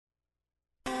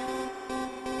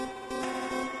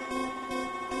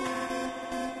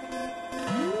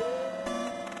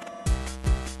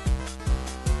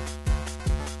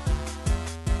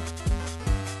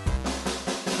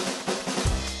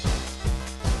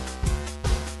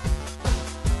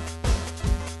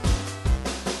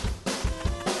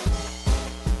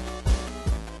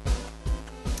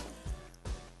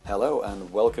Hello and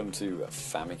welcome to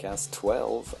Famicast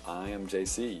 12. I am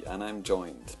JC and I'm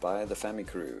joined by the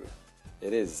Famicrew.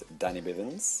 It is Danny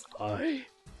Bivens. Aye.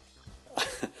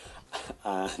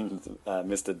 And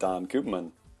Mr. Dan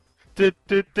Koopman.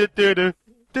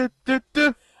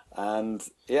 And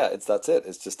yeah, that's it.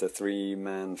 It's just a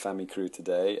three-man Famicrew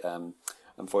today.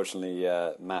 Unfortunately,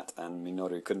 Matt and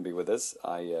Minoru couldn't be with us.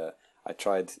 I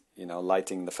tried,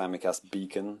 lighting the Famicast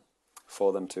beacon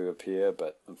for them to appear,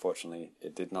 but unfortunately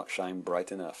it did not shine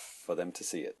bright enough for them to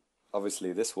see it.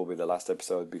 Obviously, this will be the last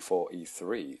episode before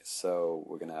E3, so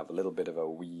we're going to have a little bit of a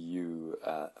Wii U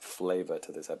flavor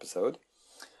to this episode.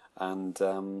 And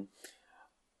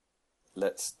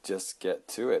let's just get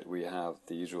to it. We have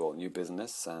the usual new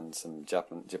business and some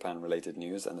Japan-related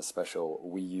news and a special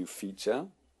Wii U feature,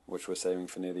 which we're saving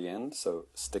for near the end, so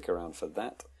stick around for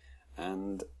that.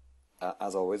 And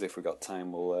as always, if we've got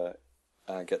time, we'll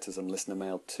get to some listener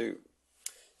mail too.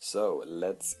 So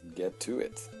let's get to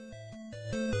it.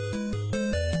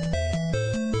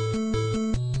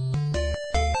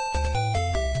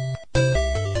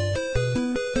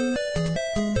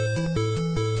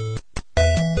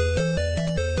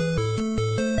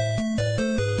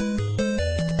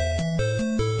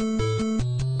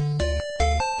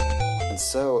 And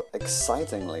so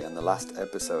excitingly, in the last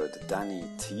episode, Danny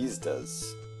teased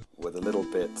us with a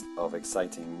little bit of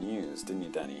exciting news, didn't you,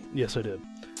 Danny? Yes, I did.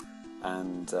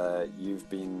 And you've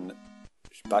been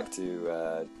back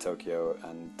to Tokyo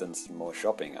and done some more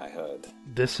shopping, I heard.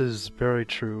 This is very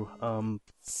true.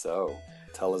 So,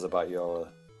 tell us about your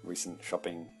recent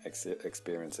shopping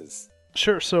experiences.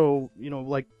 Sure, so,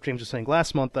 like James was saying,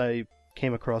 last month I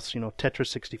came across, Tetris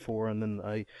 64, and then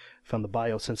I found the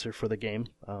biosensor for the game,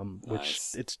 which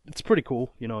Nice. it's pretty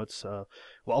cool. It's, well,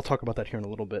 I'll talk about that here in a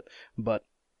little bit, but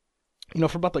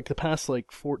for about the past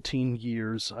 14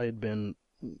 years, I had been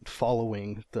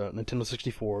following the Nintendo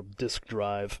 64 disk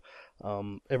drive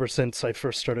ever since I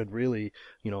first started really,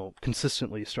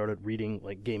 consistently started reading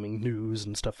gaming news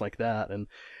and stuff like that. And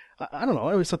I don't know,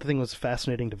 I always thought the thing was a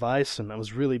fascinating device, and I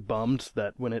was really bummed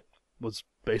that when it was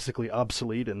basically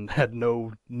obsolete and had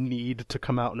no need to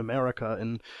come out in America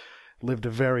and lived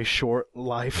a very short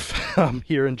life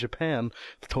here in Japan.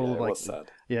 It was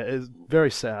sad. Yeah, it's very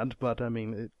sad, but I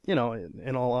mean, in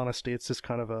all honesty, it's just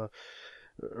kind of a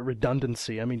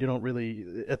redundancy. I mean, you don't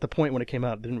really, at the point when it came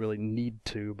out, didn't really need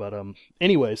to, but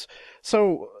anyways,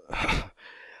 so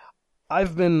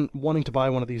I've been wanting to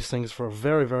buy one of these things for a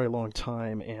very, very long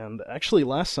time, and actually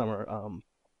last summer,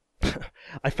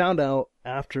 I found out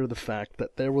after the fact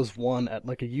that there was one at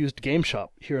a used game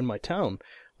shop here in my town.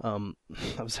 I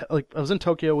was in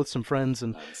Tokyo with some friends,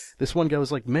 and Nice. this one guy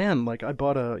was like, "Man, I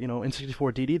bought a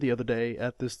N64 DD the other day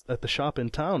at the shop in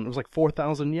town. It was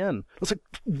 4,000 yen." I was like,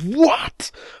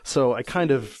 "What?" So I kind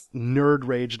of nerd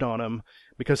raged on him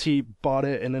because he bought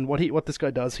it, and then what this guy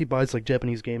does, he buys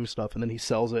Japanese game stuff, and then he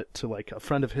sells it to a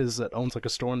friend of his that owns a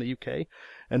store in the UK,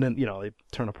 and then they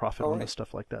turn a profit on Alright. this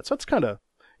stuff like that. So it's kind of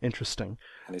interesting.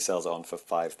 And he sells it on for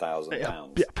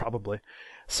 £5,000. Yeah, probably.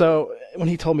 So when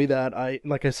he told me that, I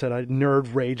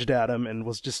nerd raged at him and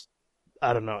was just,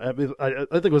 I don't know, I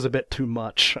think it was a bit too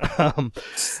much.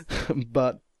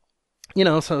 But,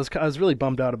 so I was really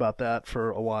bummed out about that for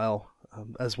a while,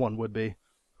 as one would be,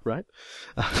 right?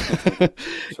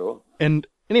 Sure. And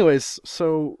anyways,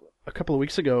 so a couple of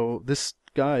weeks ago, this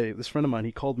friend of mine,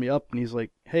 he called me up and he's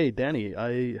like, "Hey, Danny,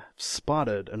 I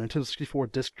spotted a Nintendo 64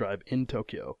 disk drive in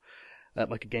Tokyo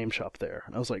at a game shop there."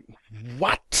 And I was like,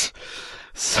 "What?"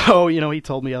 So, he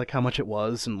told me how much it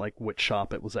was and which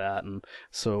shop it was at. And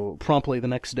so promptly the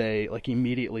next day,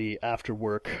 immediately after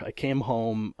work, I came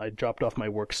home, I dropped off my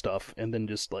work stuff, and then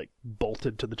just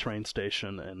bolted to the train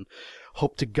station and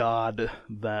hoped to God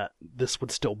that this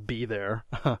would still be there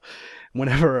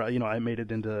whenever, I made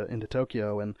it into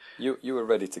Tokyo. And You were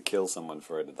ready to kill someone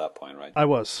for it at that point, right?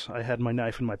 I had my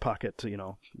knife in my pocket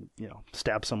to,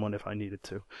 stab someone if I needed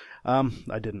to.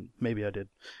 I didn't. Maybe I did.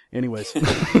 Anyways.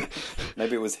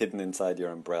 Maybe it was hidden inside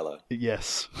your umbrella.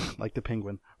 Yes, like the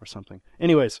penguin or something.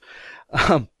 Anyways,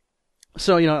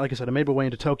 so like I said, I made my way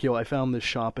into Tokyo. I found this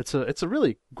shop. It's a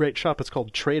really great shop. It's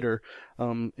called Trader.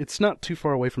 It's not too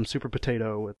far away from Super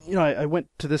Potato. I went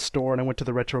to this store and I went to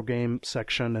the retro game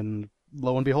section, and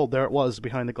lo and behold, there it was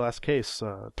behind the glass case,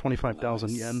 25,000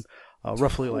 Nice. yen,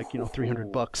 roughly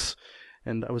 $300.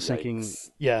 And I was thinking, Yikes.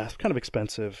 yeah, it's kind of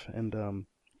expensive. And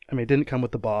it didn't come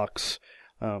with the box.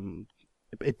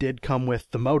 It did come with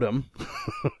the modem.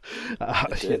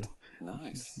 It did?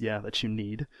 Nice. Yeah, that you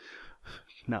need.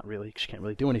 Not really, 'cause you can't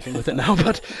really do anything with it now.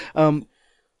 But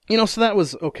So that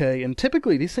was okay. And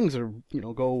typically these things are,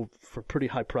 go for pretty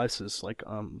high prices. Like,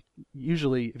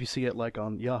 usually if you see it like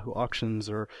on Yahoo Auctions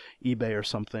or eBay or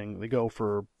something, they go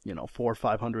for,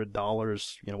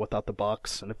 $400-500, without the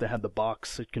box. And if they had the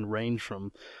box, it can range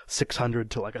from $600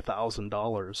 to like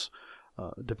 $1,000.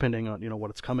 Depending on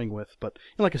what it's coming with, but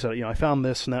like I said, I found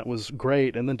this and that was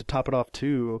great. And then to top it off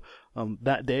too,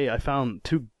 that day I found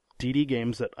two DD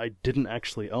games that I didn't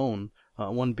actually own.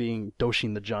 One being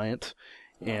Doshin the Giant,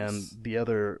 and the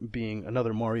other being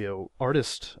another Mario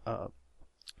artist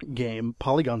game,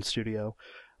 Polygon Studio.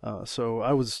 So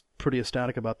I was pretty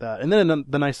ecstatic about that. And then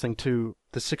the nice thing too,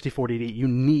 the 64DD, you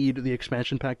need the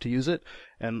expansion pack to use it.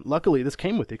 And luckily this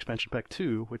came with the expansion pack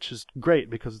too, which is great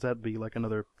because that'd be like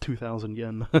another 2,000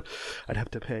 yen I'd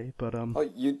have to pay. But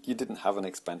you didn't have an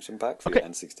expansion pack for your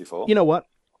N64? You know what?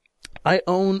 I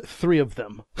own 3 of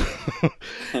them.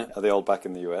 Are they all back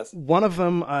in the US? One of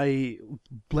them I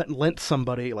lent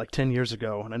somebody like 10 years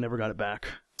ago, and I never got it back.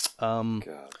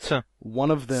 God. One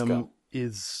of them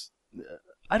is...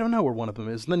 I don't know where one of them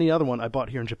is. And then the other one I bought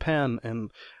here in Japan,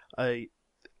 and at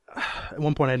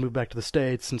one point I had moved back to the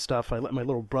States and stuff. I let my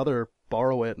little brother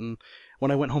borrow it, and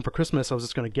when I went home for Christmas, I was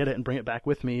just going to get it and bring it back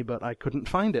with me, but I couldn't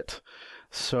find it.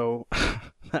 So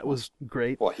that was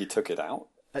great. What, he took it out?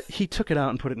 He took it out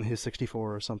and put it in his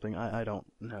 64 or something. I don't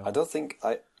know. I don't think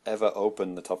I ever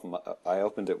opened the top of my... I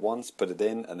opened it once, put it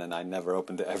in, and then I never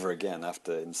opened it ever again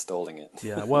after installing it.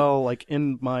 Yeah, well, like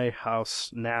in my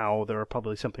house now, there are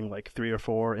probably something like 3 or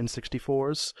 4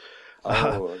 N64s.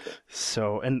 Oh, okay.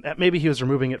 So, and maybe he was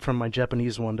removing it from my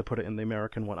Japanese one to put it in the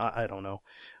American one. I don't know.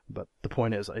 But the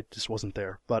point is, I just wasn't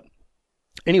there. But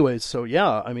anyways, so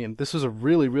yeah, I mean, this is a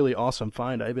really, really awesome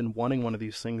find. I've been wanting one of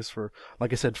these things for,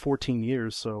 like I said, 14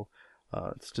 years. So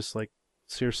it's just like,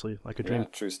 seriously, like a dream. Yeah,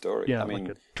 true story. Yeah, I mean,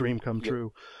 like a dream come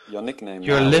true. Your nickname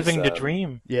You're now living is, the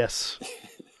dream. Yes.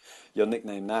 Your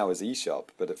nickname now is eShop,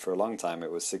 but for a long time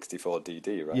it was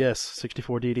 64DD, right? Yes,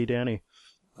 64DD Danny.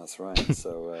 That's right.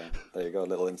 So there you go, a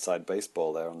little inside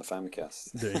baseball there on the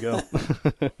Famicast. There you go.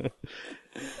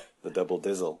 The double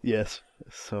dizzle. Yes.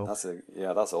 So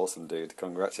that's awesome, dude.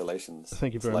 Congratulations.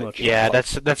 Thank you very much. Yeah,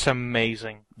 that's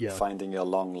amazing. Yeah. Finding your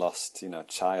long lost,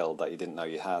 child that you didn't know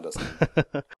you had or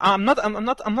something. I'm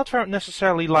not very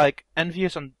necessarily like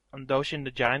envious on Doshin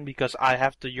the Giant because I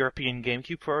have the European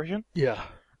GameCube version. Yeah.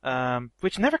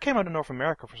 Which never came out in North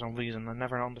America for some reason. I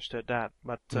never understood that.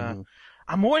 But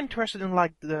I'm more interested in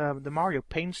like the Mario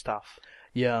Paint stuff.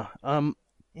 Yeah.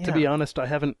 To be honest, I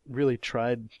haven't really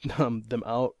tried them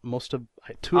out.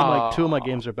 Two of my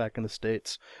games are back in the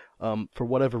States. For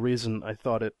whatever reason, I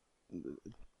thought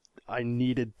I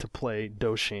needed to play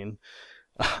Doshin,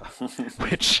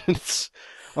 which is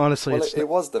honestly, it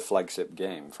was the flagship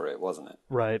game for it, wasn't it?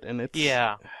 Right, and it's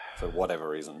for whatever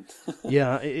reason.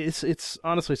 Yeah, it's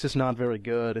honestly it's just not very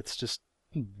good. It's just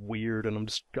weird, and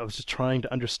I was just trying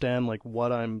to understand like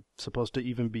what I'm supposed to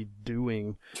even be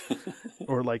doing,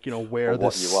 or like where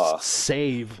this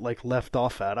save like left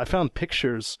off at. I found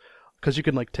pictures because you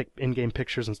can like take in-game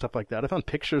pictures and stuff like that. I found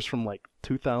pictures from like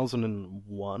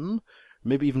 2001,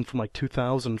 maybe even from like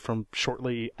 2000, from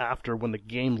shortly after when the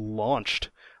game launched,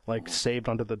 like saved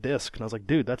onto the disc, and I was like,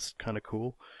 dude, that's kind of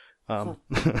cool. But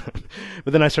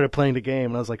then I started playing the game,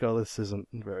 and I was like, oh, this isn't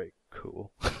very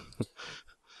cool.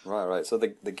 Right. So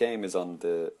the game is on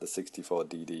the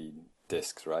 64DD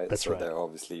discs, right? That's right. So they're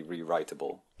obviously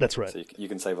rewritable. That's right. So you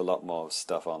can save a lot more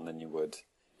stuff on than you would.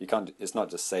 You can't. It's not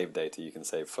just save data. You can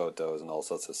save photos and all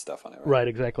sorts of stuff on it. Right,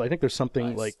 exactly. I think there's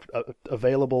something like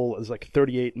available as like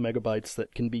 38 megabytes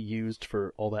that can be used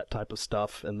for all that type of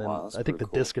stuff, and then I think the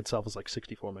disc itself is like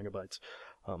 64 megabytes.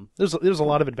 There's a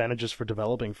lot of advantages for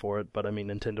developing for it, but I mean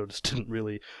Nintendo just didn't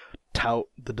really tout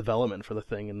the development for the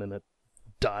thing, and then it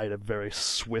died a very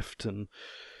swift and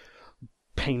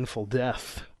painful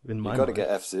death in my mind. You got to get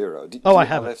F-Zero. I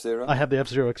have F-Zero? I have the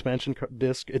F-Zero expansion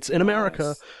disc. It's in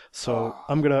America, so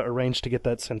I'm gonna arrange to get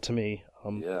that sent to me.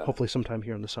 Hopefully sometime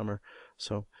here in the summer.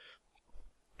 So,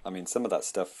 I mean, some of that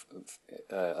stuff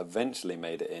eventually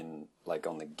made it in, like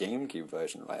on the GameCube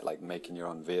version, right? Like making your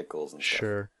own vehicles and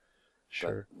stuff.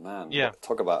 Sure. But, man,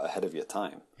 talk about ahead of your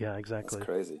time. Yeah, exactly. That's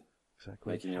crazy.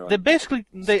 Exactly. Making your own. They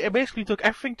basically took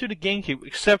everything to the GameCube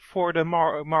except for the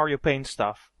Mario Paint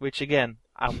stuff, which again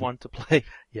I want to play.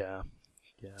 Yeah.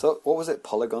 So what was it?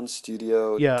 Polygon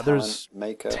Studio. There's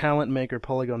Maker. Talent Maker,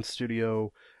 Polygon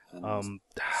Studio.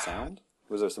 Sound?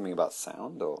 Was there something about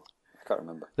sound, or I can't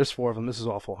remember. There's 4 of them. This is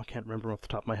awful. I can't remember off the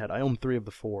top of my head. I own 3 of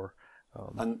the 4.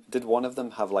 And did one of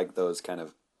them have like those kind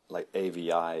of like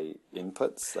AVI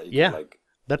inputs that you could like?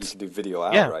 You could do video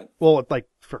out, right? Well, like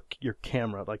for your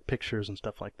camera, like pictures and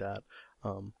stuff like that.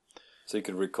 So you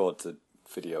could record to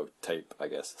videotape, I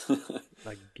guess.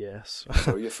 I guess.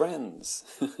 Show your friends.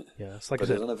 Yeah, it's like Put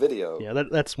I it said, on a video. yeah,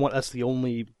 that's the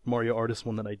only Mario Artist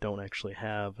one that I don't actually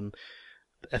have, and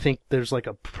I think there's like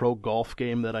a pro golf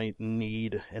game that I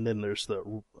need, and then there's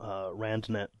the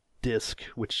RandNet disc,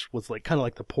 which was like kind of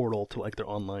like the portal to like their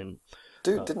online.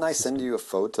 Dude, didn't I send you a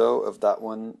photo of that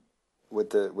one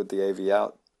with the AV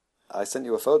out? I sent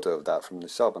you a photo of that from the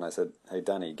shop, and I said, "Hey,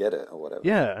 Danny, get it," or whatever.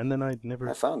 Yeah, and then I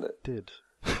found it. Did.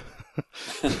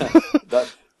 That,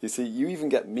 you see, you even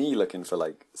get me looking for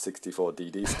like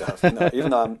 64DD stuff. You know,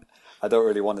 even though I don't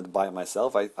really want to buy it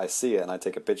myself, I see it and I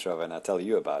take a picture of it and I tell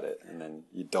you about it, and then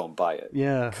you don't buy it.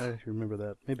 Yeah, I remember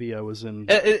that. Maybe I was in.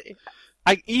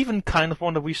 I even kind of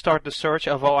want to restart the search,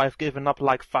 although I've given up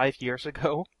like 5 years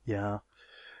ago. Yeah.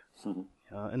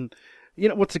 And you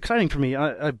know what's exciting for me?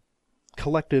 I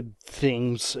collected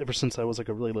things ever since I was like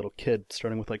a really little kid,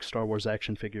 starting with like Star Wars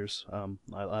action figures.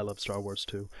 I love Star Wars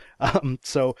too.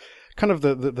 So kind of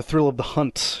the thrill of the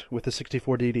hunt with the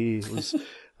 64DD was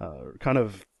kind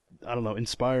of, I don't know,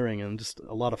 inspiring and just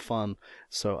a lot of fun.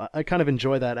 So I kind of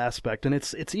enjoy that aspect, and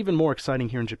it's even more exciting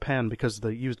here in Japan because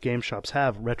the used game shops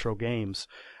have retro games.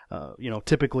 You know,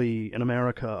 typically in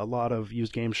America, a lot of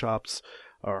used game shops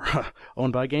are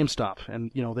owned by GameStop,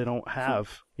 and you know they don't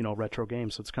have retro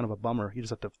games, so it's kind of a bummer. You just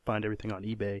have to find everything on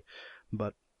eBay.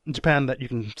 But in Japan, that you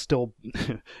can still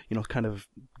kind of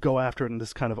go after it in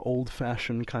this kind of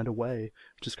old-fashioned kind of way,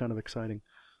 which is kind of exciting.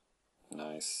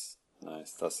 Nice.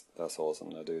 That's awesome,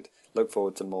 though, dude. Look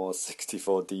forward to more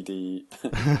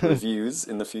 64DD reviews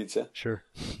in the future. Sure.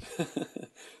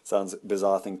 Sounds a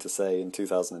bizarre thing to say in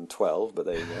 2012, but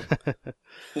there you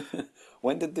go.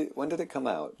 When did it come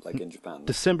out, like in Japan?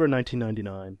 December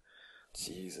 1999.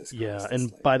 Jesus Christ. Yeah,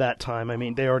 and by that time, I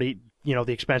mean, they already,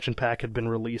 the expansion pack had been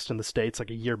released in the States like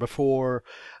a year before.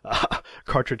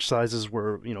 Cartridge sizes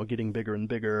were, getting bigger and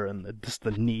bigger, and just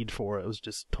the need for it was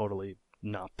just totally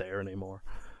not there anymore.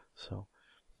 So.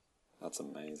 That's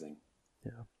amazing.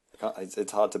 Yeah.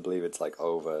 It's hard to believe it's like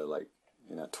over,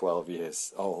 12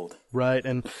 years old. Right,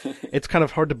 and it's kind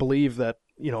of hard to believe that,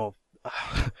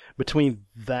 between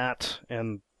that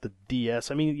and the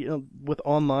DS, I mean, with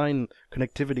online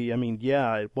connectivity, I mean,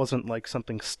 yeah, it wasn't like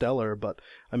something stellar, but,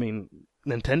 I mean,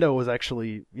 Nintendo was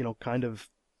actually, kind of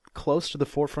close to the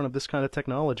forefront of this kind of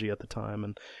technology at the time.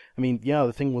 And, I mean, yeah,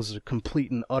 the thing was a complete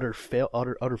and utter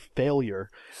failure,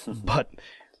 but,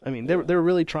 I mean, they were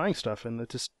really trying stuff, and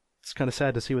it's kind of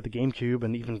sad to see with the GameCube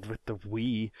and even with the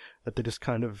Wii that they just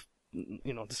kind of,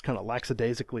 just kind of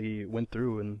lackadaisically went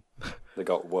through and they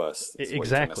got worse. Exactly. What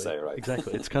you're trying to say, right?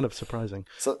 Exactly. It's kind of surprising.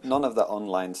 So none of the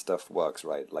online stuff works,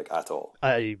 right? Like at all.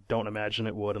 I don't imagine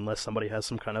it would unless somebody has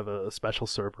some kind of a special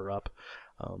server up,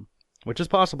 which is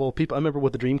possible. I remember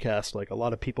with the Dreamcast, like a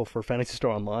lot of people for Phantasy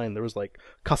Star Online, there was like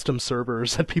custom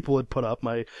servers that people would put up.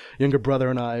 My younger brother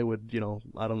and I would,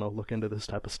 I don't know, look into this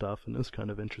type of stuff, and it was kind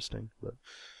of interesting. But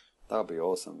that would be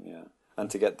awesome, yeah. And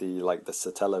to get the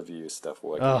Satellaview stuff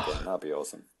working again, that'd be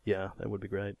awesome. Yeah, that would be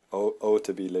great.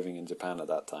 To be living in Japan at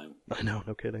that time. I know,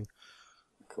 no kidding.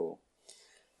 Cool.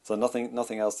 So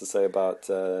nothing else to say about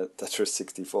Tetris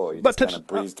 64. You just kind of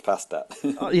breezed past that.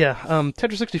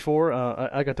 Tetris 64.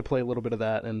 I got to play a little bit of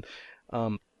that, and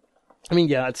I mean,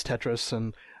 yeah, it's Tetris,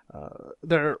 and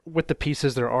there with the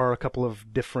pieces there are a couple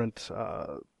of different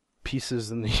pieces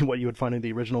than what you would find in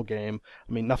the original game.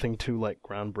 I mean, nothing too like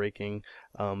groundbreaking,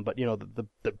 but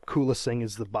the coolest thing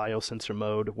is the biosensor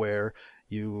mode, where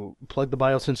you plug the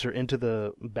biosensor into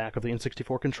the back of the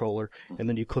N64 controller, and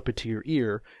then you clip it to your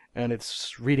ear, and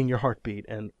it's reading your heartbeat.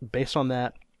 And based on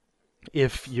that,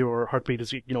 if your heartbeat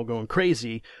is going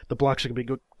crazy, the blocks are going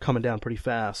to be coming down pretty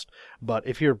fast. But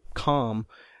if you're calm,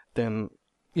 then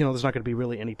there's not going to be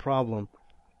really any problem.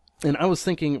 And I was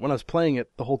thinking, when I was playing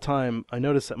it the whole time, I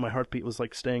noticed that my heartbeat was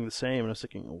like staying the same, and I was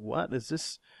thinking, what is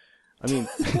this? I mean...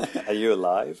 Are you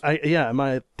alive? Am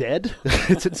I dead?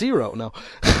 It's at 0, no.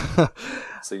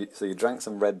 So you drank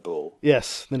some Red Bull.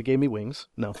 Yes, then it gave me wings.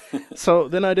 No. So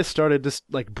then I just started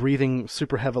breathing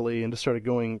super heavily and just started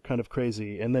going kind of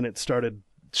crazy, and then it started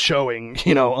showing,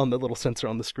 on the little sensor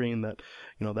on the screen that,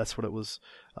 that's what it was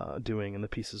doing, and the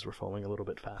pieces were falling a little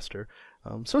bit faster.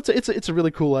 So it's a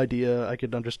really cool idea. I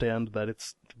could understand that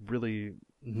it's really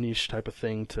niche type of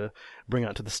thing to bring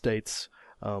out to the States.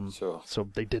 Sure. So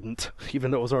they didn't,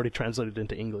 even though it was already translated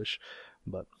into English.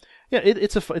 But yeah,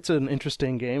 it's an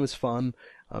interesting game. It's fun.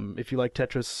 If you like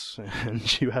Tetris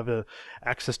and you have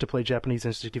access to play Japanese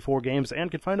N64 games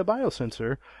and can find a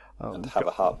biosensor, and have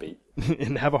a heartbeat,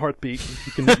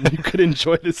 you could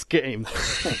enjoy this game.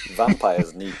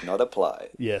 Vampires need not apply.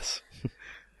 Yes.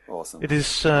 Awesome. It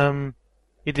is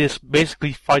It is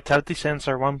basically Vitality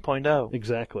Sensor 1.0.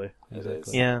 Exactly. It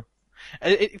is. Yeah.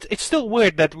 It's still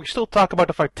weird that we still talk about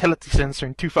the Vitality Sensor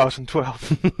in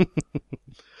 2012.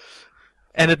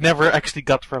 And it never actually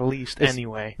got released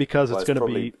anyway. Because Well, it's going to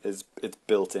be... It's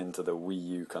built into the Wii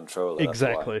U controller.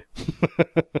 Exactly.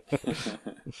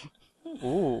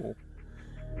 Ooh.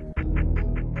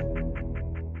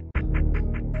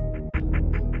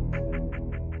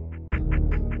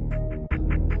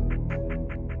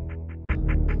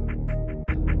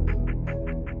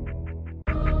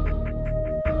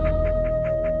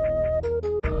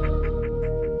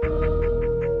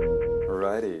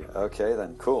 Righty. Okay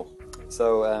then. Cool.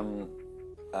 So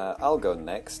I'll go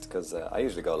next because I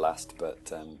usually go last,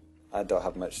 but I don't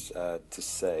have much to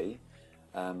say.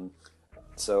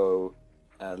 So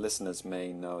listeners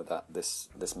may know that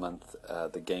this month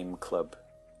the Game Club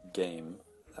game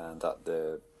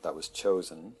that was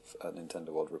chosen at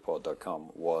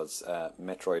NintendoWorldReport.com was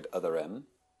Metroid Other M,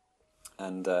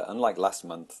 and unlike last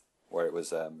month where it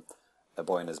was A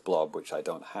Boy and His Blob, which I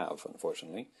don't have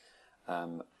unfortunately.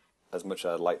 As much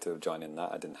as I'd like to have joined in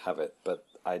that, I didn't have it, but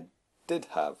I did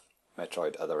have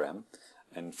Metroid Other M.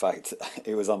 In fact,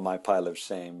 it was on my pile of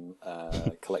shame,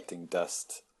 collecting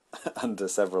dust under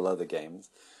several other games.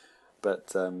 But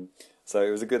so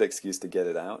it was a good excuse to get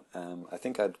it out. I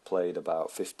think I'd played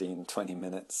about 15, 20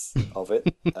 minutes of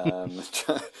it,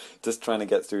 just trying to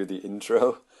get through the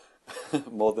intro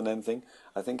more than anything.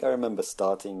 I think I remember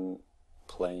starting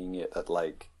playing it at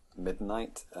like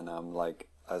midnight, and I'm like,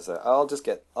 I'll just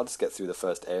get through the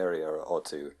first area or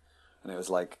two, and it was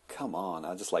like, come on!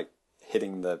 I just like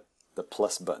hitting the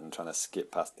plus button, trying to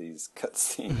skip past these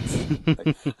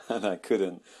cutscenes, and I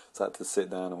couldn't. So I had to sit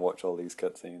down and watch all these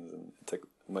cutscenes, and it took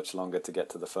much longer to get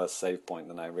to the first save point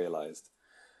than I realized.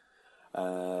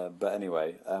 But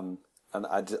anyway, and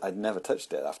I'd never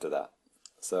touched it after that,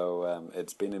 so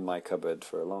it's been in my cupboard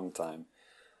for a long time,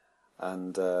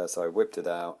 and so I whipped it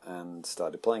out and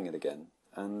started playing it again,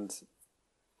 and.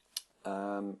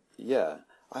 Yeah,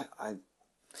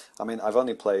 I mean, I've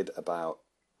only played about,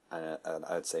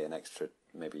 I'd say an extra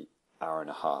maybe hour and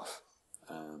a half,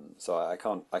 so I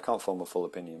can't form a full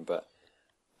opinion. But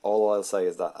all I'll say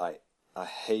is that I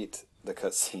hate the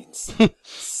cutscenes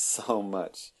so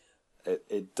much.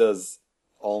 It does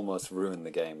almost ruin the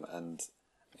game, and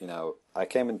you know, I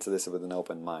came into this with an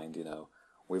open mind. You know,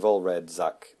 we've all read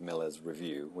Zach Miller's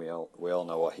review. We all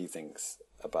know what he thinks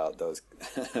about those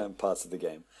parts of the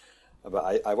game.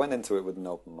 But I went into it with an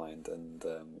open mind, and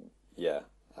yeah,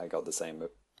 I got the same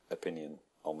opinion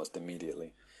almost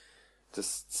immediately.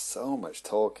 Just so much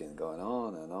talking going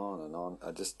on and on and on.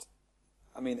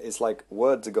 I mean, it's like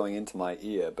words are going into my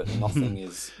ear, but nothing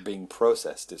is being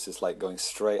processed. It's just like going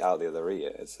straight out the other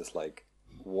ear. It's just like,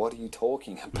 what are you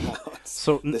talking about?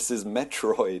 So this is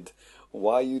Metroid.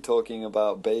 Why are you talking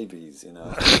about babies, you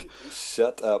know?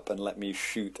 Shut up and let me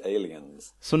shoot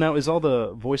aliens. So now, is all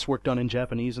the voice work done in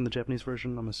Japanese in the Japanese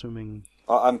version, I'm assuming?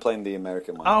 I'm playing the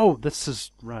American one. Oh, this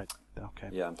is... right. Okay.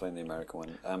 Yeah, I'm playing the American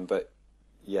one. But,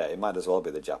 yeah, it might as well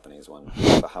be the Japanese one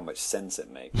for how much sense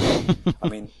it makes. I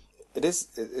mean,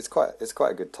 it's quite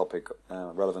a good topic,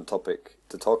 relevant topic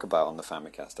to talk about on the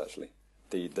Famicast, actually.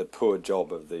 The poor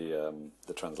job of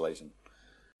the translation.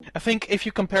 I think if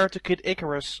you compare it to Kid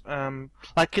Icarus, in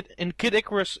Kid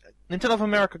Icarus, Nintendo of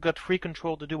America got free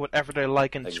control to do whatever they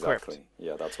like in the script. Exactly.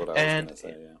 Yeah, that's what I was going to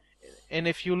say. Yeah. And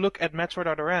if you look at Metroid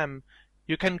Other M,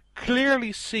 you can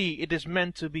clearly see it is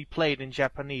meant to be played in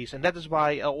Japanese, and that is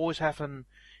why I always have an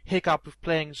hiccup with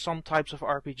playing some types of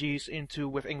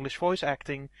RPGs with English voice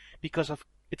acting, because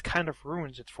it kind of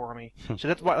ruins it for me. So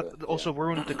that's why it also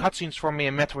ruined the cutscenes for me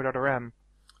in Metroid Other M.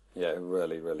 Yeah, it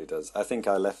really, really does. I think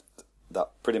I left that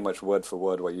pretty much word for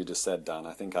word what you just said, Dan.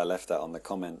 I think I left that on the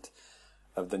comment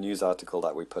of the news article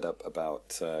that we put up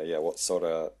about what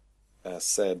Sora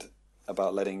said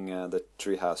about letting the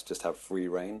Treehouse just have free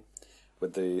reign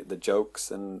with the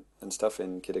jokes and stuff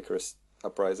in Kid Icarus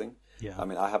Uprising. Yeah. I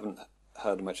mean, I haven't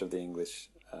heard much of the English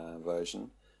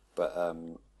version, but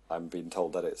I'm being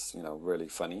told that it's really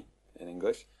funny in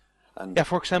English. And yeah,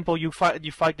 for example, you fight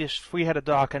this three-headed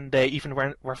dog, and they even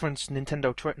reference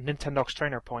Nintendo's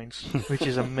trainer points, which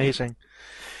is amazing.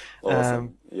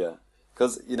 Awesome. Yeah,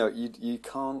 because you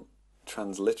can't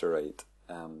transliterate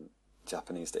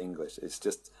Japanese to English. It's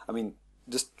just, I mean,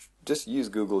 just use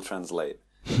Google Translate.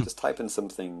 Just type in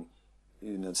something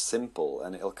simple,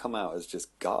 and it'll come out as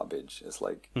just garbage. It's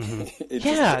like it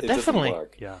definitely doesn't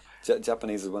work. Yeah.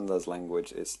 Japanese is one of those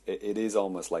languages. It is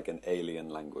almost like an alien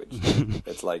language.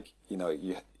 It's like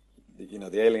the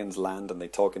aliens land and they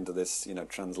talk into this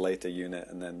translator unit,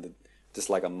 and then just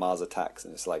like on Mars Attacks,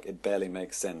 and it's like it barely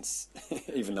makes sense,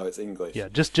 even though it's English. Yeah,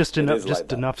 just It enough is like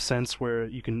that. enough sense where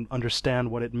you can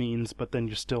understand what it means, but then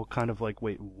you're still kind of like,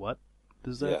 wait, what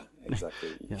is that? Yeah, exactly.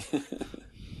 Yeah.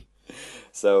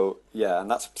 So yeah, and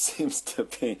that seems to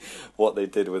be what they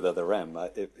did with Other M.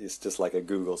 It's just like a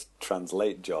Google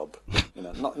Translate job.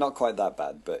 Not quite that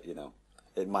bad, but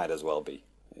it might as well be.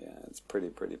 Yeah, it's pretty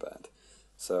bad.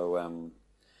 So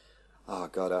oh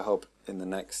god, I hope in the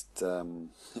next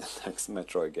next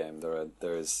Metroid game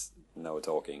there is no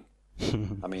talking.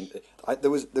 I mean, there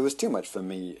was too much for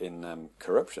me in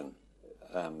Corruption,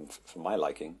 for my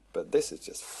liking, but this is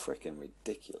just freaking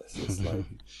ridiculous. It's like.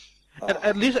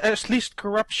 At least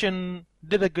Corruption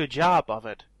did a good job of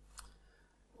it.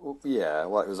 Yeah,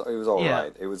 well, it was all Yeah.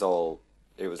 right. It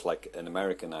was like an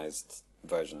Americanized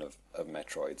version of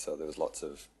Metroid, so there was lots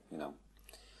of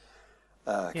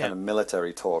kind of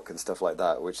military talk and stuff like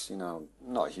that, which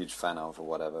not a huge fan of or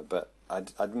whatever. But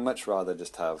I'd much rather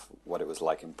just have what it was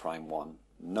like in Prime 1.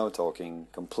 No talking,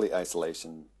 complete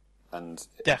isolation, and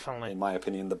Definitely. in my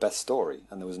opinion, the best story.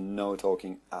 And there was no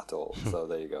talking at all. So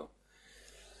there you go.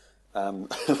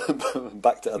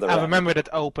 Back to Other I M. remember that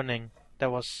opening. That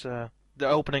was the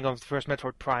opening of the first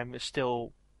Metroid Prime is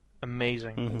still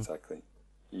amazing. Exactly.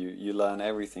 You learn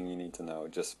everything you need to know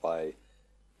just by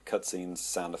cutscenes,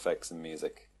 sound effects, and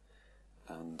music.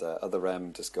 And Other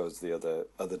M just goes the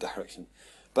other direction.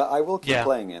 But I will keep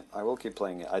playing it.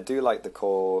 I do like the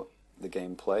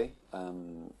gameplay.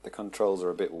 The controls are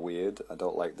a bit weird. I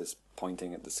don't like this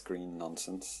pointing at the screen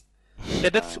nonsense. Yeah,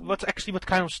 that's what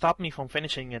kind of stopped me from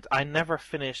finishing it. I never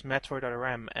finished Metroid Other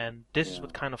M, and this is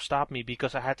what kind of stopped me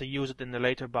because I had to use it in the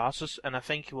later bosses, and I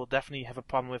think you will definitely have a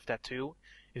problem with that too,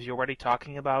 if you're already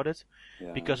talking about it,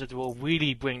 because it will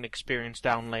really bring the experience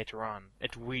down later on.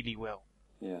 It really will.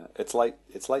 Yeah, it's like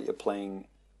you're playing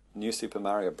New Super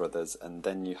Mario Brothers, and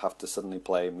then you have to suddenly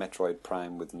play Metroid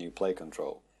Prime with new play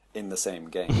control in the same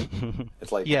game.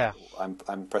 It's like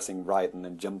I'm pressing right and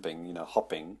then jumping,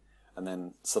 hopping. And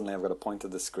then suddenly I've got to point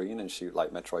at the screen and shoot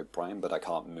like Metroid Prime, but I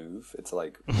can't move. It's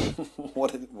like,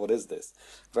 what is this?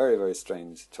 Very, very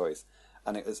strange choice.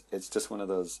 And it's just one of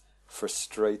those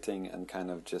frustrating and kind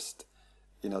of just,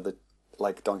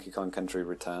 like Donkey Kong Country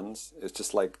Returns. It's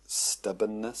just like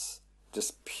stubbornness,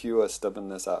 just pure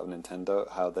stubbornness out of Nintendo,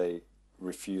 how they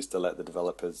refuse to let the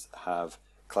developers have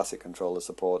classic controller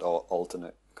support or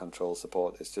alternate control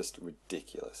support. It's just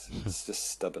ridiculous. It's just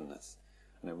stubbornness.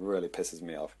 And it really pisses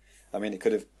me off. I mean, it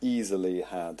could have easily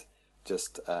had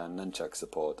just nunchuck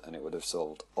support, and it would have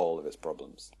solved all of its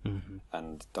problems.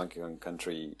 And Donkey Kong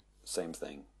Country, same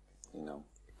thing.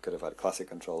 Could have had classic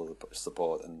controller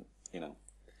support, and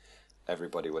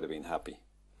everybody would have been happy.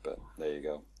 But there you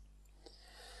go.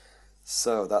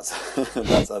 So that's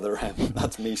Other M.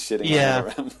 That's me shitting on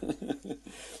Other M.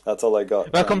 That's all I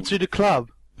got. Welcome to the club.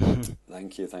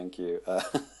 Thank you.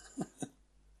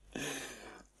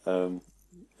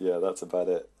 Yeah, that's about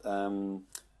it. I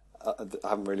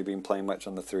haven't really been playing much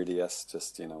on the 3DS,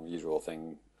 just, usual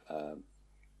thing,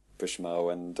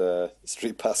 Bushmo and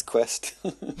Street Pass Quest,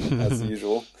 as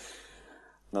usual.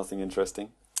 Nothing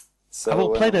interesting. So, I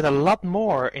will play that a lot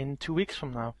more in 2 weeks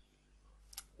from now.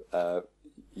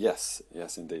 Yes,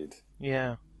 indeed.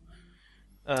 Yeah.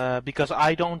 Because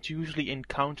I don't usually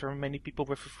encounter many people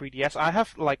with a 3DS. I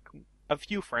have, a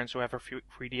few friends who have a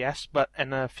 3DS,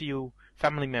 and a few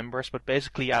family members, but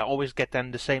basically I always get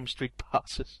them the same street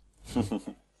passes.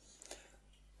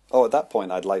 Oh, at that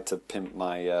point, I'd like to pimp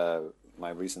my my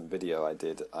recent video I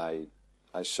did. I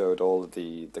showed all of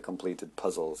the completed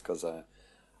puzzles because I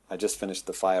just finished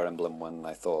the Fire Emblem one. And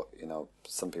I thought,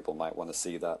 some people might want to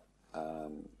see that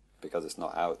because it's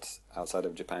not outside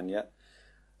of Japan yet.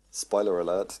 Spoiler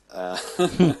alert.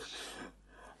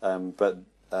 But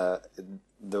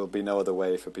there will be no other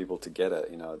way for people to get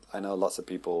it. I know lots of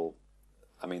people.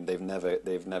 I mean, they've never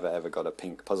ever got a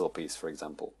pink puzzle piece, for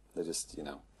example. They just,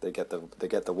 they get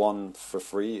the one for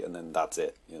free, and then that's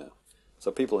it.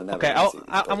 So people are never. Okay,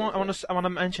 I want to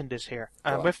mention this here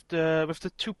with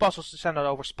the two puzzles sent out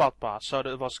over Spot Pass. So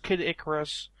there was Kid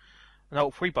Icarus. No,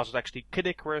 3 puzzles actually. Kid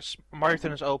Icarus, Mario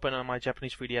Tennis Open, and my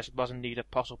Japanese 3DS. It was indeed a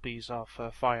puzzle piece of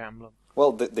Fire Emblem.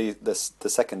 Well, the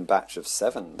second batch of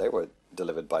 7, they were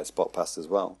delivered by Spot Pass as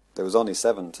well. There was only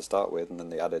 7 to start with, and then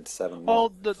they added 7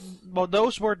 more. Well,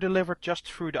 those were delivered just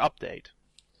through the update.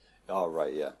 Oh,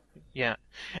 right, yeah. Yeah,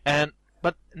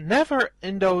 but never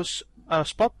in those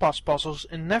Spot Pass puzzles,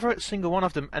 in never a single one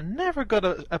of them, I never got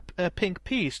a pink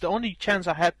piece. The only chance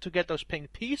I had to get those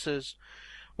pink pieces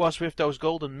was with those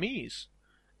golden Miis,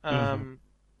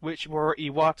 which were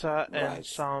Iwata and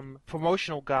some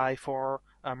promotional guy for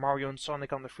Mario and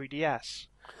Sonic on the 3DS.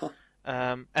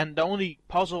 And the only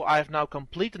puzzle I've now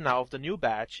completed now of the new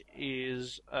batch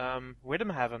is Rhythm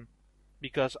Heaven,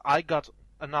 because I got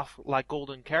enough like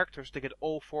golden characters to get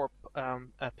all 4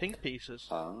 pink pieces.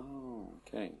 Oh,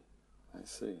 okay. I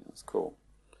see. That's cool.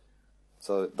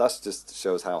 So that just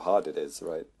shows how hard it is,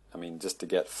 right? I mean, just to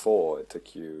get 4, it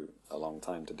took you a long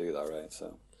time to do that, right?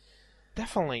 So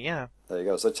Definitely, yeah. there you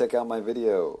go. So check out my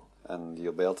video, and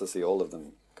you'll be able to see all of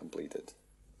them completed.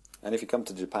 And if you come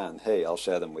to Japan, hey, I'll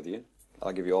share them with you.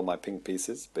 I'll give you all my pink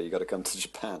pieces, but you got to come to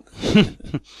Japan.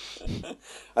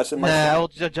 Actually, I'll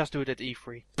just do it at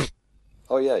E3.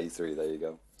 Oh yeah, E3. There you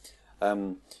go.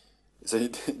 So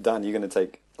Dan, you're going to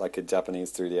take like a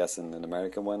Japanese 3DS and an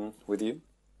American one with you?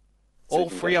 So all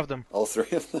 3 of them. All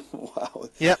 3 of them? Wow.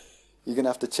 Yep. You're going to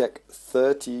have to check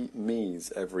 30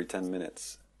 Miis every 10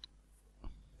 minutes.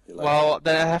 Like, well,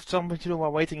 then I have something to do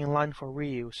while waiting in line for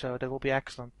Wii U, so that will be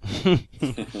excellent.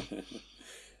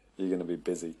 You're going to be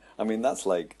busy. I mean, that's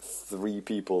like 3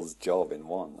 people's job in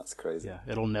one. That's crazy. Yeah,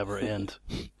 it'll never end.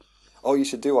 Oh, you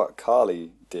should do what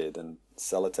Carly did and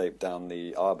sellotape down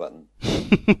the R button.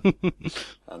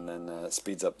 And then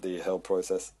speeds up the whole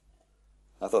process.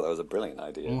 I thought that was a brilliant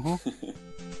idea. Mm-hmm.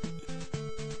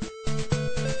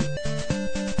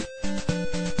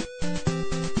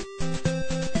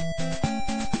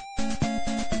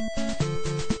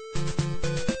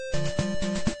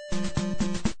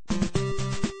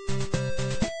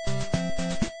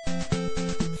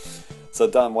 So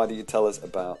Dan, why don't you tell us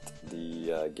about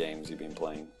the games you've been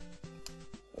playing?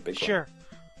 A big Sure.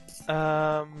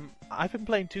 I've been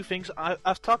playing 2 things.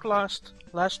 I've talked last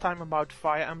time about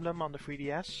Fire Emblem on the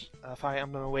 3DS. Fire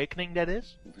Emblem Awakening, that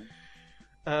is.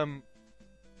 Mm-hmm.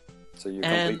 So you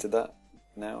completed that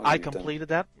now? I completed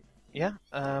that, yeah.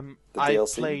 The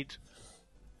DLC? Played...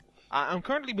 I'm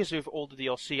currently busy with all the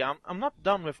DLC. I'm not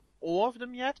done with all of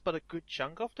them yet, but a good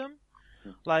chunk of them.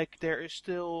 Like, there is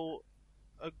still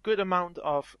a good amount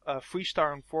of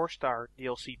 3-star and 4-star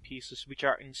DLC pieces, which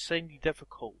are insanely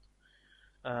difficult.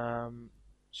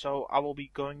 So I will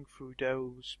be going through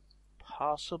those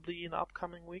possibly in the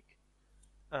upcoming week.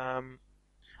 I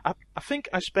think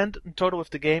I spent in total with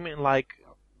the game in like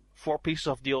 4 pieces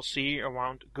of DLC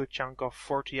around a good chunk of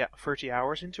 30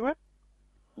 hours into it.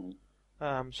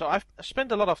 So I've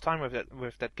spent a lot of time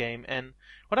with that game, and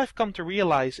what I've come to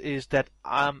realize is that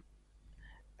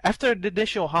after the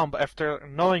initial hump, after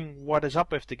knowing what is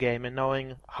up with the game and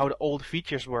knowing how the old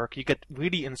features work, you get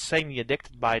really insanely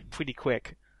addicted by it pretty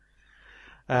quick.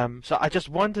 So I just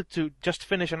wanted to just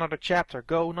finish another chapter,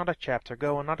 go another chapter,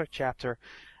 go another chapter.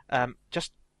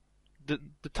 Just the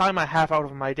time I have out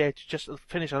of my day to just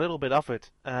finish a little bit of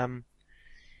it.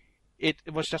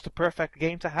 It was just a perfect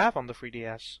game to have on the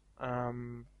 3DS.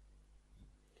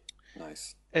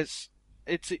 Nice.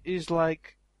 It is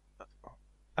like,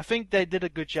 I think they did a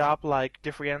good job like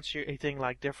differentiating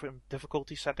like different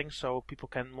difficulty settings so people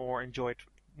can enjoy it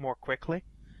more quickly.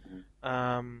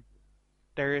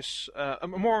 There is a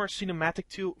more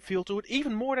cinematic feel to it,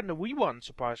 even more than the Wii one,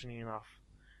 surprisingly enough.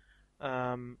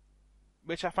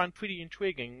 Which I find pretty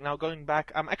intriguing. Now going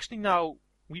back, I'm actually now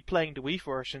replaying the Wii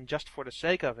version just for the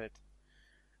sake of it.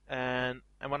 And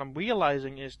what I'm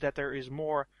realizing is that there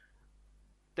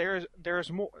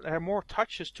are more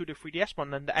touches to the 3DS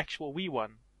one than the actual Wii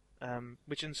one.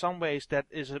 Which in some ways that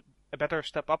is a better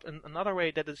step up. In another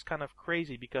way that is kind of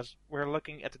crazy because we're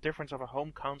looking at the difference of a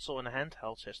home console and a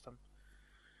handheld system.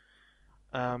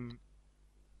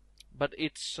 But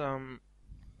it's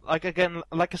like I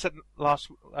said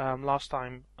last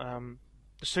time,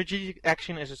 the strategic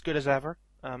action is as good as ever.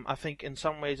 I think in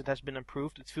some ways it has been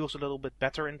improved. It feels a little bit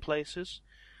better in places.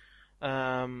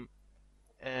 And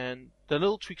the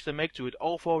little tweaks they make to it,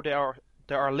 although they are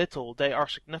little, they are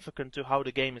significant to how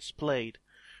the game is played.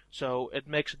 So it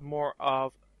makes it more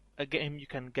of a game you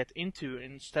can get into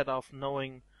instead of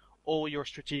knowing all your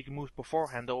strategic moves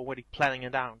beforehand or already planning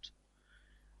it out.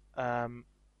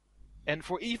 And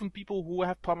for even people who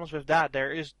have problems with that,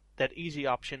 there is that easy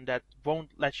option that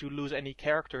won't let you lose any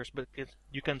characters, but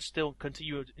you can still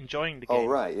continue enjoying the game. Oh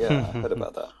right, yeah, I heard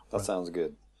about that. That sounds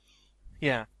good.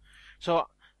 Yeah. So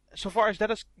far as that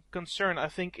is concerned, I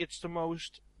think it's the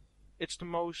most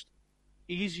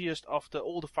easiest of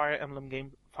all the Fire Emblem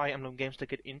games to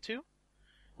get into.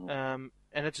 And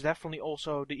it's definitely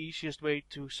also the easiest way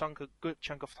to sunk a good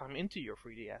chunk of time into your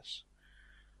 3DS.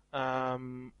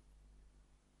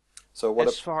 So what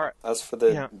as for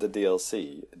the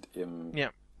DLC,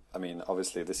 I mean,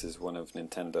 obviously this is one of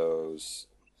Nintendo's.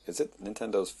 Is it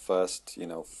Nintendo's first,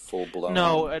 full blown?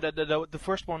 No, the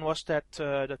first one was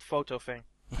that photo thing.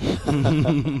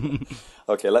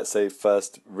 Okay, let's say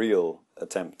first real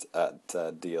attempt at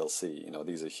DLC.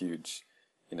 These are huge,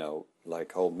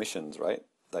 like whole missions, right?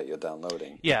 That you're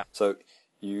downloading. Yeah. So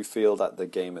you feel that the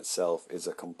game itself is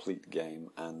a complete game,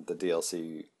 and the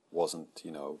DLC wasn't,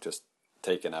 just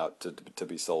taken out to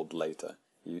be sold later.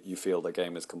 You feel the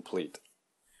game is complete.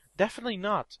 Definitely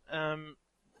not.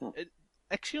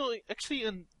 Actually,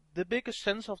 in the biggest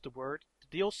sense of the word,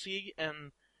 the DLC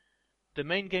and the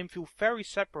main game feel very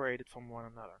separated from one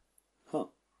another. Huh.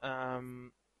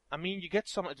 I mean, you get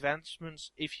some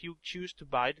advancements if you choose to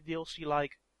buy the DLC.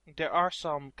 Like, there are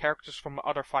some characters from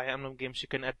other Fire Emblem games you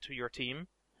can add to your team.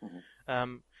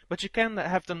 Mm-hmm. But you can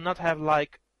have them not have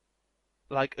like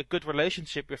a good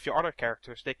relationship with your other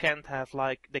characters. They can't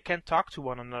talk to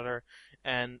one another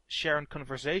and share a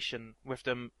conversation with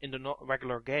them in the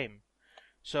regular game.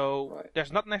 So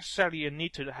there's not necessarily a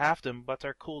need to have them, but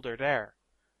they're cool, they're there,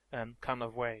 kind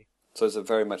of way. So it's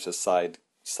very much a side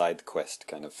quest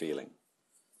kind of feeling.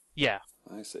 Yeah.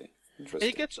 I see. Interesting.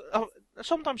 It gets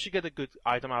sometimes you get a good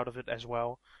item out of it as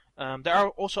well. There are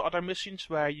also other missions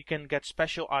where you can get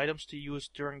special items to use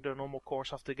during the normal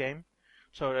course of the game,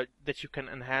 so that you can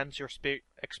enhance your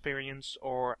experience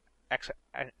or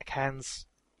enhance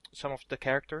some of the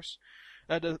characters.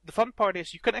 The fun part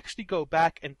is you can actually go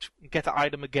back and get the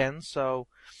item again, so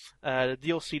the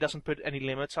DLC doesn't put any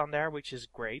limits on there, which is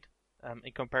great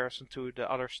in comparison to the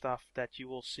other stuff that you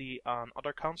will see on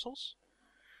other consoles.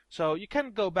 So you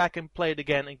can go back and play it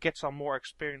again and get some more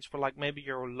experience for like maybe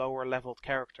your lower leveled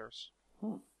characters.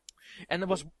 And there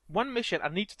was one mission, I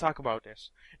need to talk about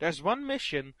this. There's one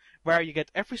mission where you get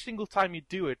every single time you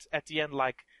do it at the end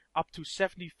like up to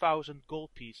 70,000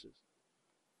 gold pieces.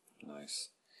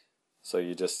 Nice. So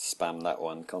you just spam that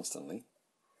one constantly?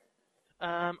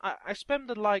 I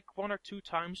spammed it like 1 or 2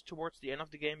 times towards the end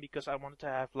of the game because I wanted to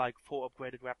have like full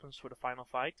upgraded weapons for the final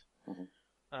fight. Mm-hmm.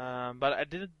 But I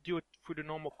didn't do it through the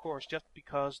normal course just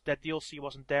because that DLC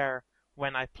wasn't there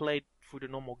when I played through the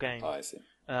normal game. Oh, I see.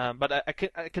 But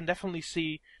I can definitely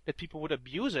see that people would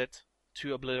abuse it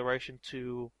to obliteration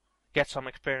to get some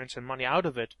experience and money out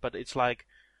of it. But it's like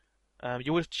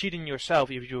you were cheating yourself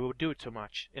if you would do it too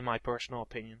much, in my personal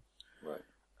opinion. Right.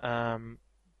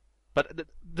 But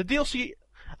the DLC,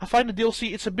 I find the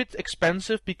DLC it's a bit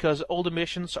expensive because all the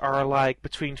missions are like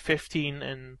between 15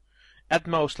 and at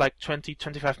most like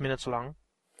 20-25 minutes long.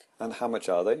 And how much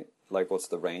are they? Like, what's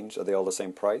the range? Are they all the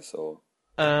same price, or?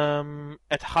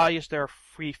 At highest they're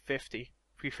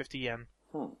 350 yen.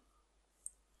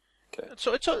 Okay.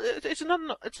 So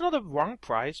it's not a wrong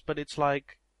price, but it's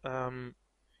like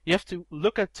you have to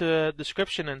look at the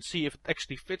description and see if it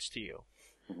actually fits to you.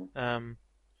 Mm-hmm.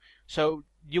 So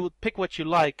you would pick what you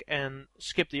like and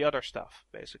skip the other stuff.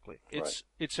 Basically,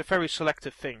 it's a very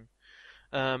selective thing.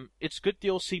 It's good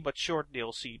DLC, but short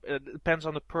DLC. It depends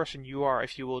on the person you are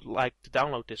if you would like to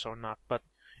download this or not. But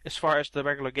as far as the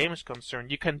regular game is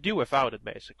concerned, you can do without it,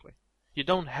 basically. You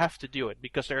don't have to do it,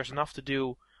 because there's enough to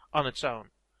do on its own.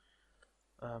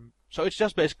 So it's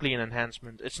just basically an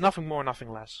enhancement. It's nothing more,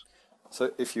 nothing less.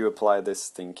 So if you apply this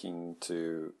thinking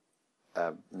to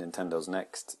Nintendo's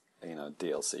next,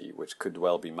 DLC, which could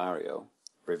well be Mario,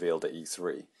 revealed at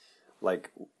E3,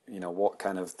 like, what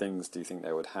kind of things do you think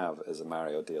they would have as a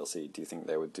Mario DLC? Do you think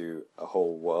they would do a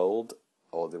whole world,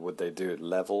 or would they do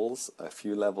levels, a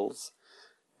few levels?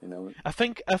 I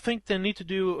think they need to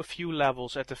do a few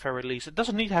levels at the very least. It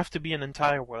doesn't have to be an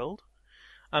entire world.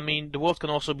 I mean, the world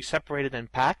can also be separated in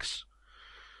packs.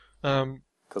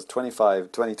 Because 25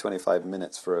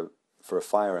 minutes for a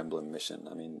Fire Emblem mission.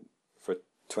 I mean, for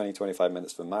 25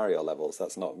 minutes for Mario levels,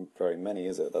 that's not very many,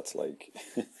 is it? That's like.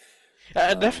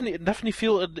 I definitely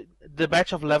feel the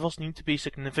batch of levels need to be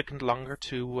significantly longer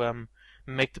to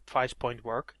make the price point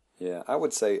work. Yeah, I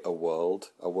would say a world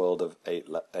of eight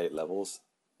levels.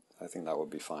 I think that would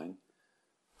be fine.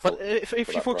 But if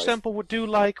you, for example, would do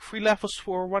like 3 levels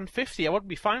for 150, I would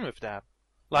be fine with that.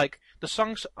 Like the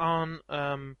songs on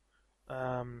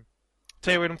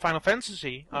Theory and Final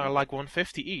Fantasy are like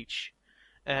 150 each,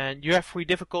 and you have 3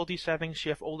 difficulty settings.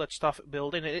 You have all that stuff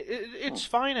built in. It's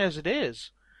fine as it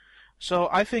is. So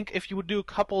I think if you would do a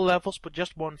couple levels but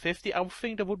just 150, I would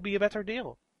think that would be a better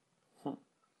deal.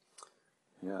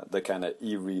 Yeah, the kind of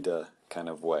e-reader kind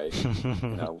of way,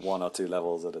 1 or 2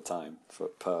 levels at a time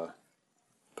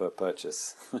per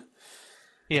purchase.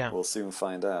 Yeah, we'll soon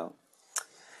find out.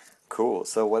 Cool.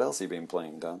 So what else have you been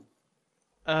playing, Dan?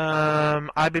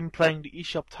 I've been playing the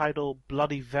eShop title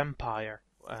Bloody Vampire,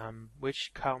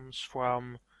 which comes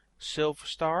from Silver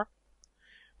Star,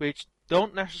 which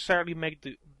don't necessarily make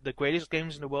the greatest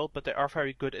games in the world, but they are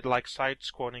very good at like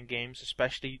side-scrolling games,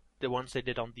 especially the ones they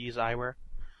did on DSiWare.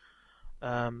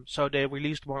 So they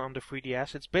released one on the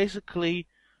 3DS. It's basically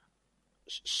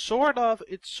sort of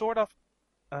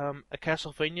a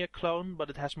Castlevania clone, but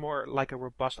it has more like a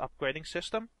robust upgrading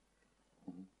system.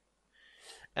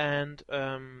 And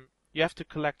you have to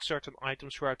collect certain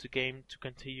items throughout the game to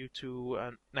continue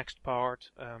to next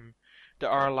part. There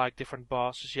are like different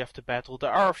bosses you have to battle.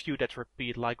 There are a few that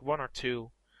repeat, like 1 or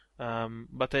 2.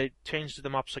 But they changed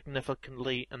them up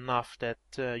significantly enough that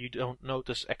you don't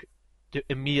notice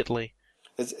immediately.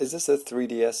 Is this a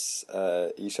 3DS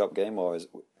eShop game, or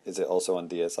is it also on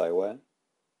DSiWare?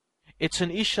 It's an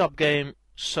eShop game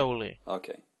solely.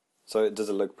 Okay. So does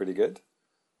it look pretty good?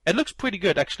 It looks pretty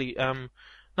good, actually.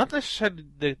 Not necessarily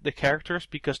the characters,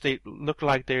 because they look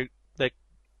like they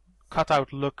cut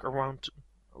out look around.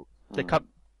 They cut.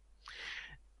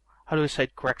 How do I say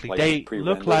it correctly? Like they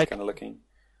look like kind of looking.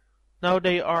 No,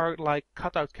 they are like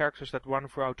cut out characters that run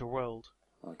throughout the world.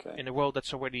 Okay. In a world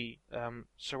that's already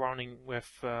surrounding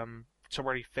with it's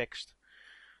already fixed.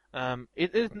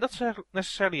 It is not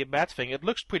necessarily a bad thing. It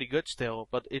looks pretty good still,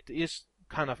 but it is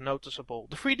kind of noticeable.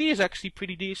 The 3D is actually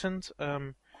pretty decent.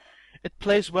 It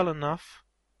plays well enough.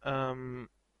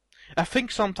 I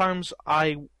think sometimes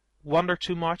I wonder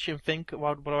too much and think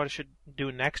about what I should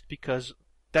do next, because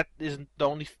that's the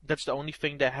only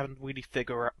thing they haven't really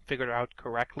figured out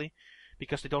correctly,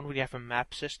 because they don't really have a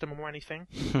map system or anything.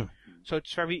 So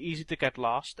it's very easy to get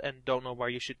lost and don't know where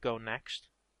you should go next.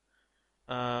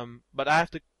 But I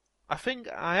think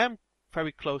I am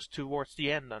very close towards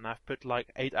the end, and I've put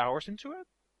like 8 hours into it.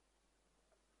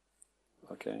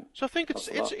 Okay. So I think it's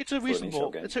a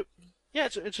reasonable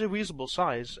it's a reasonable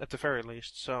size at the very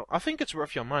least. So I think it's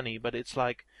worth your money, but it's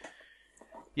like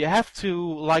you have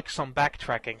to like some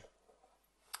backtracking.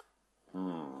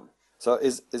 So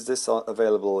is this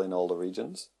available in all the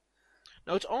regions?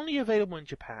 No, it's only available in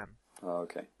Japan. Oh,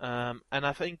 okay. And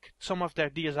I think some of their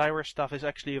DSiWare stuff is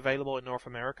actually available in North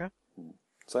America.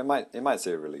 So it might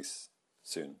see a release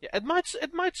soon. Yeah, it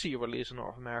might see a release in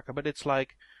North America, but it's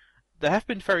like they have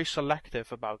been very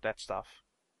selective about that stuff.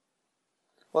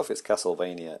 Well, if it's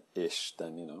Castlevania-ish,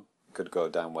 then it could go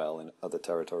down well in other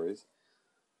territories.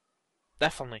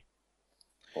 Definitely.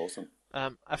 Awesome.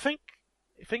 I think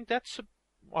that's.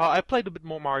 Well, I played a bit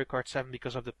more Mario Kart 7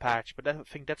 because of the patch, but I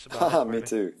think that's about it. Me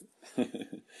too.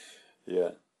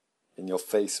 Yeah. In your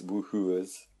face,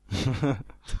 woohooers.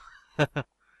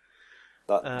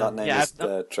 That name is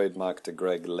trademarked to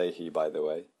Greg Leahy, by the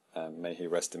way. May he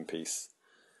rest in peace.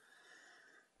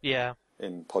 Yeah.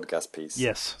 In podcast peace.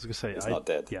 Yes, I was gonna say he's not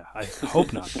dead. Yeah, I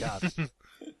hope not. God.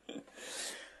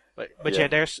 But yeah,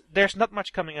 there's not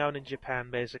much coming out in Japan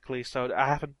basically, so I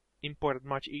haven't imported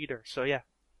much either. So yeah,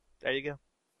 there you go.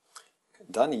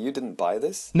 Danny, you didn't buy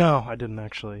this? No, I didn't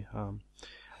actually.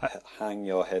 Hang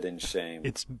your head in shame.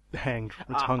 It's hanged.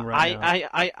 It's hung right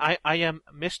now. I am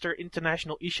Mr.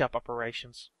 International eShop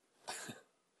Operations.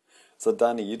 So,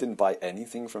 Danny, you didn't buy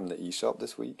anything from the eShop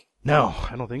this week? No,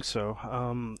 I don't think so.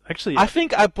 Actually, I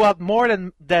think I bought more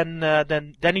than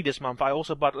Danny this month. I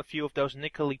also bought a few of those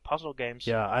Nickel puzzle games.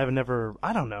 Yeah, I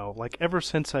don't know, like ever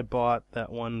since I bought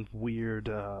that one weird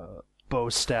bow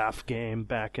staff game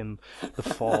back in the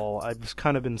fall, I've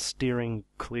kind of been steering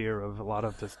clear of a lot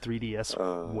of the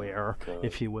 3DS wear,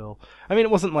 if you will. I mean, it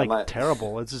wasn't like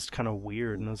terrible. It's just kind of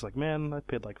weird, and I was like, man, I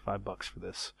paid like $5 for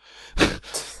this.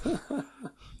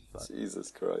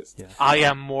 Jesus Christ. Yeah. I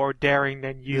am more daring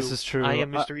than you. This is true. I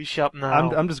am Mr. eShop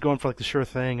now. I'm just going for like the sure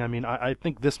thing. I mean, I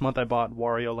think this month I bought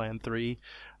Wario Land 3.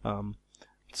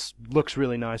 Looks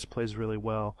really nice, plays really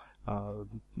well.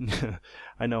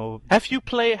 I know. Have you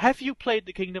played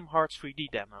the Kingdom Hearts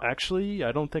 3D demo? Actually,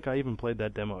 I don't think I even played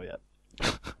that demo yet.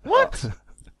 What?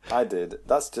 I did.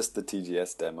 That's just the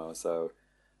TGS demo, so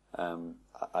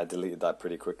I deleted that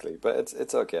pretty quickly. But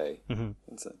it's okay. Mm-hmm.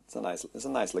 It's a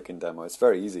nice looking demo. It's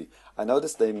very easy. I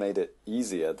noticed they made it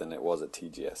easier than it was at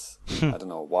TGS. I don't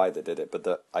know why they did it,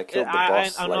 but I killed the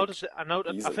boss. I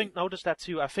noticed that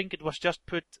too. I think it was just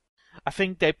put. I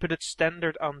think they put it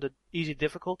standard on the easy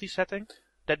difficulty setting.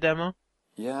 That demo.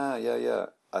 Yeah.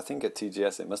 I think at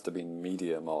TGS it must have been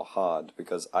medium or hard,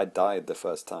 because I died the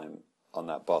first time on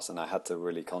that boss and I had to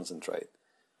really concentrate.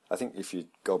 I think if you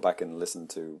go back and listen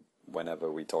to whenever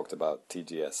we talked about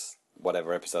TGS,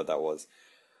 whatever episode that was,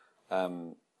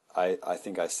 I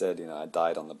think I said, I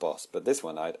died on the boss. But this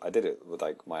one, I did it with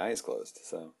like my eyes closed.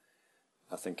 So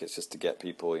I think it's just to get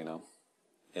people, in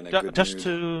a good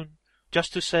mood.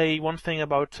 Just to say one thing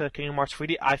about Kingdom Hearts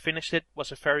 3D, I finished it.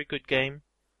 Was a very good game.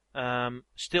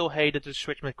 Still hated the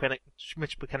switch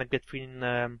mechanic between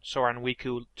Sora and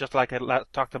Riku, just like I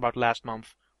talked about last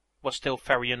month. Was still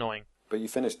very annoying. But you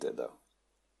finished it though.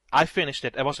 I finished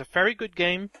it. It was a very good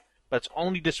game, but it's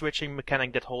only the switching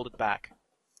mechanic that held it back.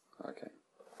 Okay.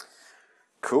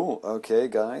 Cool. Okay,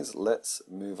 guys, let's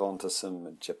move on to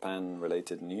some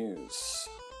Japan-related news.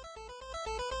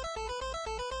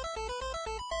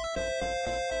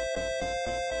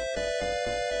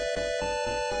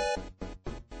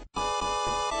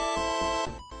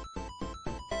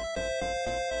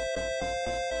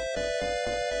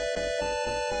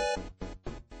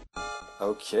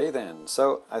 Okay then,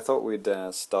 so I thought we'd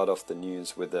start off the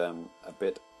news with a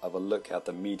bit of a look at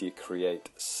the Media Create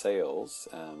sales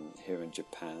here in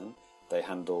Japan. They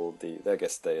handle I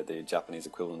guess they're the Japanese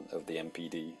equivalent of the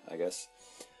MPD, I guess.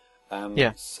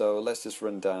 Yeah. So let's just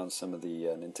run down some of the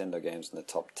Nintendo games in the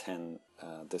top 10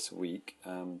 this week.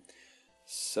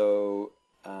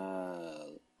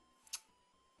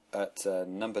 At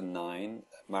number 9,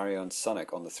 Mario and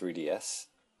Sonic on the 3DS.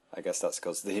 I guess that's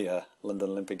because the London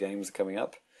Olympic Games are coming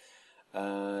up.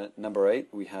 Number 8,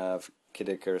 we have Kid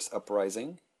Icarus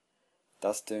Uprising.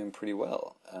 That's doing pretty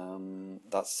well.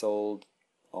 That's sold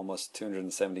almost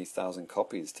 270,000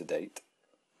 copies to date.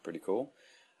 Pretty cool.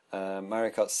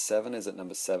 Mario Kart 7 is at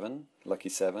number 7, Lucky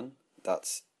 7.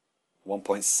 That's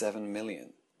 1.7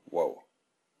 million. Whoa,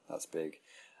 that's big.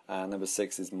 Number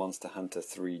 6 is Monster Hunter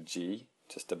 3G,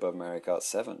 just above Mario Kart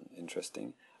 7.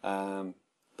 Interesting.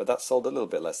 But that sold a little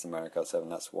bit less than Mario Kart 7.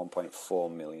 That's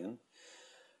 1.4 million.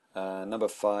 Number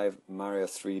 5, Mario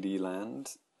 3D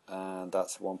Land.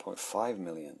 That's 1.5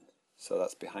 million. So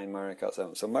that's behind Mario Kart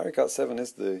 7. So Mario Kart 7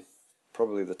 is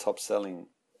probably the top-selling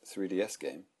 3DS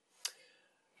game.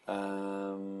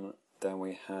 Then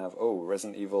we have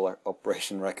Resident Evil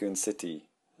Operation Raccoon City,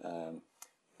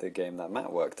 the game that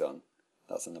Matt worked on.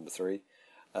 That's at number 3.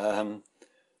 We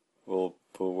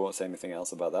won't say anything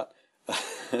else about that.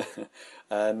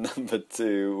 Number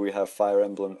 2, we have Fire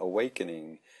Emblem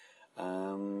Awakening.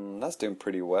 That's doing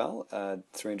pretty well.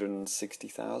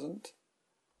 360,000.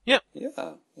 Yeah.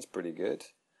 Yeah, that's pretty good.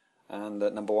 And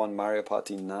at number 1, Mario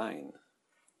Party 9.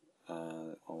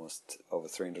 Almost over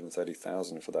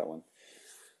 330,000 for that one.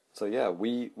 So yeah,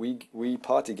 we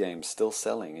party games still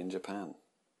selling in Japan.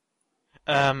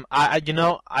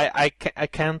 I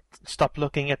can't stop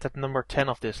looking at that number 10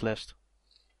 of this list.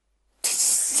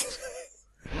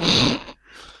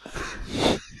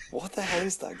 What the hell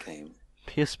is that game?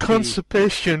 PSP.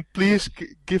 Constipation, please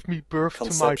give me birth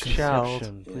to my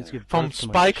child. Please give From birth to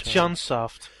my Spike child.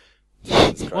 Chunsoft.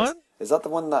 What? Is that the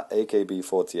one that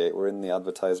AKB48 were in the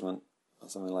advertisement or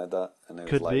something like that? And it was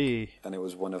Could be. And it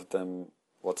was one of them.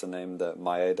 What's her name? The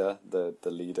Maeda,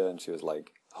 the leader, and she was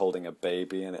like holding a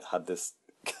baby, and it had this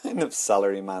kind of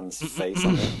salaryman's face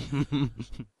on it.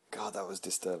 God, that was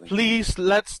disturbing. Please,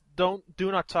 do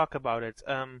not talk about it.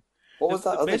 What was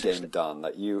that other game, Don,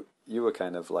 that you were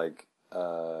kind of like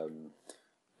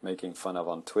making fun of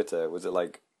on Twitter? Was it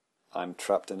like I'm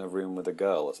trapped in a room with a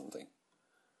girl or something?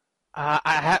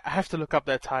 I have to look up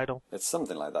that title. It's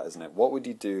something like that, isn't it? What would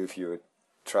you do if you were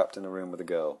trapped in a room with a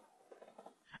girl?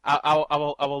 I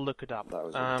will look it up. That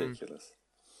was ridiculous.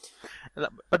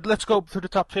 But let's go to the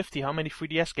top 50. How many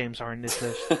 3DS games are in this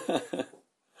list?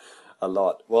 A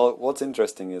lot. Well, what's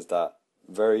interesting is that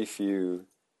very few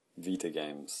Vita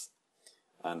games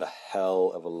and a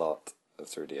hell of a lot of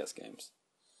 3DS games.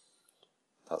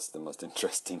 That's the most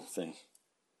interesting thing.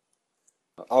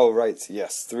 Oh, right,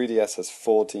 yes. 3DS has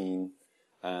 14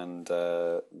 and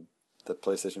the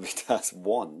PlayStation Vita has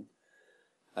 1.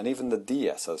 And even the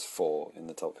DS has 4 in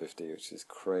the top 50, which is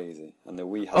crazy. And the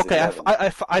Wii has 11.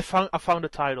 I found a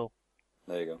title.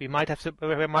 There you go. We might have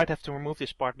to remove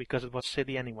this part because it was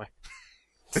silly anyway.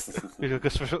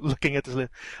 Because we're looking at this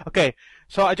list. Okay,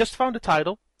 so I just found the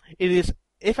title. It is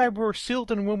If I Were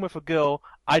Sealed in a Room with a Girl,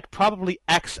 I'd Probably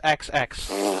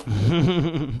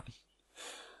XXX.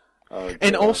 Oh,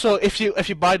 and also, if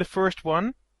you buy the first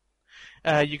one,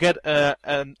 you get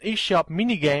an eShop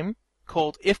minigame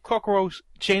called If Cockroach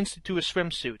Changed Into a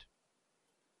Swimsuit.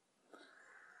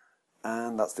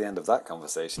 And that's the end of that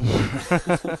conversation.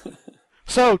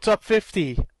 So, top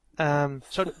 50.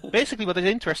 So basically what is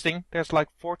interesting, there's like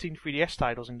 14 3DS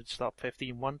titles in the top 50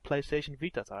 and 1 PlayStation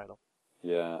Vita title.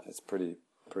 Yeah, it's pretty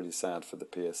sad for the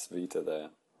PS Vita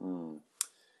there.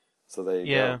 So there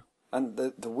you go. And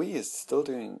the Wii is still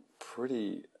doing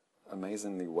pretty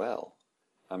amazingly well.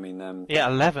 I mean...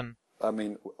 11. I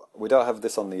mean, we don't have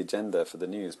this on the agenda for the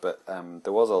news, but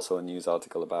there was also a news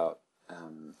article about...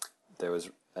 there was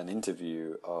an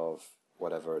interview of,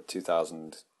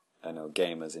 2,000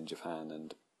 gamers in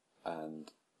Japan,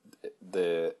 and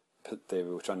they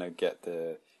were trying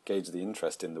to gauge the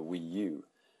interest in the Wii U,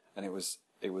 and it was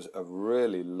a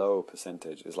really low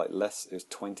percentage. It was like less. It was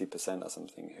 20% or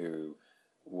something who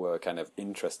were kind of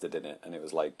interested in it, and it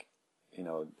was like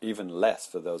even less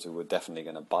for those who were definitely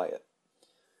going to buy it.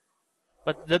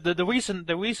 But the reason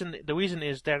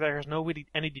is that there's no really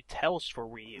any details for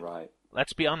Wii U. Right.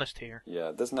 Let's be honest here.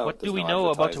 Yeah. What do we know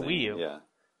about the Wii U? Yeah.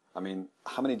 I mean,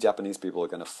 how many Japanese people are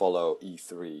going to follow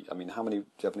E3? I mean, how many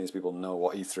Japanese people know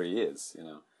what E3 is? You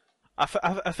know. I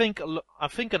think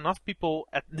enough people,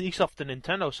 at least of the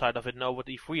Nintendo side of it, know what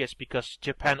E3 is because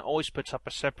Japan always puts up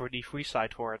a separate E3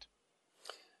 site for it.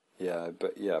 Yeah,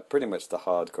 but yeah, pretty much the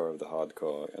hardcore of the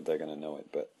hardcore, they're going to know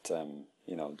it. But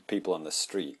you know, the people on the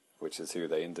street, which is who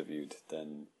they interviewed,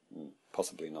 then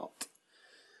possibly not.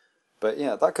 But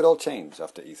yeah, that could all change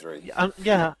after E3.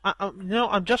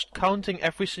 I'm just counting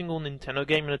every single Nintendo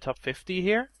game in the top 50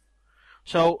 here.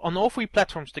 So on all three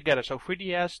platforms together, so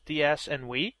 3DS, DS, and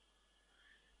Wii,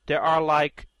 there are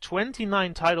like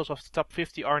 29 titles of the top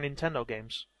 50 are Nintendo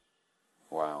games.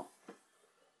 Wow.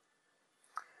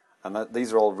 And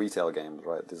these are all retail games,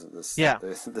 right? This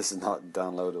is not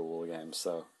downloadable games.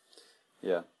 So,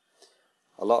 yeah,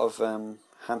 a lot of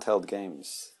handheld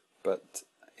games. But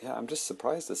yeah, I'm just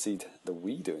surprised to see the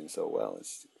Wii doing so well.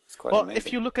 It's quite amazing.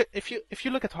 If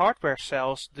you look at hardware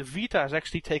sales, the Vita is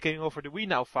actually taking over the Wii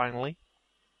now finally.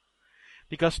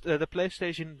 Because the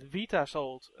PlayStation Vita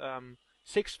sold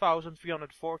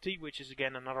 6,340, which is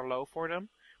again another low for them.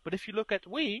 But if you look at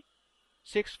Wii,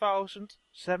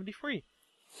 6,073.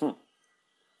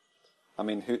 I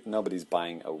mean, nobody's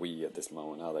buying a Wii at this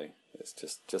moment, are they? It's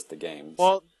just the games.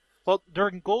 Well,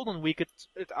 during Golden Week, it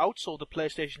outsold the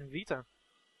PlayStation Vita.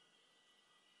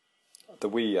 The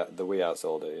Wii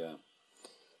outsold it, yeah.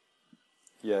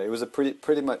 Yeah, it was a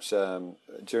pretty much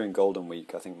during Golden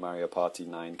Week. I think Mario Party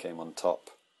 9 came on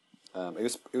top.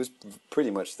 It was pretty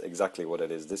much exactly what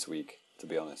it is this week, to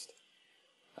be honest.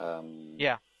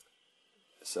 Yeah.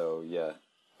 So yeah,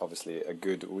 obviously a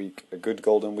good week, a good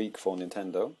Golden Week for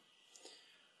Nintendo.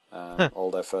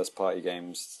 All their first party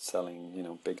games selling, you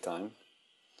know, big time.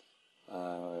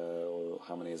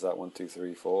 How many is that? 1, 2,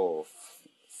 3, 4,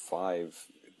 5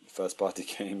 first party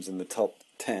games in the top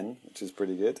 10, which is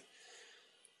pretty good.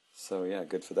 So yeah,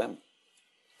 good for them.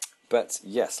 But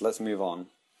yes, let's move on.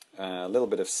 A little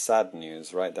bit of sad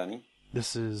news, right, Danny?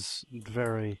 This is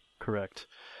very correct.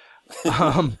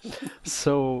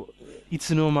 So,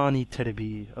 Itsunomani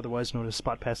Terebi, otherwise known as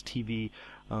Spot Pass TV,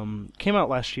 came out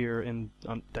last year on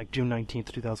like June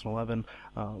 19th, 2011.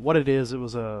 What it is,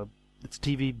 it's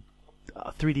TV,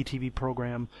 3D TV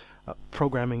program,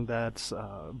 programming that's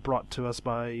brought to us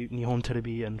by Nihon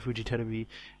Terebi and Fuji Terebi,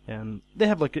 and they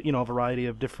have like a variety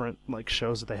of different like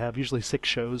shows that they have, usually 6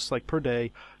 shows like per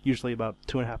day, usually about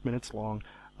 2.5 minutes long,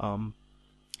 and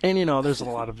there's a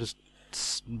lot of just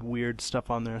weird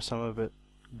stuff on there. Some of it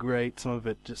great, some of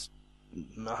it just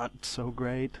not so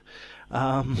great.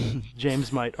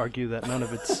 James might argue that none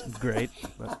of it's great,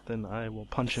 but then I will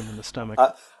punch him in the stomach.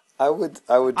 I would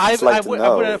just like to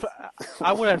know.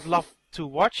 I would have loved to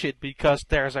watch it because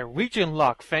there's a region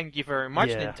lock. Thank you very much,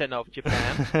 Yeah. Nintendo of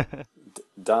Japan.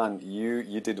 Dan,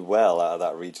 you did well out of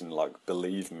that region lock.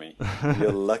 Believe me, you're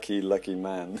a lucky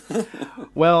man.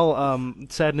 Well,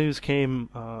 sad news came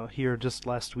here just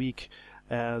last week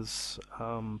as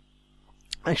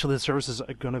actually the services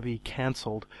are going to be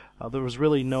canceled. There was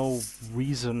really no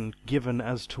reason given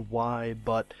as to why,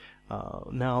 but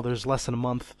now there's less than a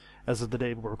month. As of the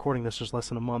day we're recording this, there's less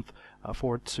than a month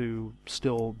for it to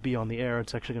still be on the air.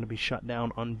 It's actually going to be shut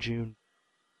down on June.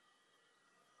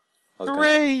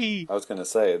 Hooray! I was going to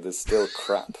say, there's still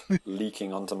crap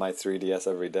leaking onto my 3DS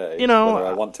every day, You know, whether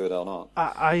I want to it or not.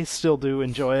 I still do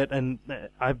enjoy it, and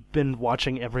I've been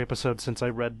watching every episode since I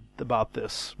read about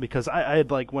this, because I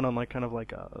had like went on like kind of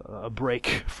like a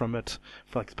break from it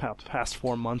for like the past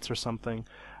 4 months or something.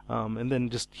 And then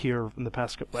just here in the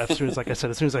past, as soon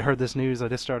as I heard this news, I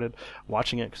just started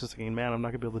watching it because I was thinking, man, I'm not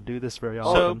gonna be able to do this very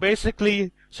often. So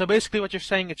basically, what you're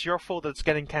saying, it's your fault that it's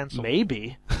getting cancelled.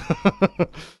 Maybe.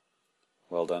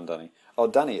 Well done, Danny. Oh,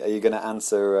 Danny, are you going to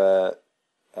answer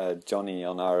Johnny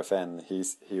on RFN?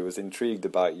 He was intrigued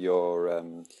about your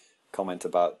comment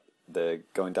about the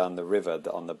going down the river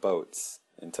on the boats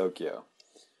in Tokyo.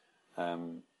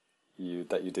 That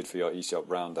you did for your eShop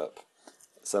roundup.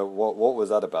 So what was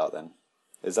that about then?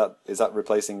 Is that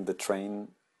replacing the train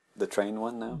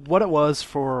one now? What it was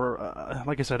for,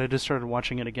 like I said, I just started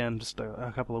watching it again just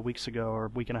a couple of weeks ago or a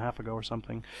week and a half ago or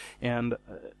something, and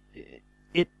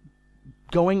it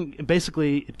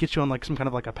gets you on like some kind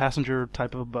of like a passenger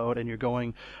type of a boat, and you're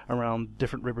going around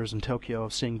different rivers in Tokyo,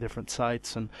 seeing different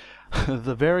sights. And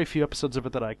the very few episodes of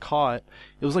it that I caught,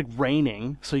 it was like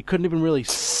raining, so you couldn't even really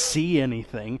see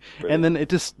anything. Brilliant. And then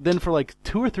then for like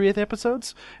 2 or 3 of the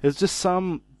episodes, it was just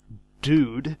some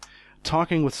dude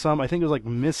talking with some, I think it was like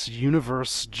Miss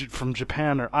Universe from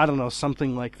Japan, or I don't know,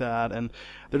 something like that, and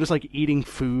they're just like eating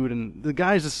food, and the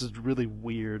guys, this is really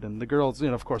weird, and the girls,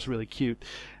 of course, really cute,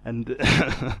 and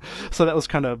so that was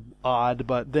kind of odd.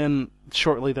 But then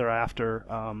shortly thereafter,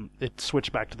 it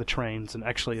switched back to the trains, and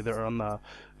actually they're on the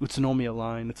Utsunomiya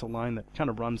line. It's a line that kind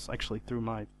of runs actually through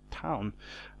my town,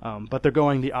 but they're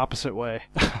going the opposite way.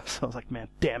 So I was like, man,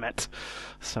 damn it.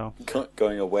 So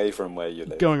going away from where you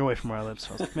live. Going away from where I live. So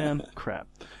I was like, man, crap.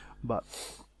 But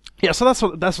yeah, so that's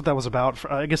what that was about.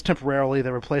 I guess temporarily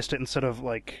they replaced it. Instead of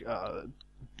like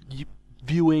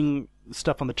viewing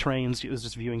stuff on the trains, it was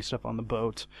just viewing stuff on the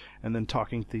boat, and then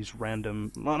talking to these random,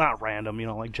 well, not random,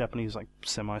 like Japanese like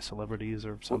semi-celebrities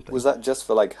or something. Was that just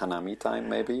for like Hanami time,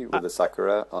 maybe, with the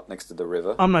sakura up next to the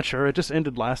river? I'm not sure. It just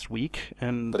ended last week,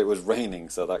 but it was raining,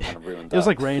 so that kind of ruined that. It was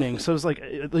like raining, so it was like,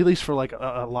 at least for like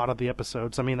a lot of the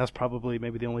episodes. I mean, that's probably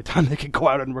maybe the only time they could go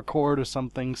out and record or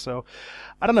something. So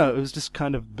I don't know. It was just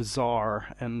kind of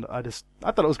bizarre, and I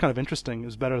thought it was kind of interesting. It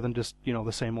was better than just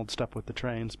the same old stuff with the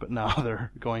trains. But now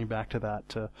they're going back to that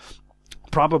to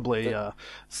probably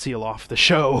seal off the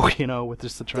show, with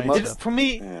just the train stuff. For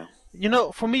me,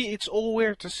 it's all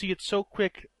weird to see it so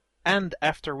quick end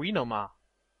after Renoma.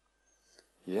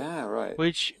 Yeah, right.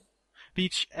 Which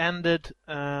ended,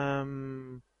 I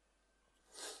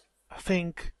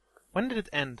think, when did it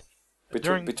end?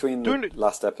 Between the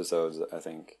last episodes, I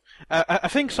think. I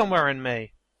think somewhere in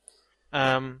May.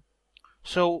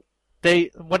 So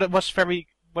what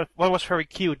was very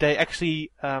cute, they actually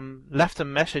left a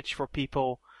message for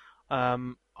people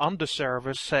on the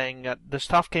service saying that the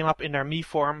staff came up in their me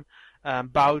form,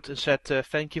 bowed and said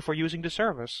thank you for using the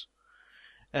service,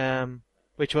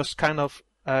 which was kind of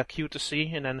cute to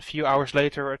see. And then a few hours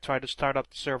later I tried to start up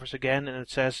the service again, and it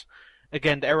says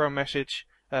again the error message,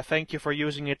 thank you for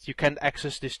using it, you can't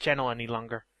access this channel any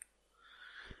longer.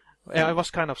 It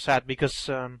was kind of sad because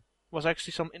was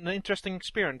actually an interesting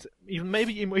experience.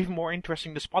 Maybe even more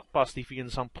interesting than Spot Pass TV in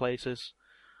some places.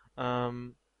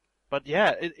 But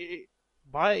yeah,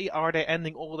 why are they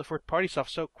ending all the third-party stuff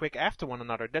so quick after one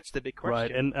another? That's the big question.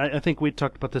 Right, and I think we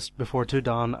talked about this before too,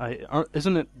 Don.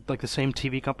 Isn't it like the same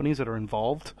TV companies that are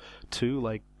involved too,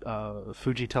 like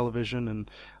Fuji Television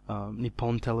and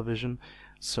Nippon Television?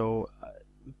 So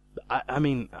I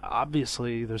mean,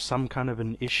 obviously there's some kind of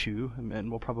an issue, and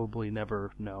we'll probably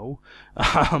never know.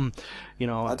 I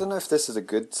don't know if this is a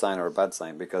good sign or a bad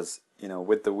sign, because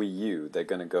with the Wii U, they're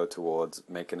going to go towards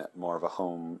making it more of a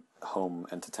home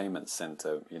entertainment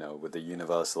center, with the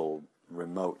universal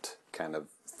remote kind of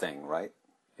thing, right?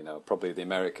 Probably the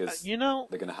Americas, they're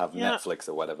going to have Netflix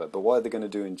or whatever. But what are they going to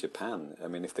do in Japan? I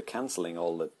mean, if they're canceling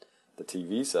all the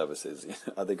TV services,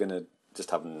 are they going to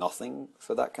just have nothing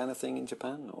for that kind of thing in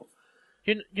Japan? Or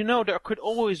there could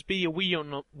always be a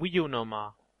Wii U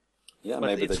Noma. Yeah, but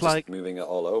maybe they're just moving it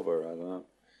all over. I don't know.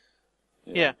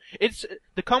 Yeah, it's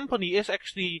the company is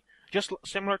actually just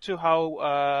similar to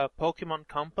how Pokemon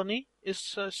Company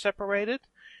is separated.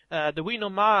 The Wii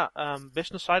Noma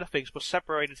business side of things was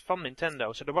separated from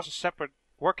Nintendo, so there was a separate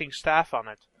working staff on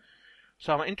it.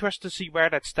 So I'm interested to see where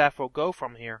that staff will go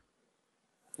from here.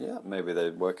 Yeah, maybe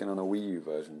they're working on a Wii U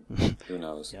version. Who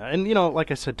knows? Yeah, and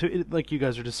like I said too, like you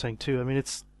guys are just saying too. I mean,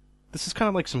 this is kind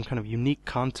of like some kind of unique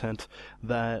content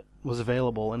that was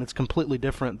available, and it's completely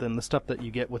different than the stuff that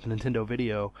you get with Nintendo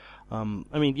Video. I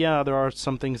mean, yeah, there are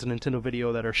some things in Nintendo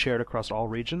Video that are shared across all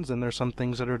regions, and there's some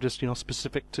things that are just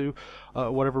specific to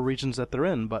whatever regions that they're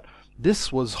in. But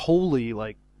this was wholly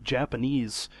like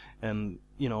Japanese, and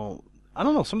I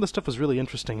don't know, some of the stuff was really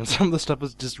interesting, and some of the stuff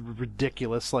was just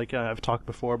ridiculous. Like I've talked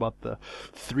before about the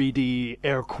 3D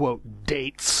air quote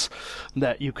dates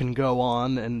that you can go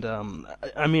on, and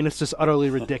I mean, it's just utterly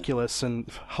ridiculous and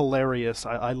hilarious.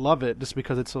 I love it just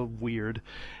because it's so weird.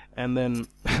 And then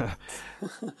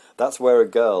that's where a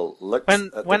girl looks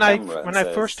at the camera when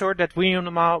I first heard that Wii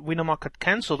Noma got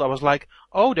cancelled, I was like,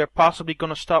 oh, they're possibly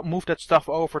gonna move that stuff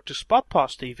over to Spot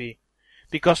Pass TV,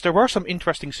 because there were some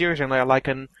interesting series in there, like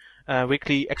an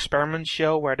weekly experiment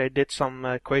show where they did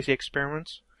some crazy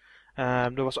experiments.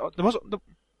 There was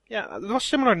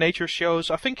similar nature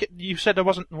shows. I think you said there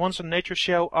wasn't once a nature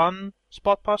show on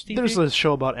Spot Pass TV. There's a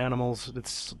show about animals.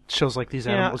 It shows like these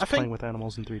animals playing with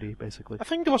animals in 3D, basically. I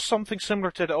think there was something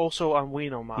similar to that also on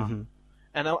Wii Noma. Mm-hmm.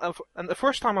 And the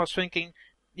first time I was thinking,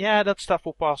 yeah, that stuff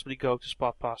will possibly go to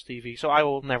Spot Pass TV, so I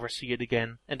will never see it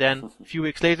again. And then a few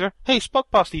weeks later, hey, Spot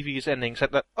Pass TV is ending.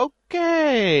 Said that,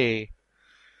 okay.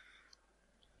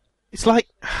 It's like,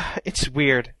 it's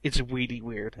weird. It's really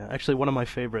weird. Yeah, actually, one of my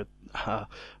favorite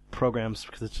programs,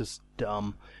 because it's just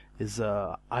dumb, is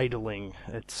idling.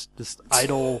 It's just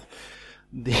idle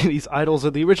these idols.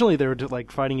 Originally they were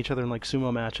like fighting each other in like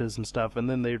sumo matches and stuff, and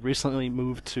then they recently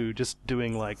moved to just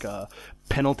doing like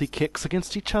penalty kicks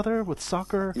against each other with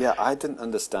soccer. Yeah, I didn't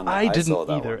understand that. I didn't saw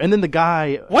that either. one. And then the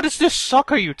guy. What is this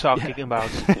soccer you talking about?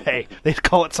 Hey, they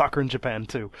call it soccer in Japan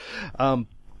too.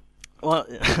 Well,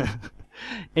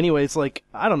 anyways, like,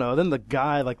 I don't know. Then the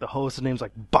guy, like the host, his name's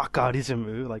like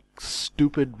Bakarizimu, like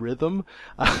stupid rhythm.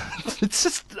 It's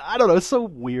just, I don't know. It's so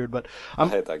weird, but I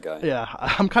hate that guy. Yeah,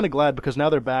 I'm kind of glad because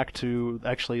now they're back to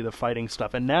actually the fighting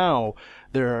stuff, and now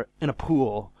they're in a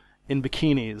pool in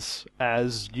bikinis,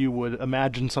 as you would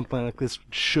imagine something like this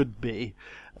should be.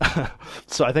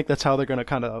 So I think that's how they're going to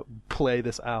kind of play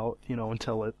this out,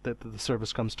 until the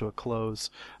service comes to a close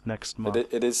next month.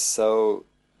 It is so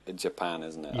Japan,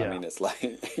 isn't it? Yeah. I mean, it's like,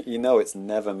 it's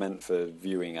never meant for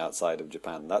viewing outside of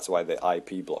Japan. That's why they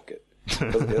IP block it.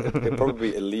 It'd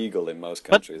probably be illegal in most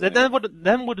countries. But then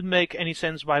would it make any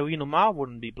sense why Winoma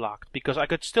wouldn't be blocked? Because I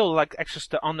could still like access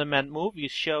the on-demand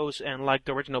movies, shows, and like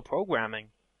the original programming.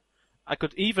 I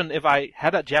could, even if I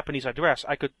had a Japanese address,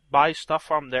 I could buy stuff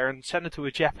from there and send it to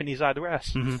a Japanese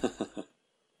address. Mm-hmm.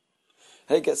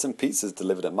 Hey, get some pizzas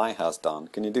delivered at my house, Don.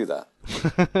 Can you do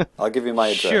that? I'll give you my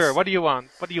address. Sure. What do you want?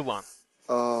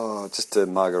 Oh, just a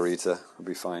margarita would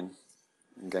be fine.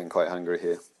 I'm getting quite hungry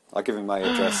here. I'll give you my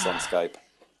address on Skype.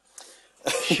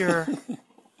 Sure.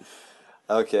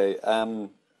 Okay.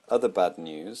 Other bad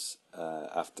news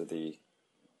after the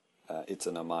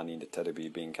Itsunamani the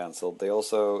Terebi being cancelled. They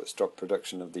also stopped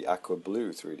production of the Aqua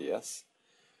Blue 3DS,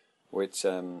 which,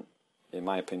 in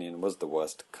my opinion, was the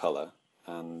worst color.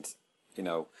 And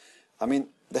I mean,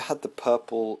 they had the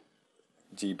purple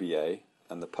GBA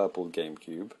and the purple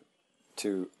GameCube,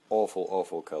 two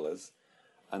awful colors,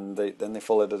 and then they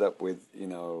followed it up with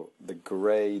the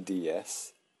grey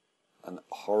DS, an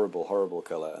horrible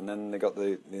color, and then they got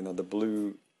the the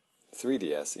blue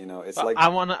 3DS. It's like I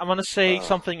wanna say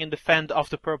something in defense of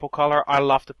the purple color. I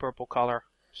love the purple color,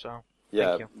 so yeah,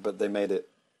 thank you. But they made it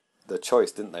the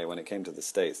choice, didn't they? When it came to the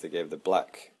States, they gave the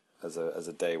black as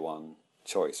a day one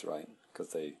choice, right?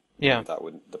 Because they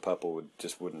the purple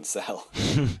wouldn't sell,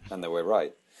 and they were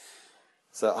right.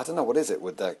 So I don't know, what is it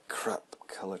with their crap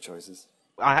color choices?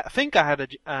 I think I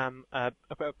had a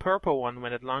purple one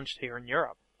when it launched here in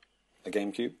Europe. A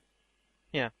GameCube?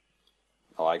 Yeah.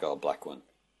 Oh, I got a black one.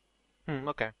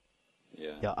 Okay.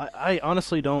 Yeah. Yeah, I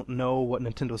honestly don't know what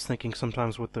Nintendo's thinking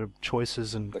sometimes with their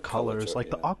choices and The colors. color, Like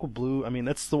the Aqua Blue, I mean,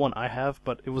 that's the one I have,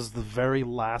 but it was the very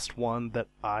last one that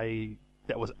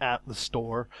was at the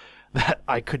store that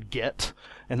I could get,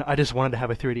 and I just wanted to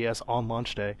have a 3DS on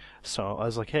launch day, so I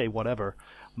was like, hey, whatever.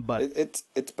 But it's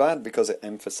bad because it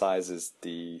emphasizes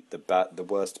the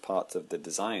worst parts of the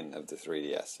design of the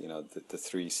 3DS. The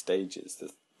three stages.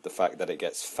 The fact that it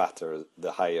gets fatter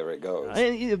the higher it goes.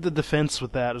 The defense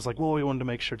with that is like, well, we wanted to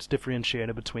make sure it's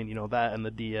differentiated between that and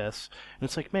the DS, and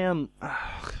it's like, man,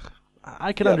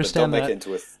 I can understand but don't that. make it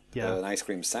into an ice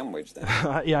cream sandwich then.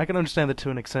 Yeah, I can understand that to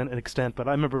an extent, but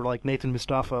I remember like Nathan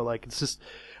Mustafa, like it's just.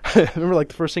 I remember like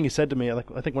the first thing he said to me,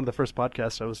 like I think one of the first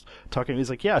podcasts I was talking, he's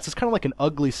like, "Yeah, it's just kind of like an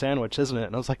ugly sandwich, isn't it?"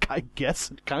 And I was like, "I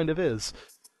guess it kind of is."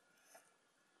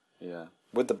 Yeah,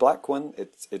 with the black one,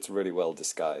 it's really well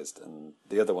disguised, and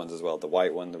the other ones as well, the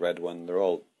white one, the red one, they're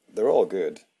all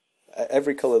good.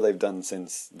 Every color they've done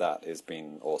since that has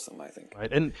been awesome, I think.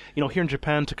 Right, and here in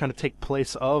Japan, to kind of take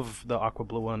place of the Aqua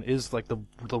Blue one is like the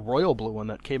royal blue one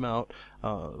that came out.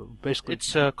 Basically,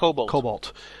 it's Cobalt.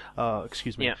 Cobalt.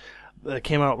 Excuse me. Yeah. It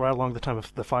came out right along the time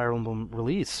of the Fire Emblem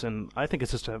release, and I think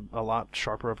it's just a lot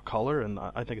sharper of color, and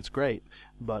I think it's great.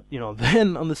 But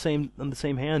then on the same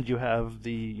hand, you have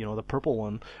the purple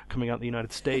one coming out in the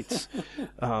United States.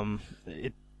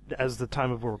 As the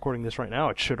time of we're recording this right now,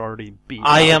 it should already be.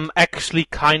 I am actually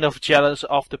kind of jealous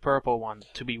of the purple one,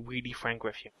 to be really frank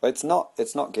with you. It's not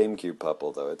GameCube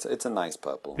purple though. It's a nice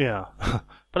purple. Yeah.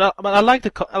 But I like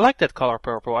that color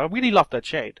purple. I really love that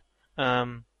shade.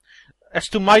 As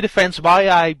to my defense, why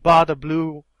I bought a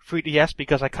blue 3DS,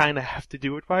 because I kind of have to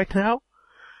do it right now.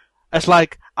 As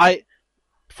like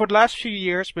for the last few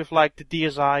years with like the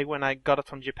DSi when I got it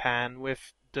from Japan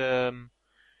with the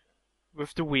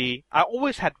Wii, I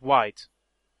always had white,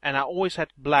 and I always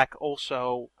had black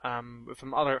also with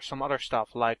some other stuff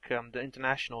like the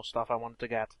international stuff I wanted to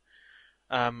get.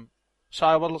 So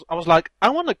I was like, I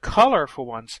want a color for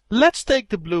once. Let's take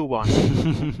the blue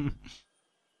one.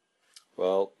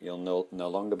 Well, you'll no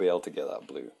longer be able to get that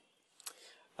blue.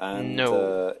 And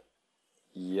no.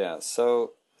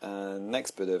 So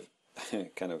next bit of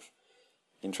kind of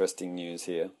interesting news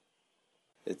here.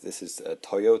 This is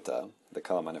Toyota, the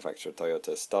car manufacturer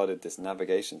Toyota, started this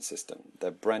navigation system, their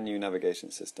brand new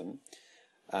navigation system.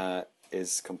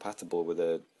 is compatible with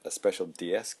a special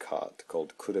DS cart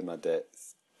called Kuruma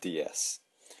DS.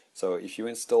 So if you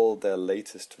install their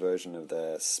latest version of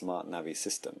their Smart Navi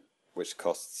system, which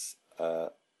costs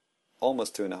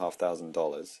almost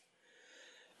 $2,500,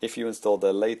 if you install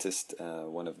the latest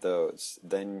one of those,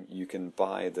 then you can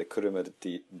buy the Kuruma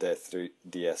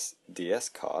DS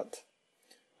cart,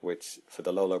 which for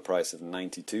the low price of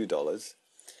 $92,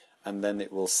 and then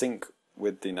it will sync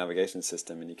with the navigation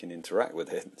system and you can interact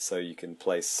with it. So you can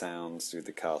play sounds through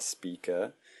the car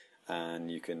speaker,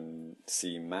 and you can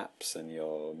see maps and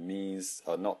your Mii's,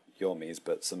 or not your Mii's,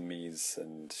 but some Mii's,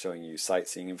 and showing you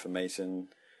sightseeing information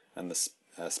and the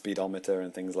speedometer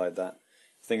and things like that.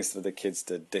 Things for the kids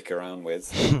to dick around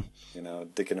with,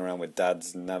 dicking around with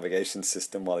Dad's navigation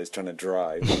system while he's trying to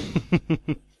drive.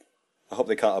 I hope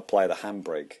they can't apply the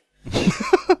handbrake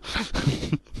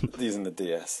using the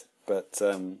DS. But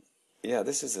yeah,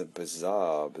 this is a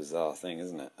bizarre thing,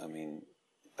 isn't it? I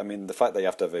mean, the fact that you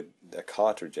have to have a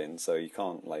cartridge in, so you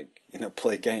can't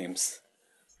play games.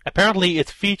 Apparently, it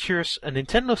features a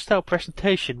Nintendo-style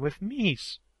presentation with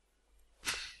Mii's.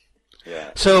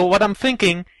 Yeah. So what I'm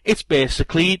thinking, it's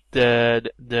basically the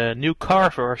new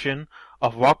car version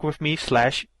of Walk With Me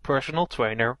 / personal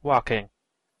trainer walking.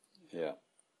 Yeah.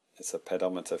 It's a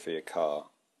pedometer for your car.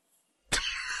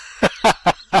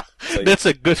 That's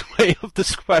a good way of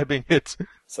describing it.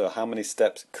 So how many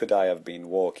steps could I have been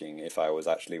walking if I was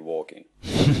actually walking?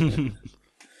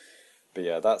 But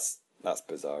yeah, that's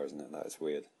bizarre, isn't it? That is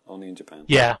weird. Only in Japan.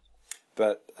 Yeah.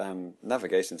 But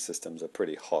navigation systems are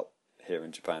pretty hot here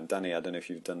in Japan. Danny, I don't know if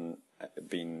you've been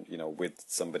with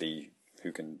somebody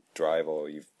who can drive, or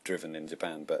you've driven in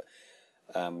Japan, but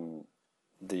some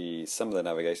of the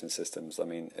navigation systems, I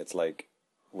mean, it's like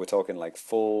we're talking like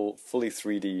fully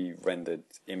 3D rendered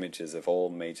images of all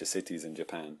major cities in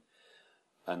Japan,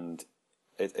 and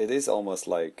it is almost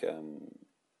like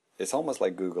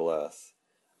Google Earth,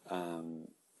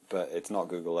 but it's not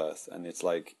Google Earth, and it's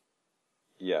like,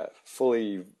 yeah,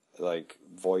 fully like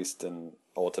voiced and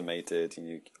automated,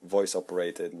 and voice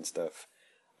operated and stuff.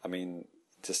 I mean,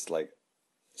 just like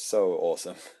so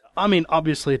awesome. I mean,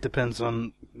 obviously it depends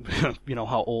on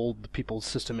how old the people's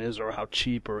system is, or how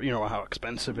cheap, or or how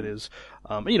expensive it is.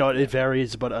 It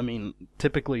varies, but I mean,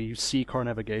 typically you see car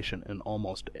navigation in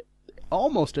almost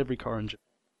every car in Japan.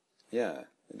 Yeah,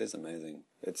 it is amazing.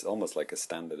 It's almost like a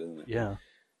standard, isn't it? Yeah.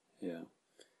 Yeah.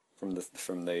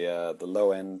 From the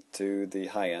low end to the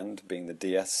high end, being the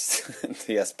DS,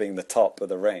 DS being the top of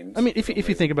the range. I mean, if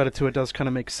you think about it too, it does kind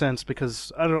of make sense,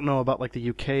 because I don't know about like the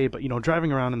UK, but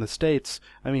driving around in the States,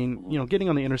 I mean, getting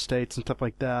on the interstates and stuff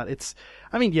like that, it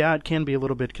can be a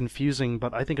little bit confusing,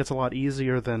 but I think it's a lot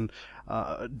easier than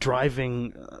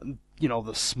driving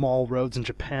the small roads in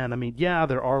Japan. I mean, yeah,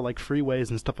 there are like freeways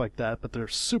and stuff like that, but they're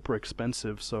super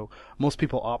expensive, so most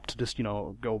people opt to just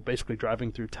go basically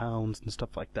driving through towns and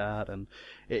stuff like that, and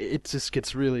it just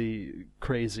gets really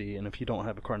crazy, and if you don't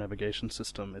have a car navigation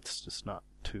system, it's just not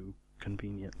too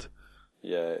convenient.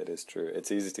 Yeah, it is true.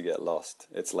 It's easy to get lost.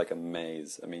 It's like a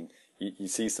maze. I mean, you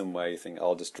see somewhere, you think,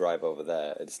 I'll just drive over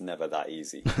there. It's never that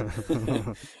easy.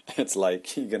 It's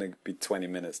like you're going to be 20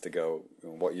 minutes to go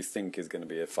what you think is going to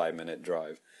be a 5-minute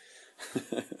drive.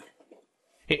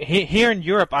 Here in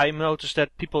Europe, I noticed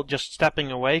that people just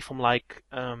stepping away from like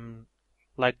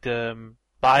the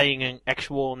buying an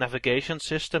actual navigation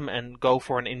system and go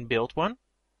for an inbuilt one.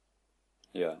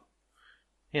 Yeah.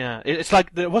 Yeah, it's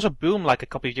like there was a boom like a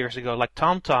couple of years ago, like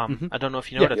TomTom. Mm-hmm. I don't know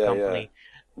if you know that company. Yeah.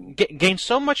 Gained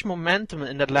so much momentum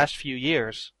in the last few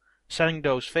years, selling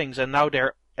those things, and now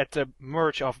they're at the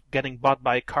merge of getting bought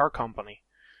by a car company,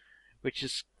 which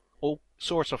is all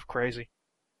sorts of crazy.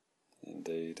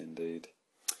 Indeed.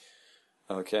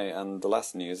 Okay, and the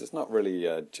last news, it's not really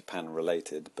Japan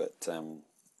related, but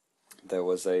there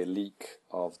was a leak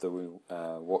of the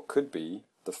what could be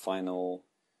the final.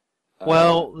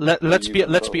 Well, let's be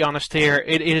controller. honest here.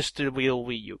 It is the real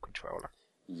Wii U controller.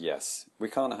 Yes, we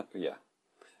can't. Yeah.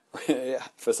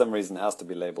 For some reason, it has to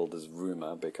be labeled as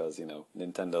rumor because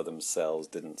Nintendo themselves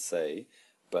didn't say,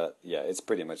 but yeah, it's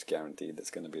pretty much guaranteed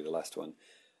that's going to be the last one,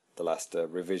 the last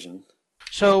revision.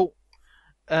 So,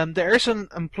 there is an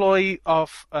employee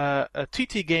of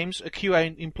TT Games, a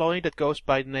QA employee that goes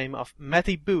by the name of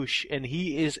Matty Bush, and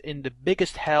he is in the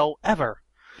biggest hell ever.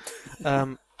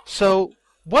 So,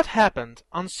 what happened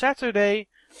on Saturday?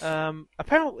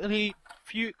 Apparently,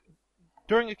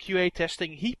 during a QA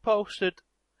testing, he posted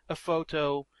a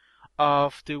photo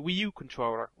of the Wii U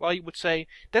controller. Well, you would say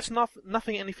that's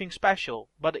anything special,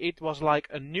 but it was like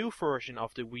a new version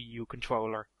of the Wii U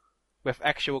controller with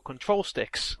actual control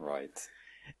sticks. Right.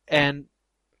 And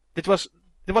it was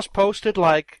posted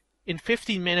like in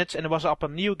 15 minutes, and it was up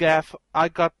on NeoGAF. I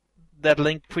got that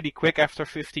link pretty quick after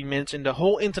 15 minutes, and the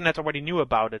whole internet already knew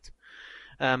about it.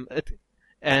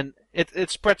 It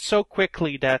spread so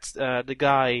quickly that the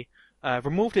guy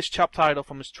removed his job title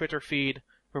from his Twitter feed,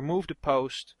 removed the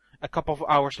post. A couple of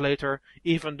hours later,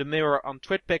 even the mirror on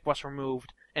TwitPic was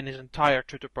removed, and his entire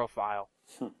Twitter profile.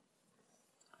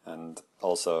 And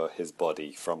also his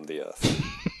body from the earth.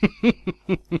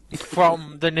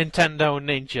 From the Nintendo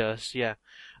ninjas, yeah.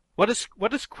 What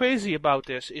is crazy about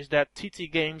this is that TT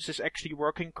Games is actually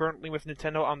working currently with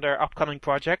Nintendo on their upcoming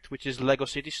project, which is Lego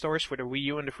City Stories for the Wii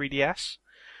U and the 3DS.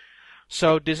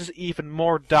 So this is even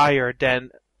more dire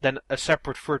than a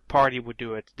separate third party would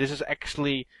do it. This is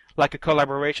actually like a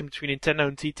collaboration between Nintendo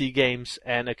and TT Games,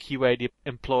 and a QA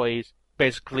employee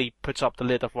basically puts up the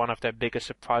lid of one of their biggest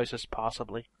surprises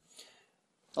possibly.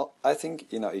 Well, I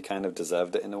think, he kind of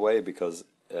deserved it in a way, because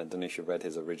I don't know if you read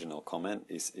his original comment.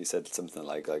 He said something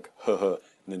like, haha,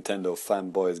 Nintendo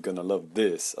fanboy is gonna love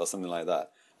this, or something like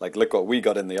that. Like, look what we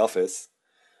got in the office.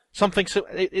 Something so.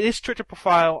 His Twitter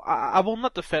profile, I will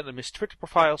not defend him. His Twitter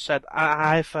profile said,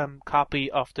 I have a copy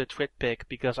of the TwitPic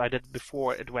because I did it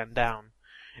before it went down.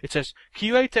 It says,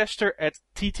 QA tester at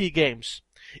TT Games,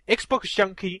 Xbox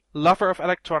junkie, lover of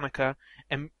electronica,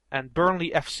 and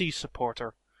Burnley FC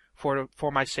supporter.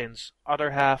 For my sins,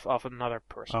 other half of another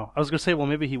person. Oh, I was gonna say, well,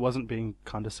 maybe he wasn't being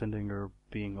condescending or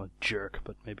being a jerk,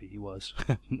 but maybe he was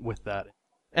with that.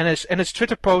 And his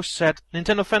Twitter post said,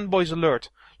 Nintendo fanboys alert,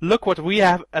 look what we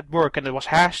have at work, and it was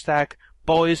hashtag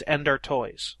boys and their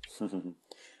toys.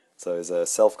 So he's a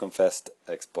self-confessed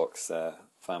Xbox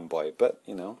fanboy, but,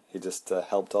 he just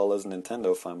helped all us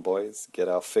Nintendo fanboys get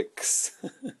our fix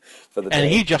for the day.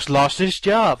 And he just lost his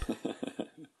job.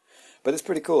 But it's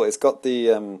pretty cool. It's got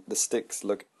the sticks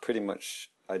look pretty much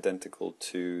identical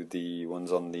to the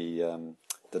ones on the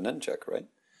nunchuck, right?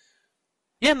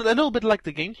 Yeah, a little bit like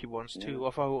the GameCube ones too.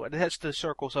 Although it has the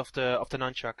circles of the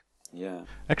nunchuck. Yeah.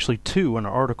 Actually, too, in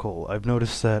our article, I've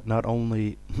noticed that not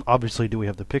only obviously do we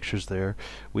have the pictures there,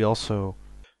 we also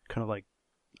kind of like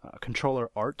controller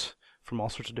art from all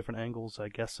sorts of different angles, I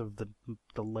guess, of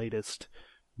the latest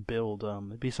build.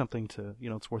 It'd be something to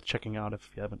it's worth checking out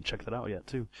if you haven't checked it out yet,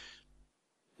 too.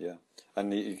 Yeah,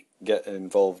 and you get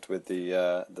involved with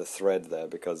the thread there,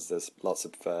 because there's lots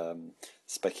of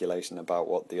speculation about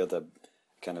what the other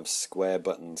kind of square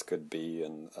buttons could be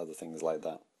and other things like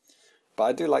that. But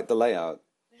I do like the layout.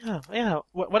 Yeah.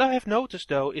 What I have noticed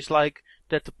though is like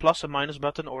that the plus and minus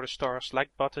button, or the star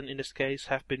select button in this case,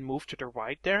 have been moved to the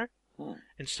right there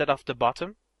instead of the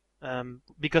bottom.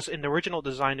 Because in the original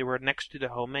design they were next to the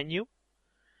home menu.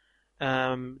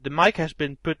 The mic has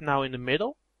been put now in the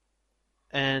middle.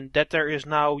 And that there is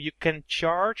now, you can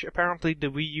charge apparently the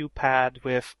Wii U pad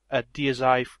with a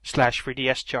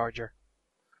DSi/3DS charger.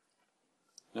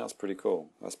 Yeah, that's pretty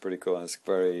cool. And it's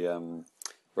very,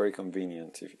 very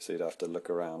convenient. So you'd have to look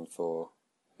around for,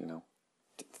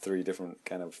 3 different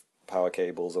kind of power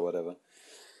cables or whatever.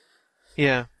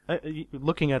 Yeah.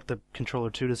 Looking at the controller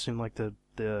too, it seemed like the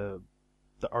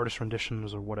artist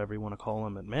renditions or whatever you want to call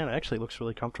them, and man, it actually looks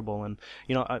really comfortable. And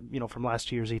from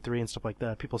last year's E3 and stuff like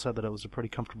that, people said that it was a pretty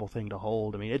comfortable thing to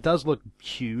hold. I mean, it does look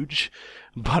huge,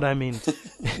 but I mean,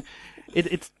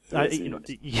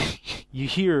 you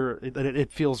hear that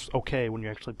it feels okay when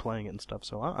you're actually playing it and stuff.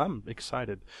 So I'm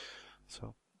excited.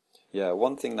 So yeah,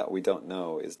 one thing that we don't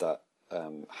know is that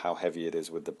how heavy it is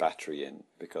with the battery in,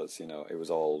 because it was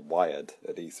all wired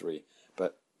at E3,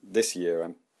 but this year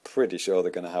I'm pretty sure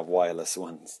they're going to have wireless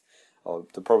ones, or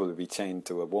they'll probably be chained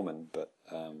to a woman, but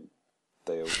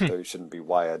they shouldn't be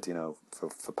wired,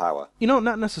 for power.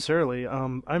 Not necessarily.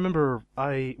 I remember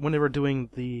when they were doing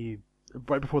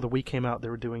right before the Wii came out, they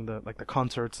were doing the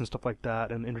concerts and stuff like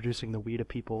that, and introducing the Wii to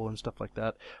people and stuff like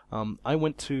that. I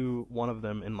went to one of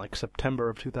them in September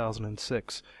of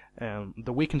 2006, and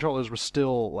the Wii controllers were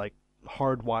still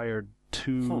hardwired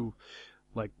to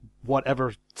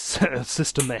whatever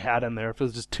system they had in there. If it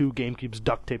was just 2 GameCubes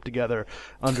duct taped together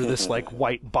under this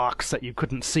white box that you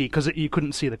couldn't see, because you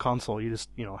couldn't see the console, you just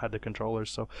had the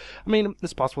controllers. So I mean,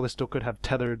 it's possible they still could have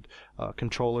tethered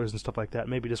controllers and stuff like that,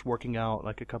 maybe just working out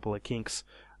a couple of kinks.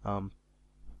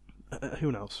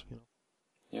 Who knows?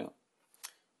 Yeah.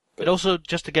 It also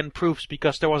just again proves,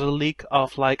 because there was a leak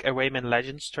of a Rayman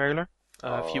Legends trailer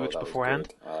a few weeks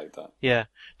beforehand. I like that. Yeah,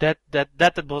 that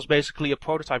was basically a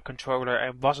prototype controller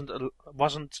and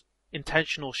wasn't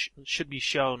intentional. Should be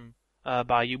shown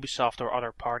by Ubisoft or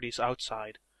other parties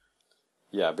outside.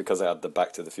 Yeah, because it had the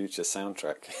Back to the Future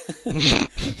soundtrack.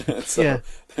 So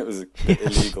it was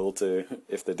illegal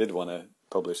if they did want to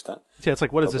publish that. Yeah, it's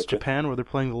like, what is this, Public it. Japan, where they're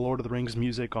playing the Lord of the Rings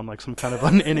music on like some kind of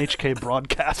an NHK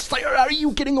broadcast? It's like, are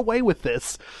you getting away with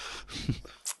this?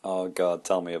 Oh God,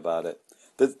 tell me about it.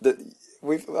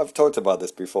 I've talked about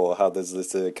this before. How there's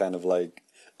this kind of like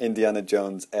Indiana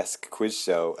Jones-esque quiz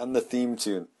show, and the theme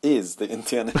tune is the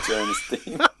Indiana Jones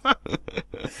theme,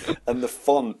 and the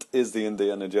font is the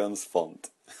Indiana Jones font.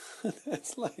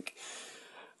 It's like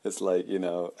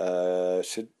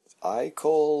should I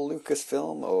call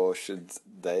Lucasfilm or should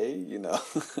they?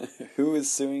 Who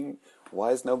is suing?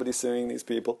 Why is nobody suing these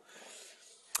people?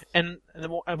 And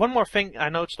one more thing I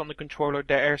noticed on the controller,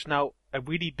 there's now a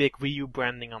really big Wii U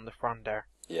branding on the front there.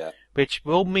 Yeah. Which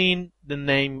will mean the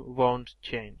name won't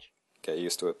change. Get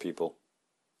used to it, people.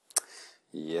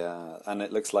 Yeah, and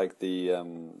it looks like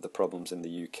the problems in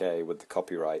the UK with the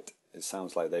copyright, it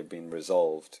sounds like they've been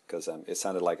resolved, because it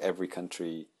sounded like every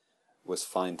country was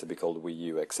fine to be called Wii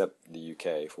U except the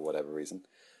UK for whatever reason,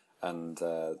 and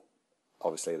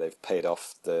obviously they've paid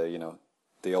off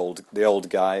the old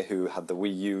guy who had the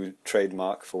Wii U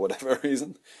trademark for whatever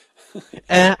reason.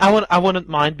 I wouldn't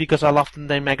mind, because I love the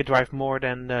name Mega Drive more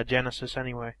than Genesis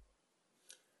anyway.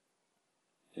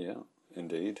 Yeah,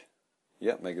 indeed.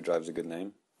 Yeah, Mega Drive's a good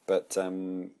name, but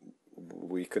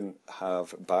we couldn't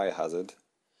have Biohazard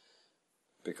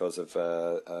because of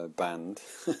a band,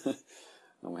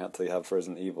 and we had to have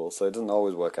Resident Evil, so it doesn't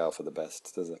always work out for the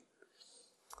best, does it?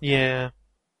 Yeah.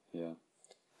 Yeah.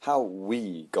 How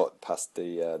we got past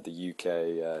the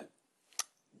UK,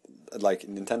 like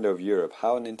Nintendo of Europe,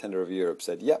 how Nintendo of Europe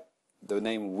said, yep, the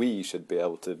name Wii should be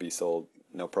able to be sold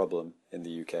no problem in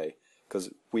the UK, because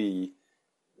Wii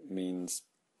means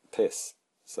piss,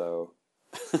 so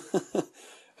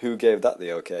who gave that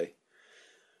the okay?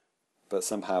 But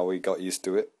somehow we got used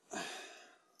to it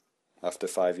after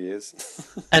 5 years.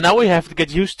 And now we have to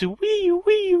get used to Wii U,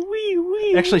 Wii U, Wii U,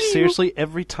 Wii U. Actually, Wii U. seriously,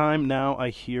 every time now I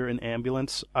hear an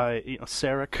ambulance,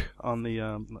 Sarek on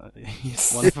the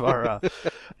he's one of our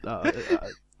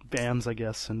bands, I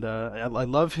guess, and I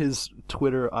love his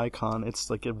Twitter icon. It's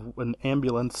like an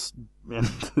ambulance, and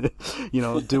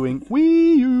doing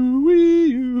Wii U, Wii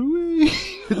U, Wii U.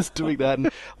 Just doing that,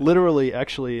 and literally,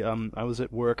 actually, I was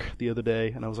at work the other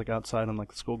day, and I was like outside on like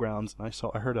the school grounds, and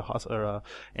I heard a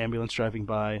ambulance driving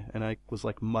by, and I was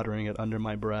like muttering it under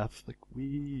my breath, like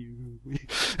Wii U, Wii U.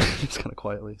 Just kind of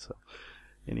quietly. So,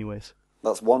 anyways,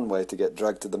 That's one way to get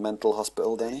dragged to the mental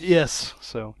hospital, Danny. yes.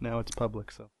 So now it's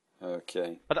public. So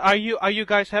Okay. But are you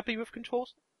guys happy with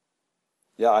controls?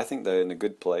 Yeah, I think they're in a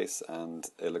good place, and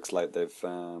it looks like they've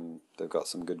got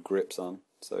some good grips on.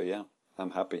 So yeah,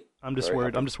 I'm happy. I'm just Very worried.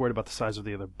 happy. I'm just worried about the size of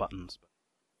the other buttons.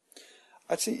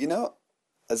 Actually,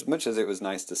 as much as it was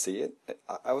nice to see it,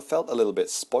 I felt a little bit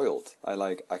spoiled.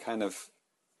 I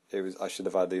should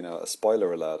have had a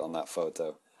spoiler alert on that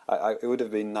photo. It would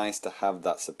have been nice to have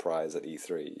that surprise at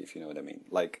E3, if you know what I mean.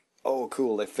 Like, oh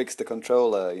cool, they fixed the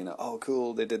controller. Oh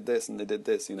cool, they did this and they did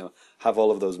this. Have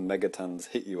all of those megatons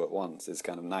hit you at once is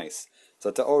kind of nice.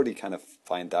 So to already kind of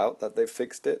find out that they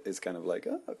fixed it is kind of like,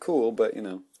 oh, cool, but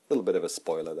a little bit of a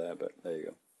spoiler there. But there you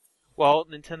go. Well,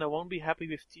 Nintendo won't be happy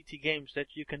with TT Games, that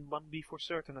you can be for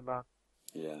certain about.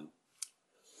 Yeah.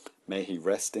 May he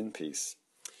rest in peace.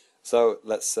 So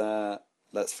let's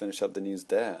finish up the news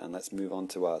there, and let's move on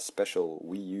to our special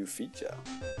Wii U feature.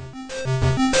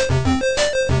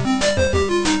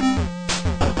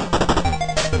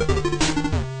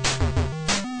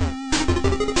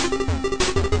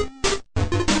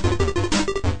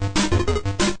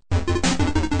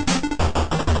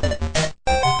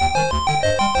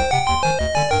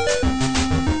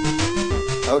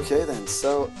 Okay then,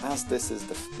 so as this is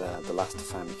the last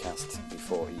Famicast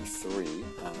before E3,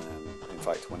 in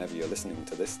fact whenever you're listening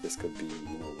to this could be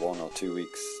 1 or 2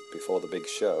 weeks before the big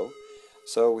show,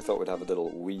 so we thought we'd have a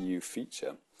little Wii U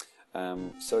feature.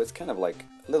 So it's kind of like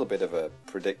a little bit of a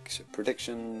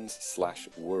predictions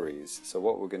 / worries. So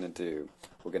what we're going to do,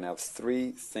 we're going to have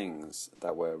 3 things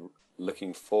that we're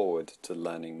looking forward to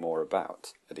learning more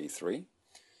about at E3.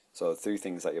 So 3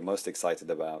 things that you're most excited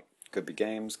about. Could be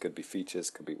games, could be features,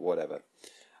 could be whatever.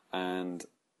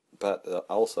 But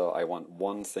also I want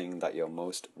 1 thing that you're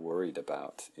most worried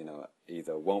about.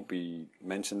 Either won't be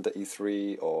mentioned at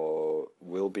E3 or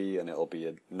will be, and it'll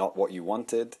be not what you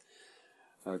wanted.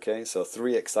 Okay, so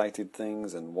 3 excited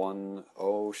things and 1,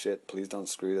 oh shit, please don't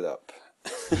screw it up.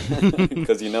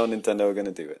 Because Nintendo are going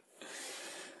to do it.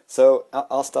 So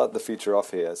I'll start the feature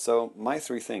off here. So my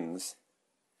 3 things,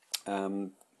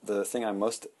 the thing I'm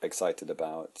most excited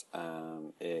about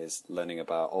is learning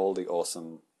about all the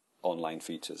awesome online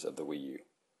features of the Wii U.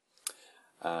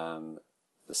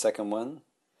 The second one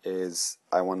is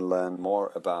I want to learn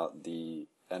more about the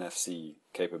NFC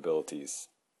capabilities,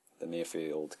 the near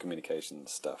field communication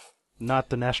stuff. Not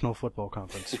the National Football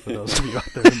Conference, for those of you out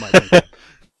there who might think that.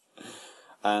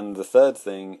 And the third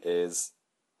thing is,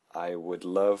 I would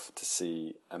love to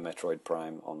see a Metroid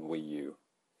Prime on Wii U.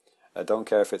 I don't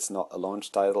care if it's not a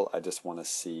launch title, I just want to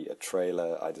see a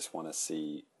trailer, I just want to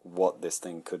see what this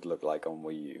thing could look like on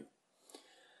Wii U.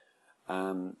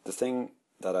 The thing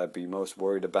that I'd be most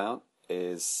worried about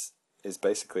is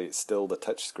basically still the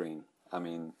touchscreen. I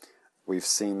mean, we've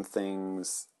seen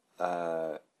things,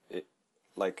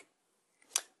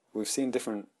 we've seen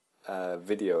different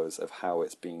videos of how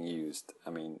it's being used. I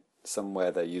mean, some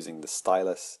where they're using the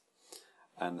stylus,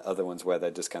 and other ones where they're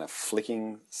just kind of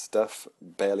flicking stuff,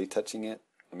 barely touching it.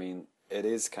 I mean, it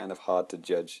is kind of hard to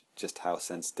judge just how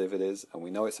sensitive it is, and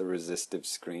we know it's a resistive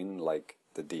screen like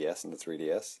the DS and the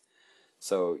 3DS,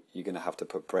 so you're going to have to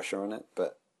put pressure on it,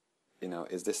 but, you know,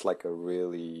 is this like a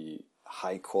really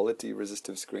high-quality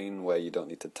resistive screen where you don't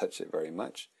need to touch it very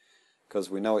much? Because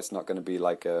we know it's not going to be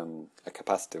like a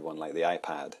capacitive one like the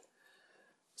iPad,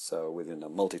 so within a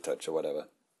multi-touch or whatever.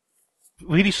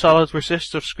 Really solid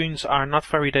resistive screens are not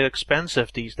very that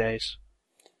expensive these days.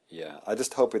 Yeah, I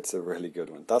just hope it's a really good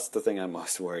one. That's the thing I'm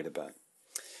most worried about.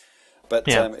 But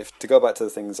Yeah. If to go back to the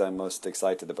things I'm most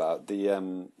excited about, the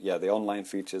online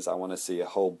features, I want to see a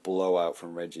whole blowout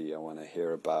from Reggie. I want to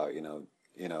hear about you know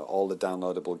all the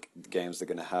downloadable games they're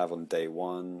going to have on day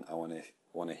one. I want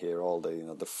to hear all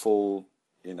the the full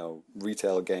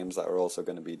retail games that are also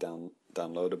going to be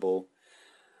downloadable.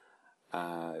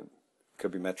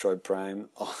 Could be Metroid Prime.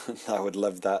 I would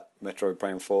love that. Metroid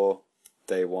Prime 4,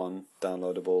 day one,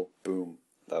 downloadable, boom.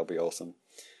 That would be awesome.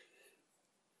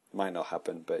 Might not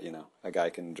happen, but a guy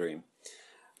can dream.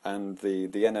 And the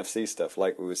NFC stuff,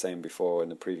 like we were saying before in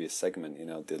the previous segment,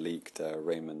 the leaked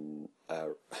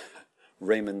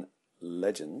Rayman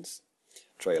Legends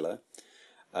trailer,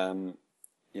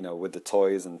 with the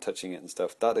toys and touching it and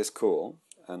stuff, that is cool,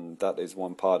 and that is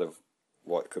one part of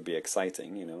what could be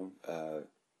exciting,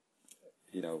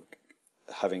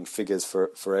 having figures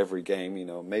for every game,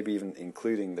 maybe even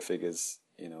including the figures,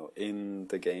 in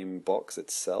the game box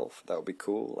itself. That would be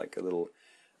cool, like a little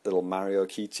Mario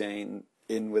keychain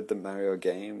in with the Mario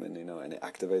game, and and it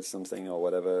activates something or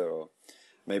whatever, or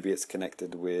maybe it's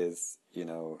connected with,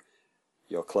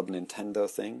 your Club Nintendo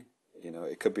thing.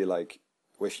 It could be like,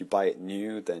 if you buy it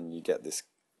new, then you get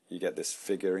this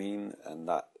figurine, and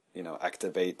that,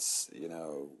 activates,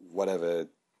 whatever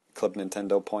Club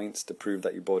Nintendo points to prove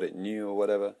that you bought it new or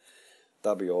whatever.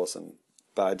 That'd be awesome.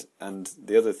 And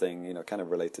the other thing, kind of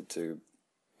related to,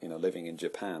 living in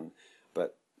Japan,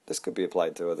 but this could be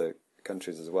applied to other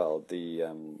countries as well. The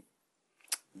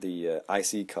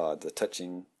IC card, the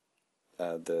touching,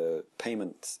 the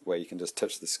payment where you can just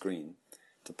touch the screen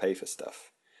to pay for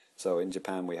stuff. So in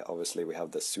Japan, we have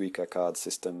the Suica card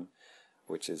system,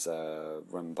 which is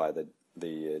run by the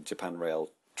Japan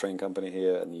Rail train company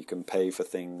here, and you can pay for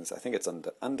things. I think it's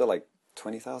under like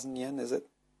 20,000 yen, is it?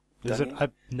 Is it?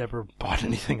 I've never bought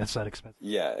anything that's that expensive.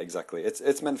 Yeah, exactly.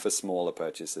 It's meant for smaller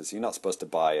purchases. You're not supposed to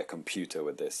buy a computer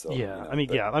with this. Or, yeah, I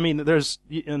mean, there's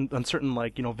on certain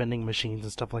vending machines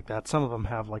and stuff like that. Some of them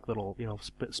have like little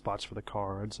spots for the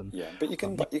cards and yeah, but you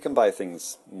can buy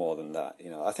things more than that.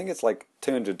 I think it's like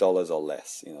 $200 or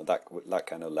less. That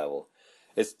kind of level.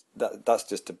 That's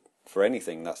just for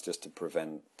anything. That's just to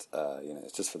prevent.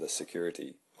 It's just for the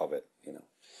security of it.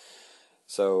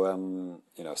 So,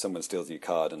 if someone steals your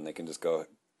card and they can just go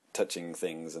touching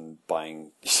things and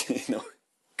buying,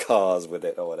 cars with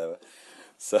it or whatever.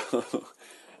 So,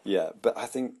 yeah, but I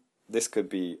think this could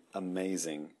be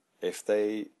amazing if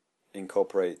they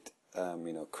incorporate,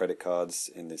 credit cards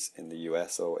in the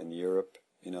US or in Europe,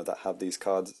 that have these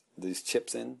cards, these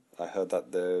chips in. I heard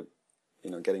that they're,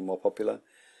 getting more popular.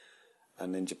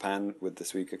 And in Japan with the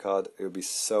Suica card, it would be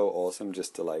so awesome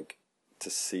just to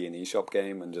see an eShop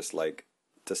game and just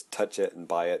touch it and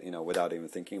buy it, without even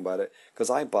thinking about it. Because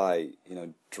I buy,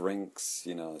 drinks,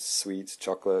 sweets,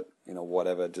 chocolate,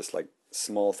 whatever, just like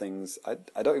small things.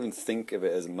 I don't even think of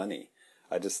it as money.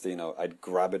 I just, I'd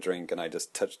grab a drink and I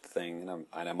just touch the thing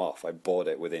and I'm off. I bought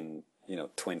it within,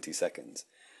 20 seconds.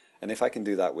 And if I can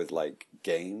do that with like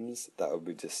games, that would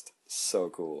be just so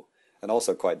cool. And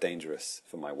also quite dangerous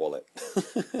for my wallet.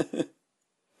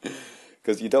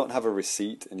 Because you don't have a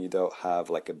receipt and you don't have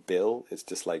like a bill. It's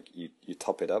just like you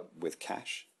top it up with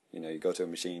cash. You go to a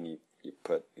machine, you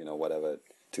put, whatever,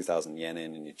 2,000 yen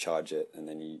in and you charge it, and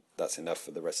then that's enough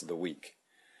for the rest of the week.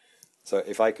 So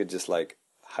if I could just like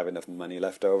have enough money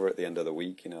left over at the end of the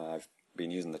week, I've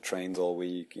been using the trains all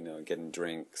week, getting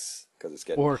drinks because it's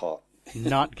getting hot.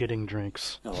 Not getting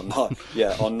drinks. Or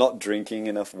not drinking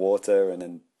enough water and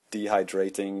then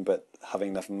dehydrating, but having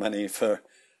enough money for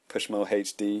Pushmo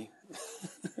HD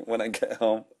when I get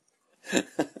home.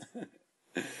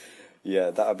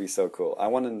 Yeah, that would be so cool. I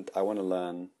want to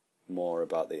learn more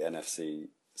about the NFC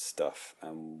stuff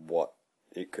and what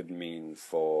it could mean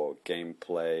for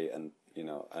gameplay and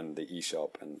and the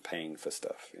eShop and paying for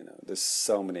stuff. There's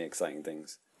so many exciting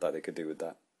things that they could do with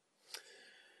that.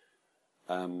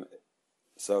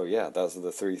 So yeah, those are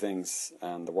the three things,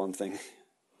 and the one thing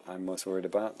I'm most worried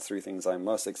about. Three things I'm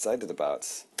most excited about.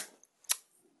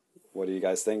 What do you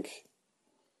guys think?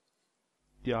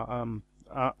 Yeah, I'm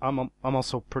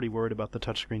also pretty worried about the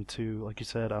touchscreen too. Like you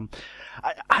said,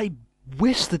 I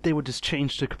wish that they would just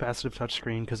change to capacitive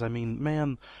touchscreen, because I mean,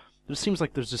 man, it seems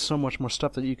like there's just so much more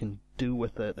stuff that you can do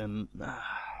with it, and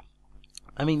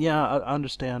I mean, yeah, I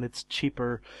understand it's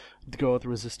cheaper to go with the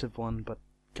resistive one, but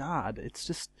God, it's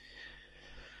just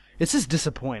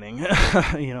disappointing,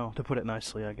 to put it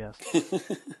nicely, I guess.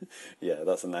 Yeah,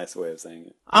 that's a nice way of saying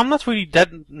it. I'm not really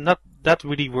not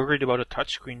really worried about a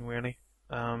touchscreen, really.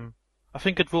 I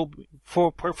think it will,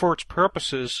 for its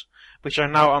purposes, which are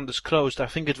now undisclosed, I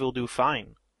think it will do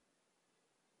fine.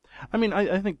 I mean,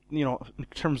 I think, in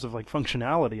terms of, like,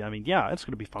 functionality, I mean, yeah, it's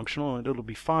going to be functional and it'll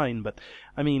be fine, but,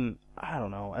 I mean, I don't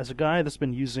know. As a guy that's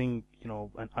been using,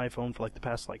 an iPhone for, like, the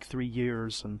past, 3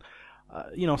 years, and,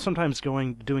 sometimes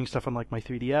doing stuff on, like, my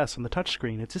 3DS and the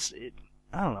touchscreen,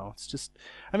 I don't know, it's just,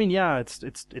 I mean, yeah,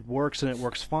 it works and it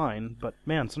works fine, but,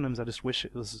 man, sometimes I just wish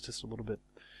it was just a little bit...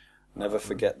 Never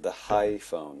forget the high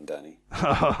phone, Danny.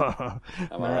 Am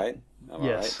I right?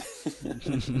 Yes.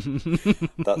 Right?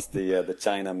 That's the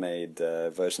China-made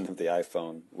version of the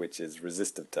iPhone, which is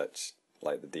resistive touch,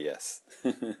 like the DS.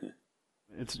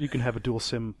 You can have a dual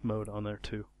SIM mode on there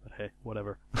too, but hey,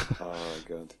 whatever. Oh,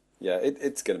 good. Yeah,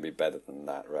 it's going to be better than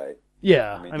that, right?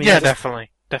 Yeah, I mean, yeah,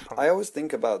 definitely. I always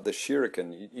think about the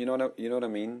Shuriken. You know what I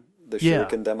mean? The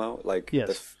Shuriken demo, like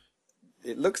yes.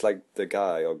 It looks like the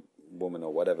guy or woman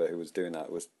or whatever who was doing that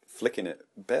was flicking it,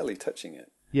 barely touching it.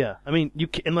 Yeah, I mean,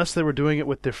 unless they were doing it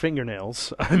with their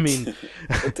fingernails. I mean,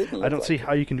 I don't see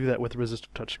how you can do that with a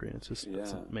resistive touchscreen. It just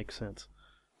doesn't make sense.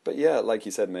 But yeah, like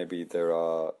you said, maybe there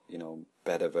are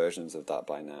better versions of that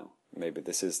by now. Maybe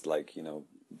this is like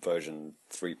version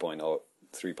 3.0,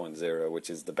 3.0, which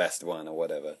is the best one or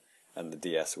whatever, and the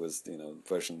DS was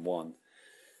version 1.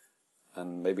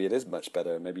 And maybe it is much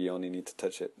better. Maybe you only need to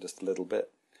touch it just a little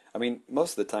bit. I mean,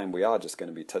 most of the time we are just going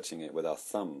to be touching it with our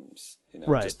thumbs,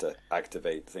 right, just to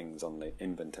activate things on the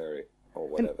inventory or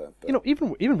whatever. And,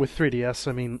 even with 3DS,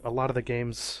 I mean, a lot of the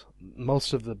games,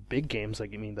 most of the big games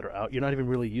that are out, you're not even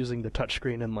really using the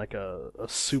touchscreen in like a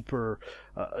super,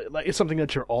 like it's something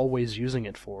that you're always using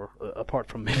it for, apart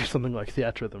from maybe something like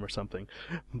Theatrhythm or something.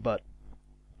 But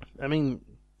I mean,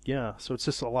 yeah, so it's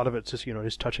just a lot of it's just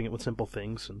just touching it with simple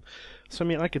things, and so I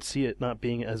mean I could see it not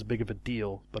being as big of a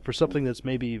deal, but for something that's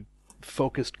maybe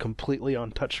focused completely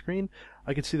on touchscreen,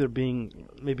 I could see there being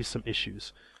maybe some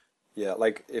issues. Yeah,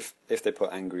 like if they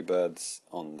put Angry Birds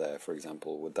on there, for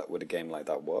example, would a game like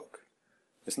that work?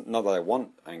 It's not that I want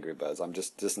Angry Birds. I'm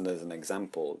just as an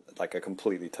example, like a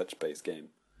completely touch-based game.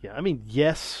 Yeah, I mean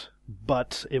yes,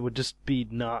 but it would just be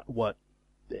not what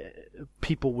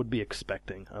people would be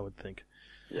expecting, I would think.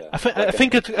 Yeah, I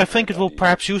think it will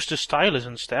perhaps use the stylus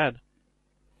instead.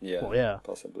 Yeah, well, yeah,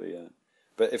 possibly, yeah.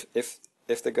 But if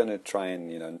they're going to try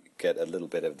and get a little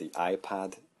bit of the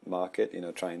iPad market,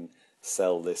 try and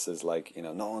sell this as like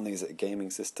not only is it a gaming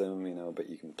system, but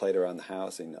you can play it around the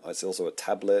house. It's also a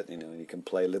tablet. You can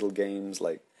play little games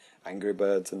like Angry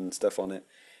Birds and stuff on it.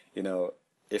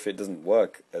 If it doesn't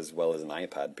work as well as an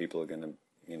iPad, people are going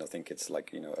to think it's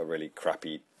like a really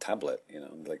crappy tablet.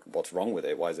 Like what's wrong with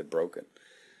it? Why is it broken?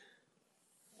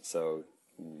 So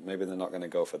maybe they're not going to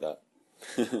go for that.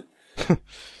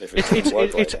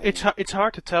 It's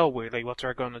hard to tell really what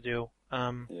they're going to do.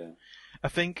 Yeah. I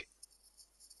think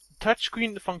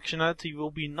touchscreen functionality will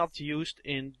be not used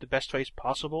in the best ways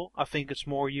possible. I think it's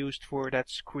more used for that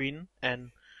screen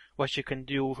and what you can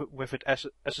do with it as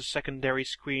a secondary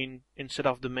screen instead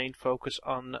of the main focus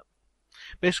on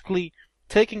basically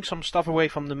taking some stuff away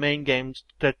from the main games,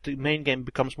 that the main game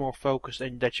becomes more focused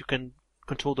and that you can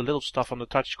control the little stuff on the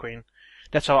touchscreen.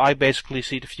 That's how I basically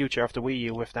see the future of the Wii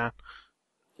U with that.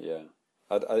 Yeah,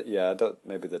 I don't.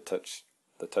 Maybe the touch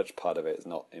part of it is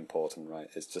not important, right?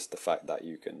 It's just the fact that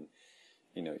you can,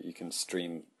 you can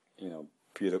stream,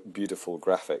 beautiful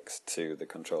graphics to the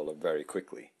controller very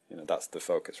quickly. That's the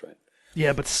focus, right?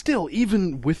 Yeah, but still,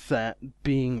 even with that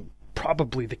being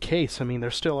probably the case, I mean,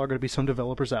 there still are going to be some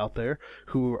developers out there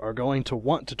who are going to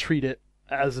want to treat it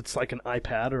as it's like an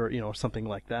iPad or something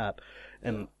like that.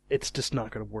 And it's just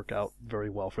not going to work out very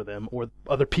well for them or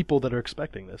other people that are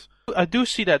expecting this. I do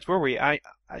see that worry.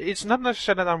 It's not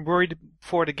necessarily that I'm worried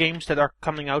for the games that are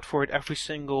coming out for it every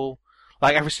single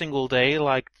day,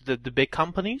 like the big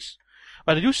companies.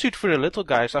 But I do see it for the little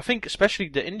guys. I think especially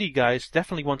the indie guys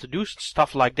definitely want to do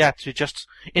stuff like that to just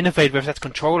innovate with that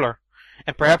controller.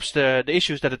 And perhaps the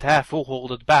issues that it have will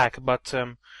hold it back, but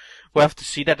we'll have to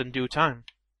see that in due time.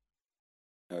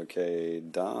 Okay,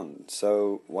 Dan.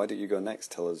 So why don't you go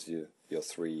next? Tell us your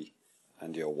 3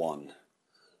 and your 1.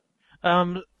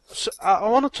 So I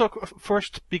want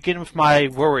to begin with my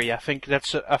worry. I want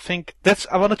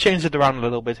to change it around a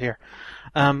little bit here.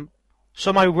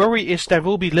 So my worry is there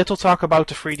will be little talk about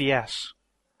the 3DS.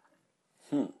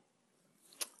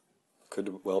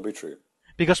 Could well be true.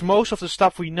 Because most of the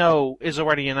stuff we know is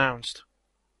already announced.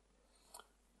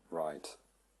 Right.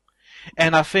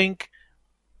 And I think,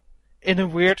 in a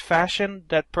weird fashion,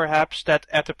 that perhaps that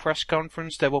at the press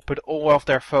conference they will put all of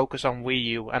their focus on Wii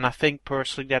U. And I think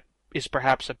personally that is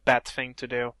perhaps a bad thing to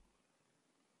do.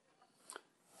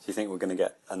 Do you think we're going to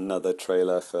get another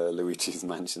trailer for Luigi's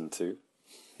Mansion 2?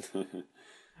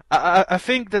 I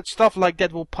think that stuff like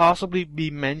that will possibly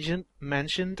be mentioned,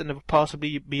 and there will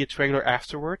possibly be a trailer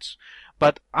afterwards.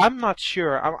 But I'm not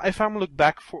sure. If I look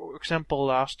back, for example,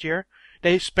 last year,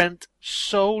 they spent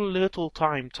so little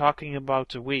time talking about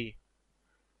the Wii.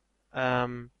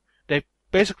 They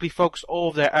basically focused all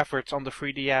of their efforts on the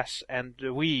 3DS and the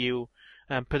Wii U,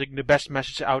 putting the best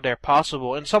message out there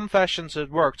possible. In some fashions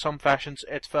it worked, some fashions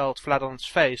it fell flat on its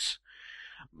face.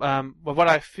 But what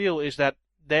I feel is that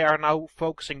they are now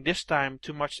focusing this time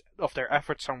too much of their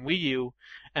efforts on Wii U,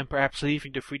 and perhaps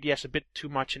leaving the 3DS a bit too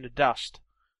much in the dust.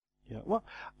 Yeah, well,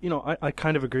 I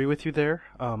kind of agree with you there.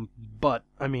 But,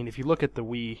 I mean, if you look at the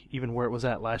Wii, even where it was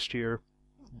at last year,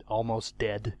 almost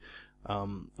dead.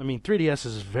 3DS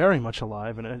is very much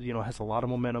alive, and it, has a lot of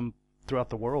momentum throughout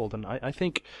the world. And I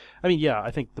think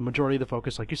the majority of the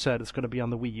focus, like you said, is going to be on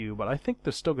the Wii U. But I think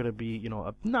there's still going to be,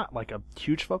 not like a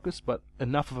huge focus, but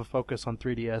enough of a focus on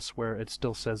 3DS where it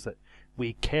still says that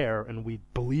we care and we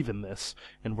believe in this,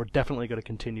 and we're definitely going to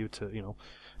continue to,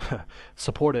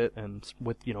 support it and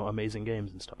with amazing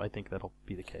games and stuff. I think that'll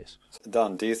be the case.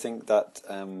 Dan, do you think that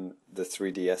the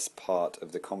 3DS part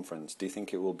of the conference, do you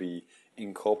think it will be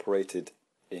incorporated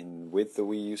in with the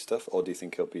Wii U stuff, or do you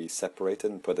think it'll be separated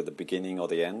and put at the beginning or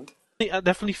the end? I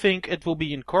definitely think it will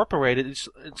be incorporated.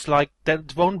 It's like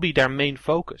that won't be their main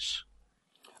focus.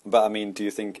 But I mean, do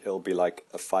you think it'll be like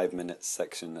a 5-minute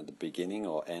section at the beginning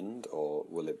or end, or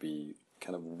will it be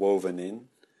kind of woven in?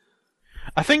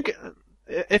 I think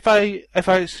if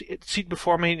I see it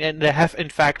before me, and they have in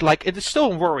fact, like, it is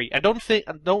still a worry. I don't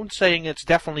saying it's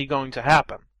definitely going to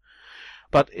happen.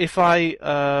 But if I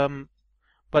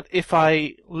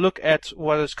look at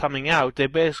what is coming out,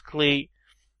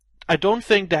 I don't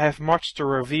think they have much to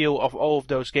reveal of all of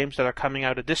those games that are coming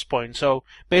out at this point. So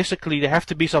basically, there have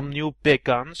to be some new big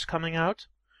guns coming out,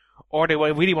 or they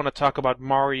really want to talk about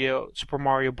Super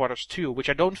Mario Bros. 2, which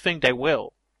I don't think they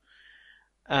will.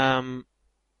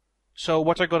 So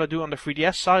what they're going to do on the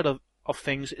 3DS side of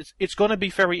things, it's going to be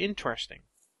very interesting.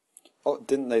 Oh,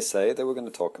 didn't they say they were going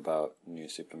to talk about new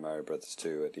Super Mario Bros.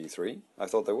 2 at E3? I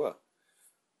thought they were.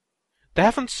 They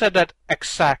haven't said that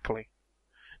exactly.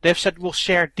 They've said we'll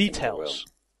share details.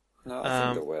 No, I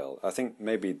think they will. I think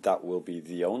maybe that will be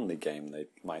the only game they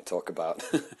might talk about.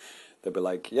 They'll be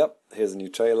like, yep, here's a new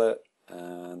trailer,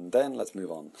 and then let's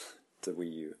move on to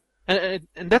Wii U. And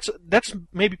that's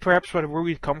maybe perhaps where the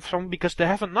worry comes from, because they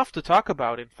have enough to talk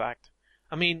about, in fact.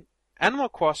 I mean, Animal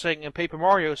Crossing and Paper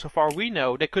Mario, so far we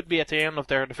know, they could be at the end of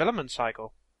their development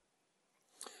cycle.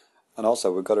 And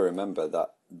also, we've got to remember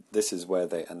that this is where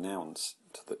they announce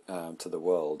to the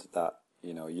world that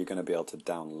you're going to be able to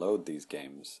download these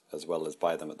games as well as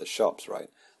buy them at the shops, right?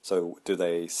 So, do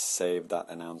they save that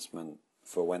announcement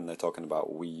for when they're talking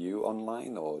about Wii U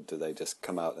online, or do they just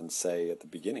come out and say at the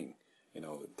beginning,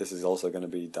 this is also going to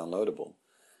be downloadable?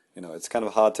 It's kind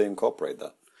of hard to incorporate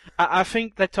that. I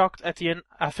think they talked at the end.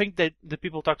 I think that the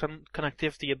people talked on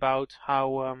Connectivity about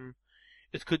how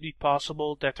it could be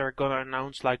possible that they're gonna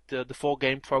announce like the full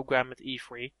game program at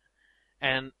E3,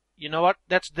 and you know what?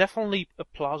 That's definitely a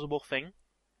plausible thing.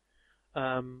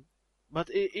 But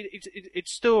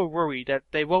it's still a worry that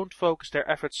they won't focus their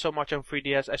efforts so much on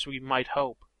 3DS as we might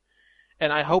hope.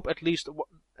 And I hope at least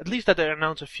that they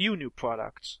announce a few new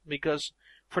products, because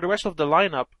for the rest of the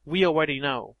lineup, we already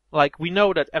know. Like, we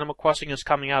know that Animal Crossing is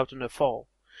coming out in the fall.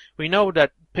 We know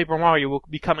that Paper Mario will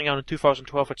be coming out in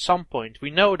 2012 at some point.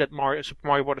 We know that Super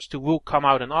Mario Bros. 2 will come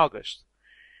out in August.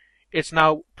 It's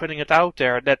now putting it out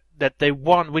there that they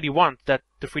really want that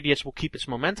the 3DS will keep its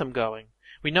momentum going.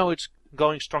 We know it's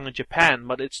going strong in Japan,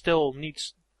 but it still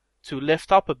needs to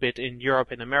lift up a bit in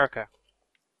Europe and America.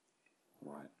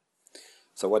 Right.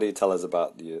 So what do you tell us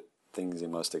about the things you're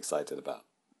most excited about?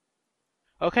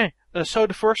 Okay, so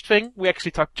the first thing, we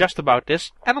actually talked just about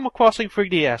this, Animal Crossing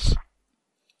 3DS.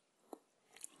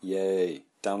 Yay.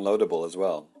 Downloadable as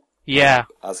well. Yeah.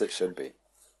 As it should be.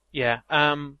 Yeah.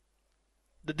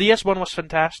 The DS one was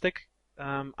fantastic.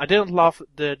 I didn't love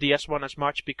the DS one as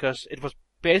much because it was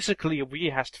basically a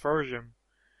rehashed version.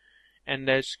 And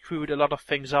they screwed a lot of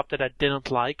things up that I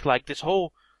didn't like this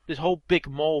whole big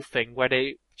mall thing where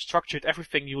they structured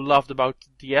everything you loved about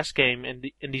the DS game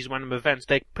in these random events.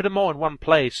 They put them all in one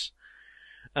place,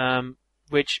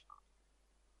 which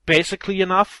basically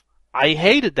enough, I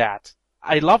hated that.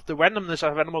 I loved the randomness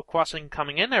of Animal Crossing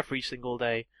coming in every single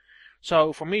day.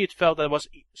 So for me, it felt that it was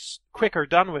quicker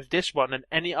done with this one than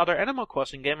any other Animal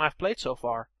Crossing game I've played so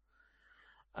far.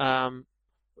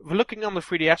 Looking on the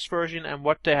 3DS version and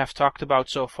what they have talked about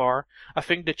so far, I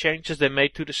think the changes they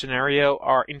made to the scenario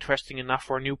are interesting enough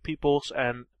for new peoples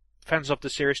and fans of the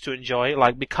series to enjoy.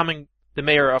 Like becoming the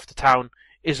mayor of the town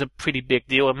is a pretty big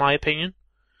deal in my opinion,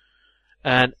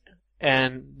 and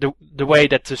the way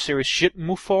that the series should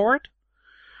move forward.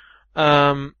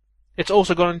 It's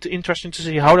also going to be interesting to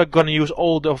see how they're going to use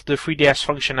all of the 3DS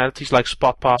functionalities like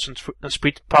Spot Pass and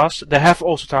Speed Pass. They have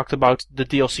also talked about the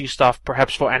DLC stuff,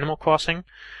 perhaps for Animal Crossing.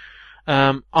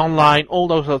 Online, all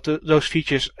those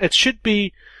features. It should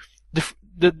be the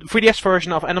 3DS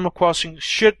version of Animal Crossing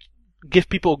should give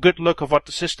people a good look of what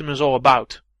the system is all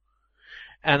about.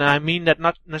 And I mean that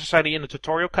not necessarily in a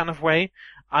tutorial kind of way.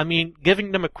 I mean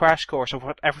giving them a crash course of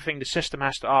what everything the system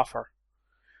has to offer.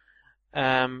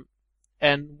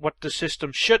 And what the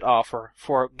system should offer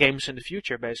for games in the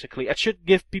future, basically. It should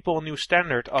give people a new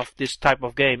standard of this type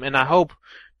of game, and I hope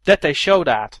that they show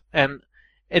that. And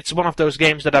it's one of those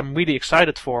games that I'm really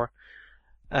excited for.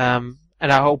 And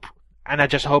I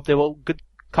just hope they will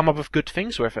come up with good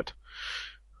things with it.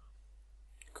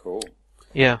 Cool.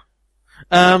 Yeah.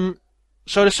 So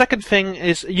the second thing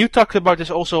is, you talked about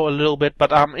this also a little bit,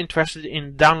 but I'm interested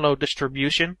in download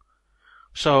distribution.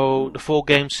 So the full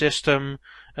game system,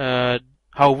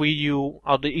 how Wii U,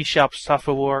 how the eShop stuff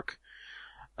will work,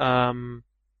 how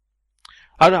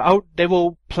they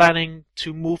will planning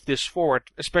to move this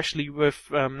forward, especially with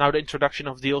now the introduction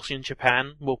of DLC in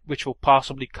Japan, which will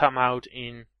possibly come out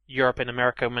in Europe and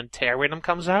America when Tear Rhythm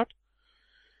comes out.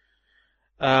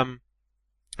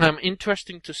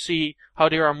 Interesting to see how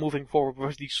they are moving forward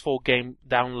with these full game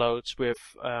downloads,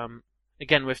 with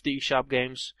again with the eShop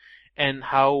games, and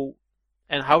how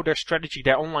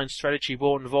their online strategy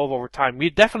will evolve over time. We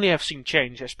definitely have seen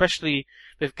change, especially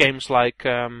with games like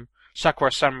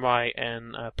Sakura Samurai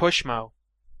and Pushmo.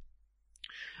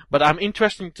 But I'm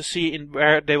interested to see in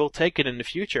where they will take it in the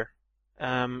future.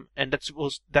 And that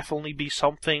will definitely be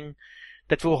something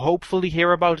that we'll hopefully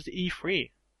hear about at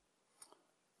E3.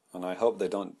 And I hope they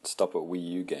don't stop at Wii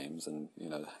U games and,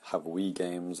 have Wii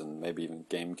games and maybe even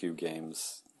GameCube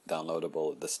games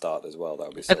downloadable at the start as well. That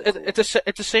would be so cool.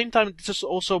 At the same time, this is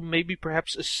also maybe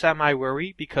perhaps a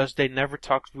semi-worry because they never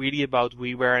talked really about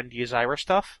WiiWare and the Azira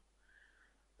stuff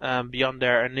beyond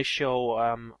their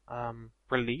initial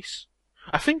release.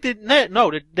 I think they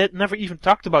never even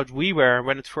talked about WiiWare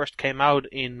when it first came out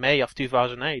in May of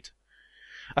 2008.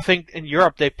 I think in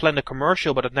Europe they planned a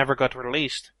commercial, but it never got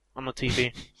released on the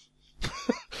TV.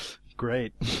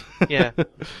 Great. Yeah.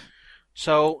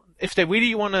 So if they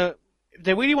really want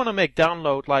to make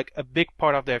download like a big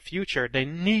part of their future, they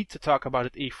need to talk about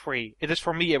it E3. It is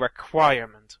for me a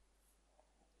requirement.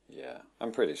 Yeah,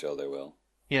 I'm pretty sure they will.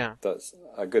 Yeah. That's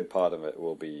a good part of it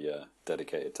will be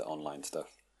dedicated to online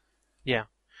stuff. Yeah.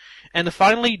 And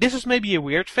finally, this is maybe a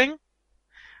weird thing,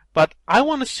 but I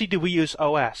want to see the Wii U's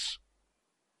OS.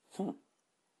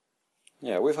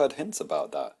 Yeah, we've heard hints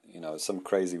about that. Some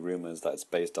crazy rumors that it's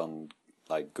based on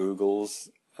like Google's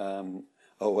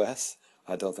OS.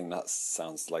 I don't think that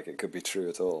sounds like it could be true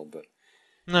at all, but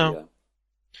no.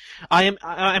 Yeah.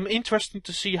 I'm interested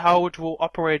to see how it will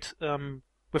operate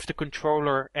with the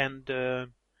controller and the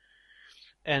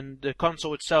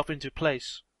console itself into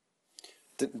place.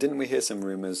 Didn't we hear some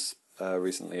rumors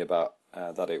recently about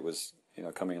that it was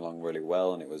coming along really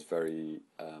well and it was very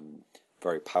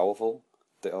very powerful,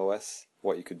 the OS,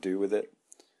 what you could do with it?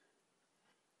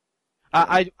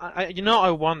 I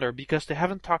wonder, because they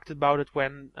haven't talked about it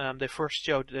when they first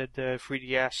showed the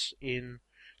 3DS in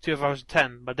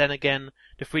 2010, but then again,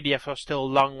 the 3DS was still a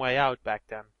long way out back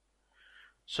then.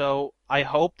 So I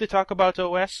hope they talk about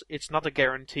OS. It's not a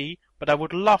guarantee, but I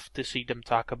would love to see them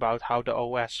talk about how the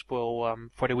OS will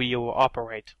for the Wii U will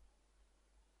operate.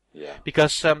 Yeah.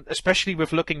 Because especially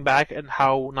with looking back and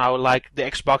how now like the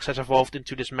Xbox has evolved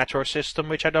into this Metro system,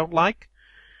 which I don't like,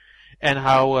 and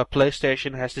how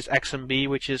PlayStation has this XMB,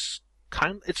 which is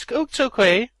it's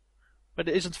okay, but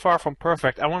it isn't far from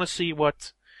perfect. I want to see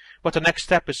what the next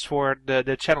step is for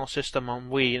the channel system on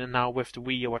Wii, and now with the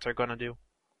Wii U, what they're gonna do.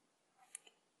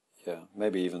 Yeah,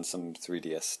 maybe even some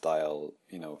 3DS style,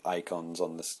 icons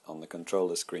on the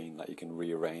controller screen that you can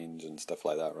rearrange and stuff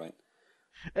like that, right?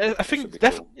 I think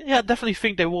cool. definitely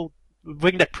think they will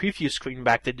bring that preview screen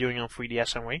back they're doing on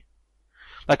 3DS and Wii.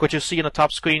 Like what you see on the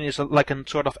top screen is like a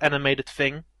sort of animated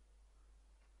thing.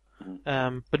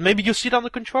 Mm-hmm. But maybe you see it on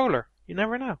the controller. You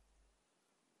never know.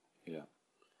 Yeah.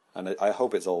 And I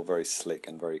hope it's all very slick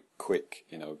and very quick,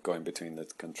 going between the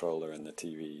controller and the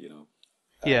TV,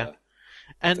 Yeah.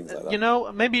 And,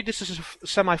 like maybe this is a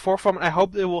semi-forefront. I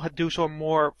hope they will do some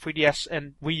more 3DS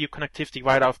and Wii U connectivity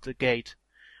right out the gate.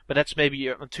 But that's maybe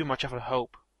too much of a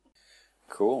hope.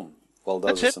 Cool. Well,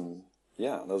 those That's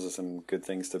are some good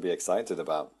things to be excited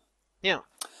about. Yeah.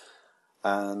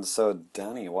 And so,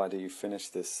 Danny, why do you finish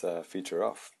this feature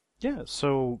off? Yeah,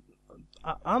 so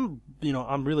I'm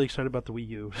really excited about the Wii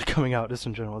U coming out. Just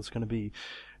in general, it's going to be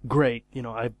great.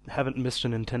 I haven't missed a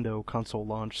Nintendo console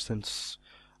launch since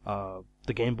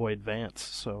the Game Boy Advance,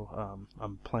 so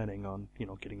I'm planning on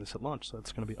getting this at launch. So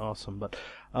it's going to be awesome. But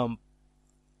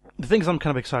the things I'm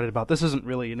kind of excited about, this isn't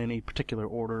really in any particular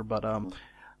order, but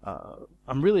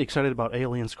I'm really excited about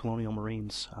Aliens Colonial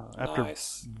Marines. After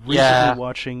recently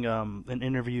watching an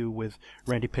interview with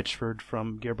Randy Pitchford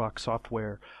from Gearbox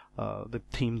Software, the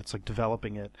team that's like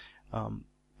developing it,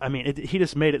 he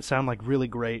just made it sound like really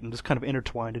great and just kind of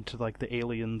intertwined into like the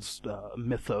Aliens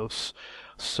mythos.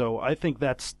 So I think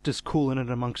that's just cool in and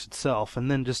amongst itself. And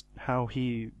then just how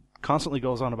he constantly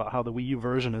goes on about how the Wii U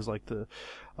version is like the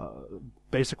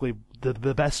basically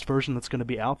the best version that's going to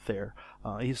be out there.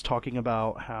 He's talking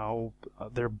about how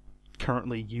they're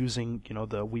currently using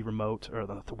the Wii Remote, or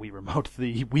not the Wii Remote,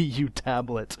 the Wii U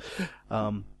tablet,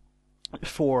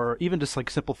 for even just like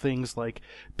simple things like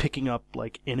picking up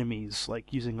like enemies,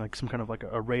 like using like some kind of like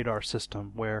a radar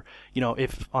system where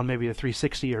if on maybe a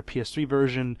 360 or PS3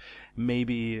 version,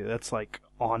 maybe that's like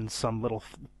on some little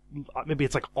maybe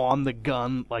it's like on the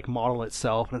gun like model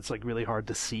itself and it's like really hard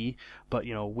to see, but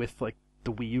with like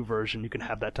the Wii U version you can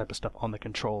have that type of stuff on the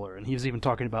controller. And he was even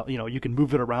talking about you can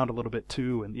move it around a little bit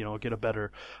too and get a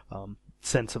better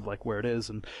sense of like where it is.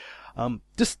 And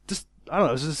just I don't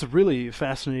know, it's just a really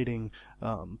fascinating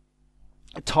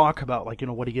talk about like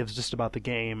what he gives just about the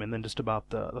game and then just about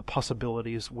the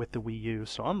possibilities with the Wii U.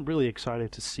 So I'm really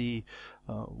excited to see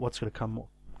what's going to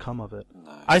come of it.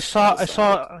 Nice.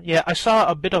 I saw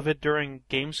a bit of it during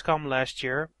Gamescom last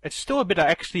year. It's still a bit I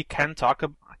actually can talk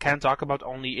about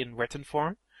only in written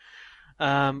form.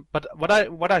 But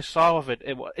what I saw of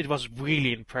it was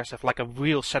really impressive, like a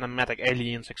real cinematic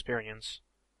Aliens experience.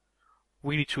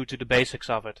 Really true to the basics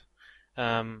of it.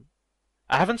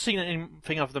 I haven't seen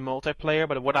anything of the multiplayer,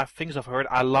 but what things I've heard,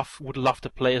 would love to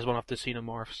play as one of the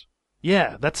Xenomorphs.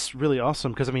 Yeah, that's really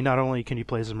awesome, because not only can you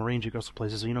play as a Marines, you can also play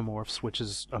as Xenomorphs, which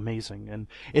is amazing, and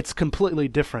it's completely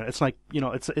different. It's like,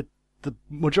 the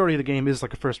majority of the game is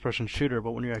like a first-person shooter,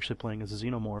 but when you're actually playing as a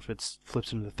Xenomorph, it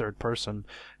flips into the third person,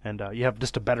 and you have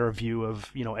just a better view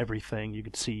of, everything. You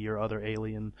could see your other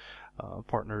alien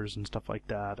partners and stuff like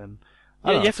that, and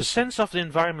you have a sense of the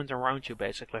environment around you,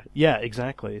 basically. Yeah,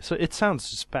 exactly. So it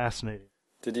sounds just fascinating.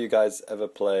 Did you guys ever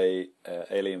play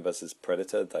Alien vs.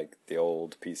 Predator, like the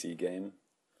old PC game?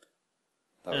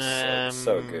 That was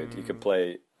so good. You could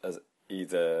play as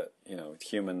either,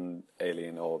 human,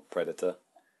 alien, or predator.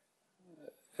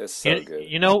 It's so good.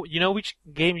 You know which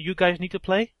game you guys need to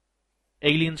play?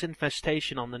 Aliens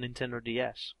Infestation on the Nintendo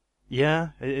DS. Yeah,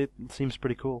 it seems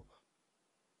pretty cool.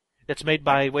 That's made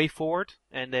by WayForward,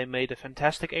 and they made a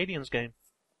fantastic Aliens game.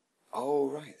 Oh,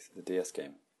 right. The DS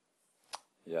game.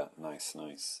 Yeah, nice.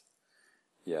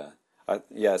 Yeah.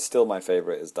 Still my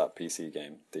favorite is that PC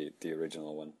game, the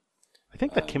original one. I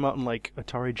think that came out in like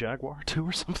Atari Jaguar 2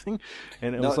 or something.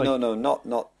 And it was like... No,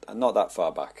 not that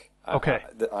far back. Okay.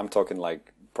 I'm talking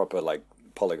like proper like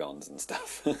polygons and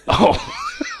stuff. Oh.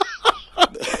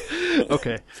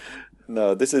 Okay.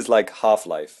 No, this is like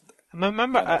Half-Life.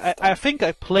 Remember, I think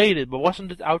I played it, but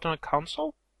wasn't it out on a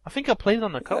console? I think I played it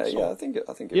on a console. Yeah, I think it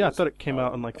Yeah, was, I thought it came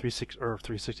out on like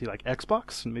 360, like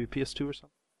Xbox and maybe PS2 or something.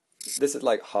 This is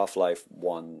like Half-Life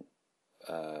 1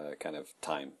 kind of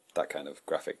time, that kind of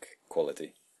graphic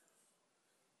quality.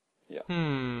 Yeah.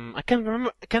 I can't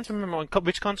remember on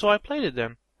which console I played it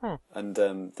then. Huh. And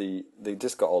they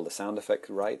just got all the sound effects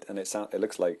right, and it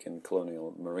looks like in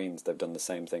Colonial Marines they've done the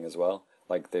same thing as well.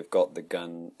 like they've got the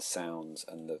gun sounds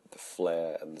and the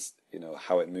flare and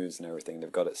how it moves and everything.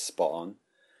 They've got it spot on,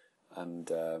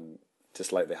 and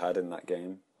just like they had in that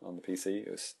game on the PC,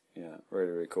 it was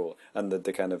really really cool. And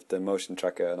the kind of the motion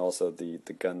tracker and also the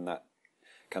gun that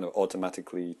kind of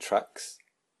automatically tracks.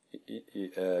 Do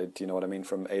you know what I mean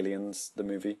from Aliens the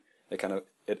movie? It kind of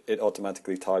it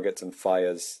automatically targets and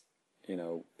fires.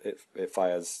 It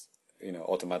fires.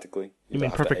 Automatically. You mean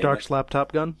Perfect Dark's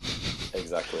laptop gun?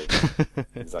 Exactly.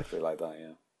 Exactly like that,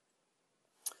 yeah.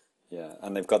 Yeah,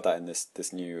 and they've got that in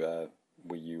this new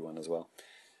Wii U one as well.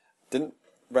 Didn't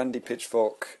Randy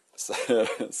Pitchfork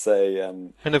say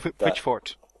and the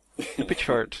Pitchfork. The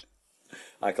Pitchfork.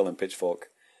 I call him Pitchfork.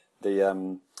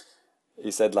 He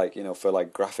said, for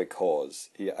like graphic whores,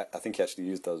 I think he actually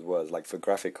used those words, like for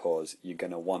graphic whores, you're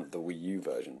going to want the Wii U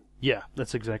version. Yeah,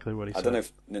 that's exactly what he said. I don't know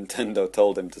if Nintendo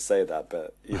told him to say that,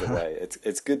 but either way,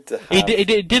 it's good to have... He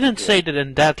didn't say that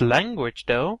in that language,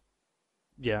 though.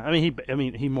 Yeah, I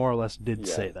mean, he more or less did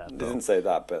say that. He didn't say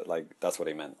that, but that's what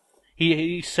he meant.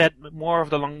 He said more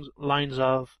of the lines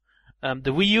of,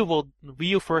 the Wii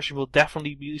U version will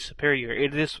definitely be superior.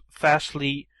 It is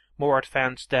vastly more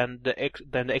advanced than the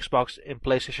Xbox and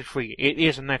PlayStation 3. It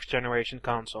is a next generation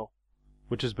console.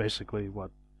 Which is basically what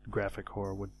graphic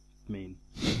horror would mean.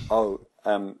 Oh,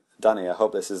 Danny, I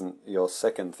hope this isn't your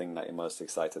second thing that you're most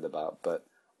excited about, but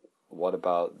what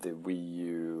about the Wii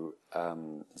U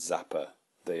Zapper,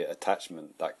 the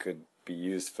attachment that could be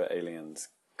used for Aliens,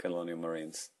 Colonial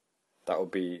Marines? That would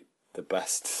be the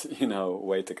best,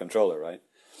 way to control it, right?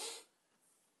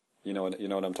 You know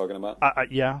what I'm talking about?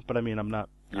 Yeah, but I mean, I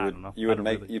don't know.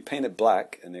 You paint it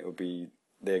black, and it would be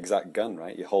the exact gun,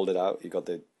 right? You hold it out. You got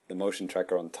the motion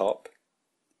tracker on top.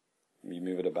 You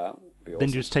move it about. Awesome. Then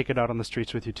you just take it out on the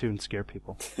streets with you too and scare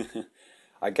people.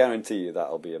 I guarantee you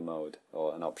that'll be a mode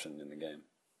or an option in the game.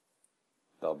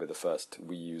 That'll be the first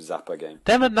Wii U Zapper game.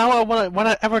 Damn it! Now when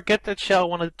I ever get that shell, I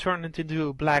want to turn it into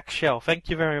a black shell. Thank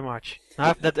you very much. I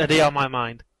have that idea on my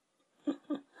mind.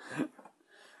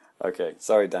 Okay,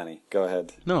 sorry, Danny. Go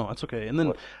ahead. No, that's okay. And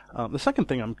then the second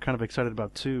thing I'm kind of excited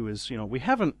about too is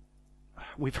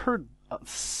we've heard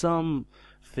some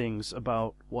things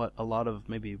about what a lot of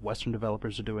maybe Western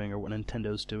developers are doing or what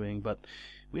Nintendo's doing, but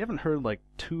we haven't heard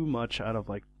too much out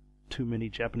of too many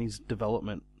Japanese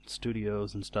development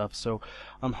studios and stuff. So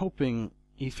I'm hoping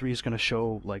E3 is going to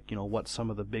show what some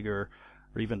of the bigger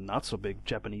or even not so big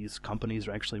Japanese companies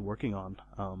are actually working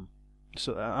on.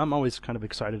 So I'm always kind of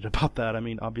excited about that. I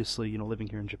mean, obviously, living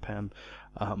here in Japan,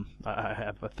 I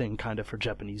have a thing kind of for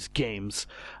Japanese games.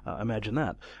 Imagine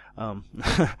that.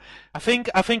 I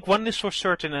think one is for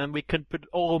certain, and we can put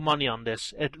all money on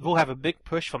this. It will have a big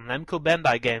push from Namco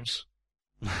Bandai games.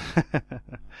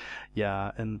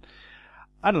 Yeah, and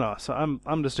I don't know. So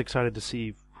I'm just excited to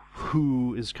see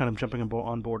who is kind of jumping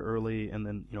on board early, and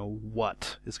then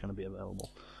what is going to be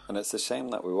available. And it's a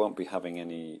shame that we won't be having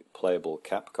any playable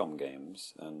Capcom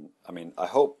games. And I mean, I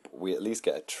hope we at least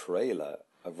get a trailer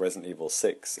of Resident Evil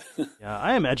 6. Yeah,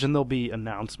 I imagine there'll be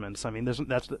announcements. I mean,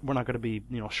 we're not going to be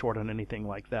short on anything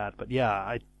like that. But yeah,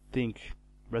 I think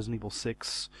Resident Evil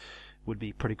 6 would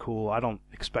be pretty cool. I don't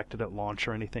expect it at launch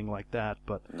or anything like that.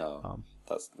 But no,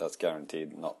 that's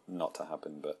guaranteed not to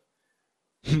happen. But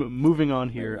moving on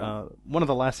here, one of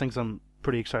the last things I'm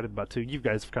pretty excited about too. You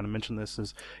guys have kind of mentioned this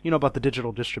is about the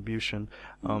digital distribution.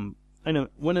 I know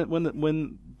when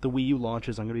the Wii U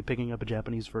launches, I'm going to be picking up a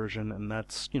Japanese version, and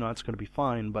that's that's going to be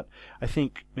fine. But I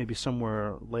think maybe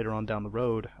somewhere later on down the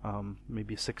road,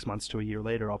 maybe 6 months to a year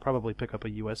later, I'll probably pick up a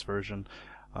US version,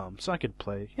 so I could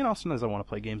play. Sometimes I want to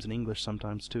play games in English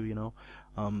sometimes too.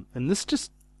 And this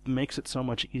just makes it so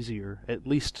much easier. At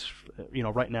least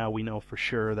right now we know for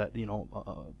sure that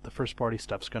the first party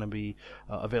stuff's going to be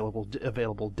available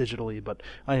digitally, but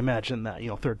I imagine that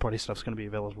third party stuff's going to be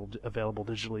available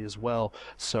digitally as well.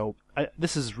 So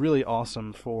this is really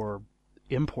awesome for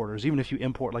importers, even if you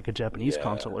import a Japanese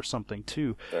console or something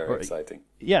too. Very exciting.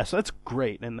 Yeah, so that's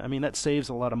great, and I mean that saves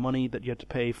a lot of money that you have to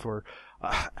pay for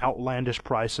outlandish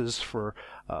prices for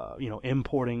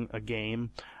importing a game.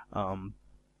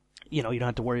 You don't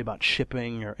have to worry about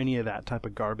shipping or any of that type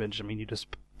of garbage. I mean, you just,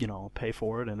 pay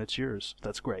for it and it's yours.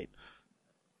 That's great.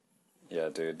 Yeah,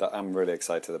 dude, I'm really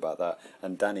excited about that.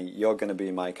 And Danny, you're going to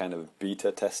be my kind of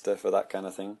beta tester for that kind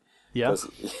of thing. Yeah.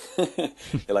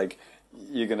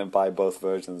 You're going to buy both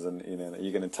versions and,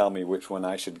 you're going to tell me which one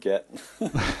I should get.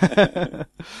 Because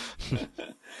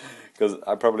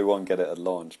I probably won't get it at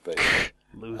launch, but...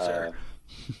 Loser.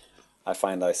 I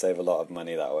find I save a lot of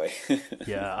money that way.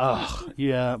 Yeah, ugh,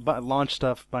 yeah. But buying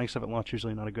stuff at launch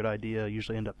usually not a good idea.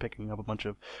 Usually end up picking up a bunch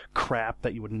of crap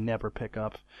that you would never pick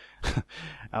up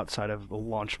outside of the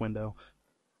launch window.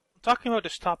 Talking about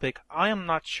this topic, I am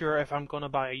not sure if I'm gonna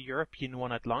buy a European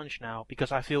one at launch now,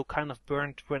 because I feel kind of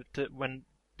burnt when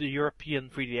the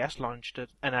European 3DS launched it,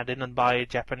 and I didn't buy a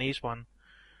Japanese one.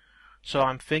 So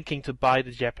I'm thinking to buy the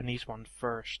Japanese one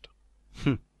first.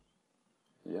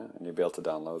 Yeah, and you'll be able to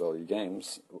download all your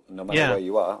games, no matter where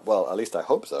you are. Well, at least I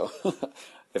hope so.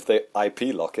 If they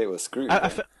IP lock it, we're screwed. I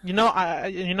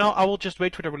will just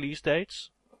wait for the release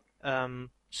dates,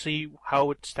 see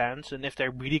how it stands, and if they're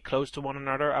really close to one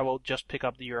another, I will just pick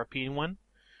up the European one.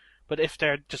 But if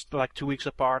they're just like 2 weeks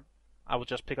apart, I will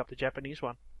just pick up the Japanese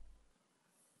one.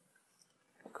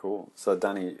 Cool. So,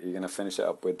 Danny, you're going to finish it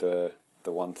up with the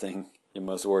one thing you're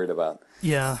most worried about.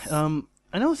 Yeah,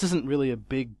 I know this isn't really a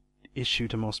big issue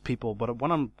to most people, but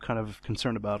what I'm kind of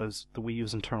concerned about is the Wii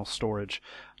U's internal storage.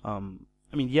 I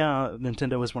mean, yeah,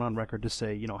 Nintendo has went on record to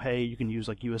say, hey, you can use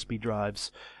like USB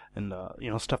drives and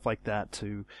stuff like that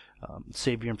to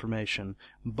save your information.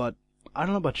 But I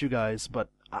don't know about you guys, but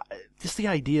just the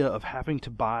idea of having to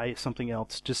buy something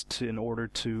else in order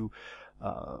to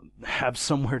have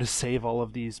somewhere to save all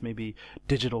of these maybe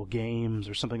digital games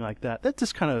or something like that, that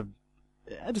just kind of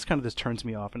turns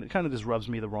me off, and it kind of just rubs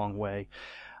me the wrong way.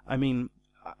 I mean,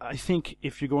 I think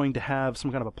if you're going to have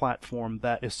some kind of a platform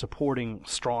that is supporting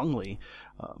strongly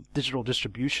digital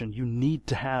distribution, you need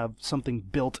to have something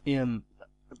built in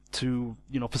to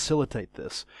facilitate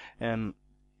this. And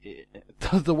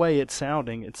the way it's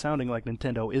sounding like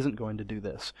Nintendo isn't going to do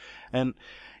this. And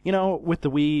with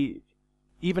the Wii,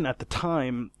 even at the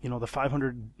time, the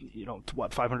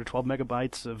 512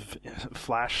 megabytes of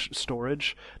flash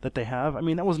storage that they have, I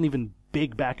mean, that wasn't even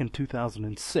big back in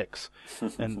 2006,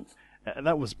 and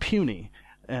that was puny.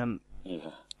 And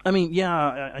I mean,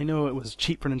 yeah, I know it was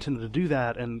cheap for Nintendo to do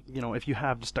that, and if you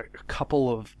have just a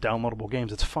couple of downloadable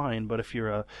games, it's fine. But if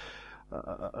you're a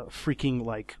freaking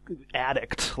like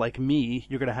addict like me,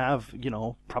 you're gonna have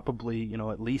probably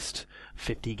at least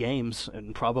 50 games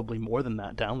and probably more than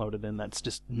that downloaded, and that's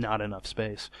just not enough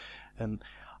space. And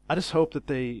I just hope that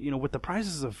they with the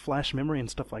prices of flash memory and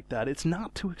stuff like that, it's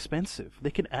not too expensive.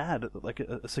 They could add like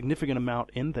a significant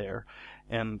amount in there,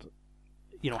 and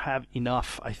have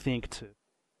enough, I think, to.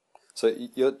 So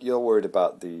you're worried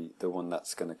about the one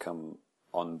that's going to come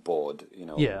on board,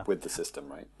 with the system,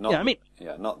 right?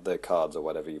 Not the cards or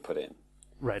whatever you put in.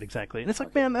 Right, exactly. And it's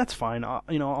like, man, that's fine.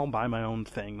 I'll buy my own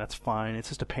thing. That's fine. It's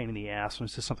just a pain in the ass, and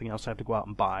it's just something else I have to go out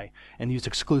and buy and use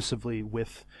exclusively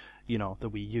with, the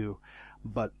Wii U.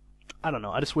 But I don't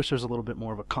know. I just wish there's a little bit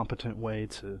more of a competent way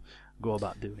to go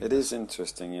about doing it. It is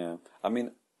interesting, yeah. I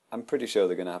mean, I'm pretty sure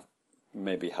they're going to have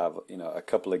a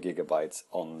couple of gigabytes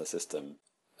on the system,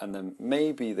 and then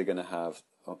maybe they're going to have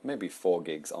maybe 4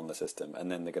 gigs on the system,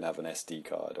 and then they're going to have an SD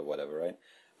card or whatever, right?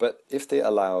 But if they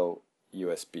allow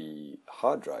USB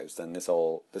hard drives, then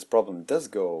this problem does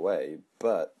go away,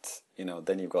 but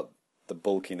then you've got the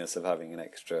bulkiness of having an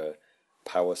extra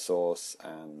power source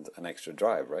and an extra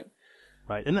drive, right?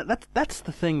 Right, and that's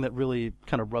the thing that really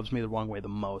kind of rubs me the wrong way the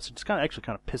most. It just kind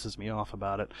of pisses me off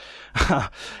about it.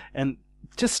 And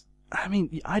just, I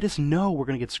mean, I just know we're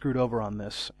going to get screwed over on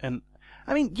this. And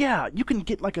I mean, yeah, you can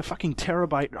get like a fucking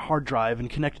terabyte hard drive and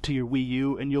connect it to your Wii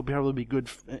U, and you'll be able to be good,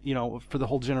 for the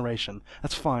whole generation.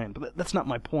 That's fine, but that's not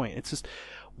my point. It's just,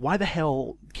 why the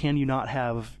hell can you not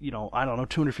have, I don't know,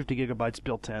 250 gigabytes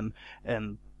built in,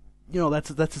 and that's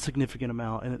a significant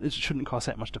amount, and it shouldn't cost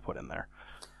that much to put in there.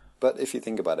 But if you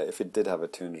think about it, if it did have a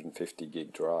 250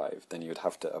 gig drive, then you'd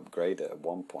have to upgrade it at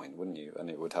one point, wouldn't you? And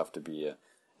it would have to be a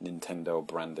Nintendo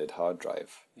branded hard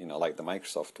drive, like the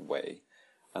Microsoft way.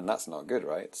 And that's not good,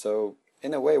 right? So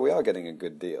in a way, we are getting a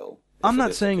good deal. I'm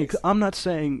not saying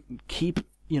keep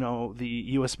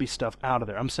the USB stuff out of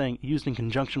there. I'm saying used in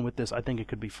conjunction with this, I think it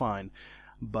could be fine.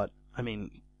 But I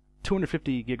mean,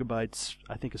 250 gigabytes,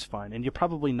 I think, is fine. And you're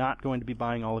probably not going to be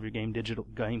buying all of your games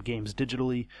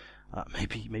digitally.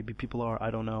 Maybe people are.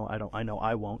 I don't know. I know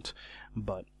I won't.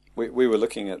 But we were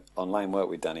looking at online, weren't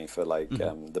we, Danny, for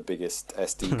the biggest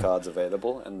SD cards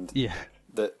available, and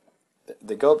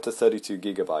they go up to 32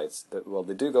 gigabytes. Well,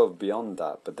 they do go beyond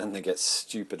that, but then they get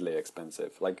stupidly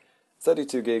expensive. Like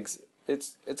 32 gigs,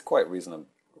 it's quite reasonable,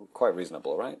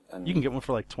 right? And you can get one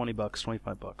for like $20,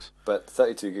 $25. But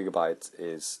 32 gigabytes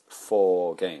is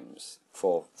 4 games,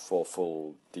 four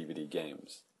full DVD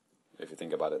games, if you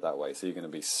think about it that way. So you're going to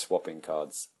be swapping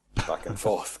cards back and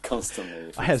forth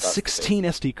constantly. I have 16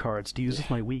 SD cards to use with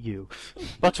my Wii U.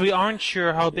 But we aren't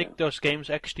sure how big those games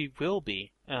actually will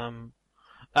be.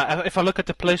 If I look at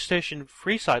the PlayStation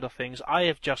 3 side of things, I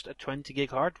have just a 20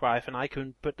 gig hard drive, and I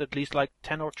can put at least like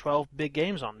 10 or 12 big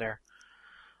games on there.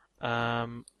 Yeah.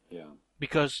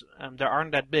 Because they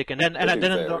aren't that big, and then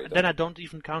I don't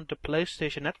even count the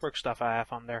PlayStation Network stuff I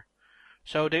have on there.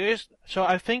 So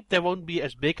I think they won't be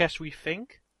as big as we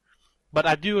think, but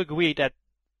I do agree that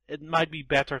it might be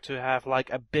better to have like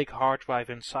a big hard drive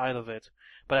inside of it,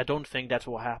 but I don't think that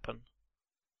will happen.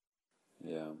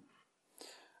 Yeah.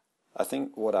 I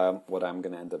think what I'm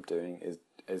going to end up doing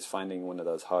is finding one of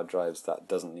those hard drives that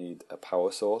doesn't need a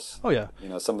power source. Oh yeah.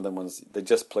 Some of them ones they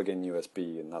just plug in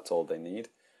USB and that's all they need,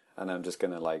 and I'm just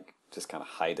going to just kind of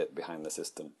hide it behind the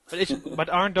system. But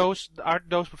aren't those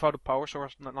without a power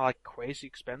source not like crazy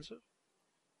expensive?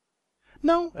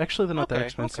 No, actually they're not that Okay,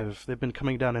 expensive. okay. They've been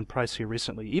coming down in price here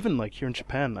recently. Even like here in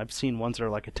Japan, I've seen ones that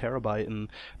are like a terabyte, and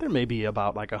they're maybe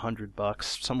about like $100,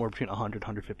 somewhere between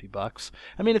 $100-$150.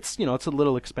 I mean, it's it's a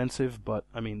little expensive, but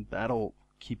I mean that'll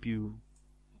keep you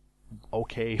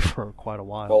okay for quite a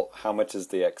while. Well, how much is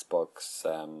the Xbox?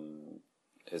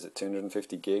 Is it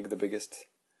 250 gig, the biggest?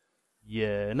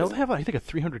 Yeah, no, they have I think a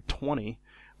 320.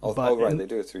 Oh, but, right, they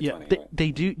do a 320. Yeah, right? they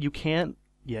do. You can.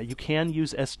 Yeah, you can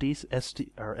use USB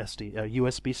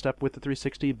stuff with the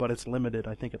 360, but it's limited,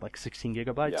 I think, at like 16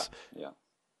 gigabytes. Yeah.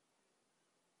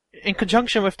 In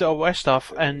conjunction with the OS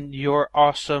stuff and your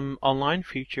awesome online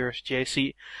features,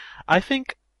 JC, I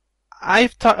think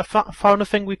I've found a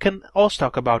thing we can also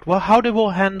talk about. Well, how they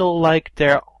will handle like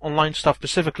their online stuff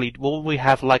specifically. Will we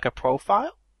have like a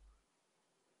profile?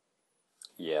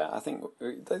 Yeah, I think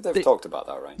they've talked about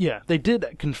that, right? Yeah, they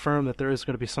did confirm that there is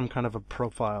going to be some kind of a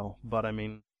profile, but I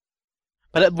mean...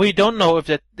 But we don't know if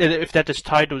that is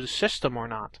tied to the system or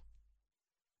not.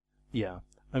 Yeah,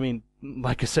 I mean,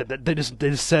 like I said, they just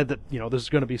said that there's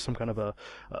going to be some kind of a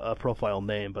profile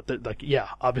name, but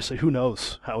obviously, who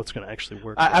knows how it's going to actually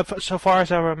work? So far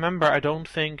as I remember, I don't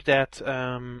think that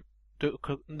the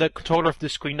controller of the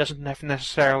screen doesn't have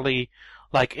necessarily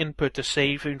like input to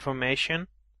save information.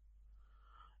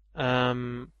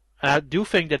 I do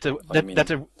think that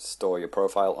store your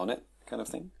profile on it kind of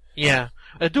thing. Yeah,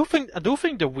 I do think the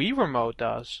Wii remote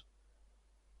does.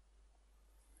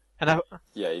 And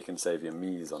yeah, you can save your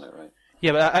Mii's on it, right?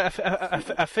 Yeah, but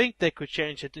I think they could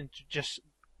change it into just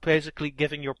basically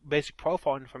giving your basic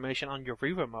profile information on your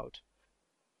Wii remote.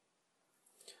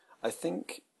 I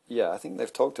think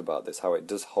they've talked about this, how it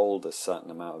does hold a certain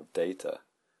amount of data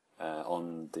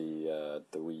on the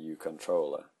Wii U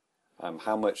controller.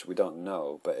 How much we don't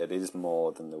know, but it is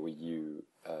more than the Wii U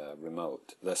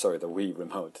remote. The Wii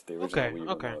remote, the original Wii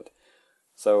remote.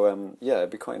 So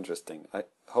it'd be quite interesting.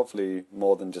 Hopefully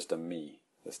more than just a Mii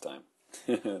this time,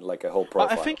 like a whole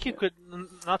profile. I think you could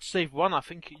not save one. I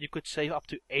think you could save up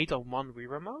to 8 on one Wii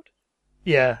remote.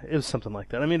 Yeah, it was something like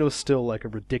that. I mean, it was still like a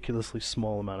ridiculously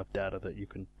small amount of data that you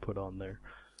can put on there.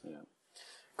 Yeah,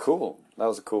 cool. That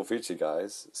was a cool feature,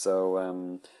 guys. So.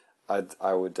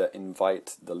 I would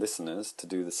invite the listeners to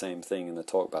do the same thing in the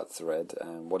TalkBack thread.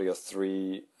 What are your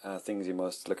 3 things you're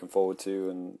most looking forward to,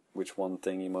 and which one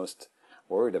thing you're most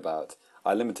worried about?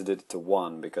 I limited it to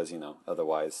 1 because,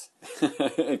 otherwise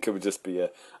it could just be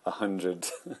 100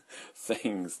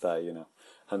 things that,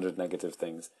 100 negative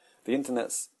things. The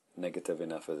internet's negative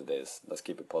enough as it is. Let's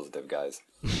keep it positive, guys.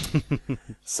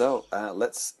 So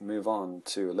let's move on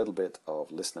to a little bit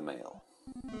of listener mail.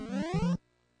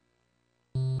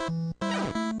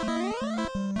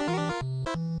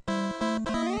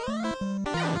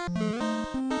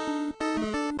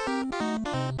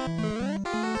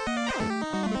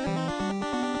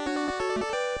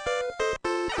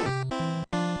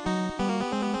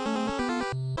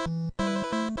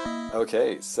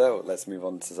 Okay, so let's move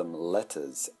on to some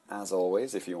letters. As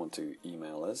always, if you want to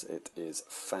email us, it is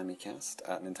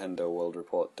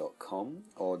famicast@nintendoworldreport.com,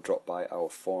 or drop by our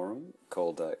forum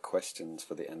called Questions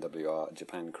for the NWR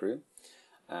Japan Crew.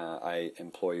 I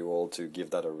implore you all to give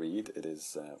that a read. It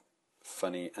is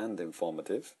funny and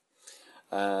informative.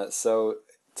 So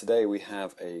today we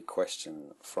have a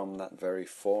question from that very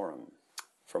forum,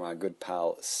 from our good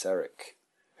pal Seric,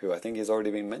 who I think has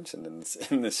already been mentioned in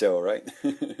the show, right?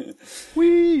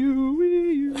 Wii U,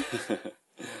 Wii U.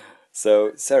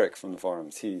 So, Seric from the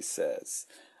forums, he says,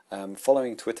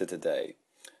 following Twitter today,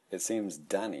 it seems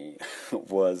Danny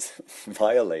was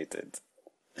violated.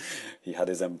 He had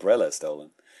his umbrella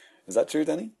stolen. Is that true,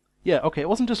 Danny? Yeah, okay, it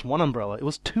wasn't just one umbrella, it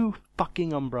was 2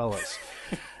 fucking umbrellas.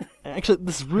 Actually,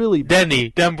 this really...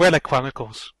 Danny, the Umbrella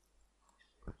Chronicles.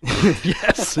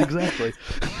 Yes, exactly.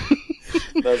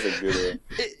 That's a good one.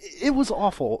 It was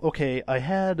awful. Okay, I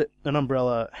had an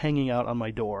umbrella hanging out on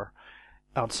my door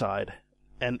outside,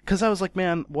 And because I was like,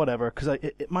 man, whatever. Because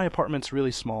my apartment's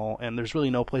really small, and there's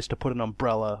really no place to put an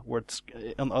umbrella where it's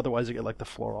otherwise I get like the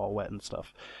floor all wet and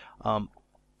stuff. So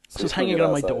I was hanging it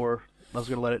on my door. I was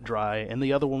gonna let it dry, and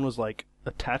the other one was like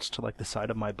attached to like the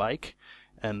side of my bike,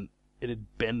 and it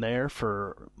had been there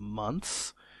for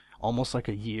months, almost like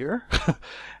a year,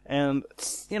 and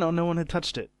no one had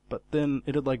touched it. But then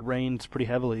it had like rained pretty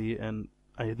heavily, and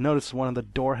I had noticed one of the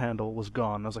door handle was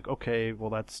gone. I was like, okay, well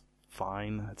that's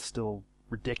fine. That's still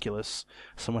ridiculous.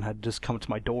 Someone had just come to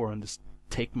my door and just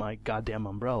take my goddamn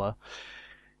umbrella.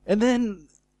 And then,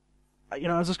 I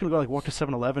was just gonna go like walk to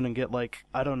 7-Eleven and get like,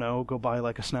 I don't know, go buy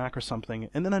like a snack or something.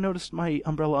 And then I noticed my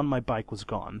umbrella on my bike was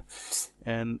gone,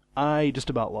 and I just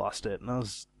about lost it. And I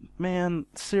was, man,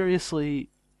 seriously,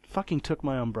 fucking took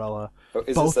my umbrella.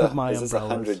 Both of my umbrellas. Is this a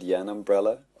 100 yen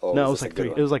umbrella? Or no, it was like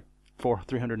it was like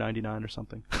 $399 or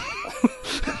something.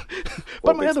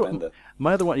 But my other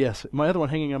one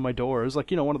hanging on my door is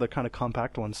like, one of the kind of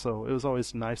compact ones, so it was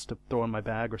always nice to throw in my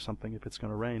bag or something if it's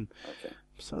going to rain. Okay.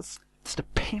 So it's just a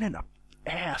pain in the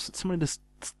ass. It's somebody just...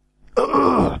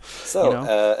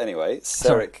 Anyway,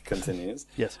 Serik continues.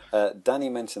 Yes. Danny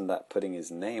mentioned that putting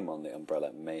his name on the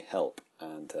umbrella may help,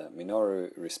 and Minoru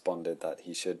responded that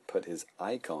he should put his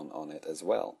icon on it as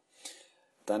well.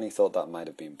 Danny thought that might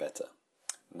have been better.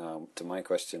 Now, to my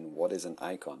question, what is an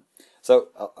icon? So,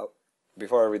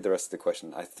 before I read the rest of the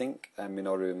question, I think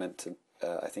Minoru meant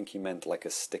like a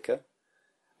sticker,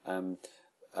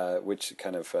 which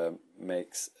kind of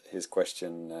makes his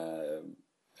question,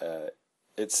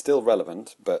 it's still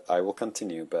relevant, but I will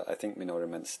continue, but I think Minoru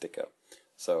meant sticker.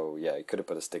 So, yeah, you could have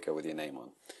put a sticker with your name on.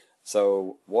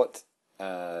 So,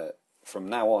 from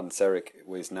now on, Serik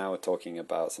was now talking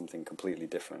about something completely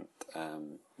different,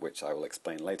 which I will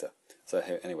explain later. So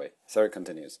anyway, Serik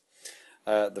continues.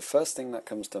 The first thing that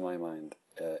comes to my mind,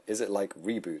 is it like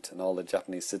Reboot and all the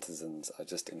Japanese citizens are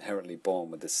just inherently born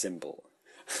with this symbol,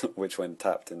 which when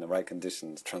tapped in the right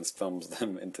conditions transforms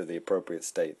them into the appropriate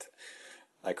state?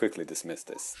 I quickly dismissed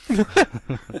this.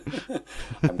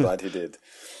 I'm glad he did.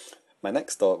 My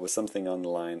next thought was something on the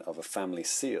line of a family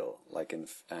seal, like in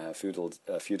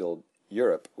feudal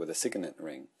Europe with a signet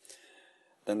ring.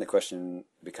 Then the question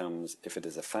becomes, if it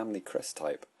is a family crest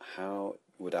type, how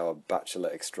would our bachelor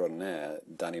extraordinaire,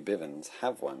 Danny Bivens,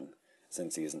 have one,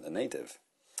 since he isn't a native?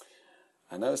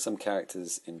 I know some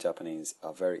characters in Japanese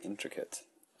are very intricate,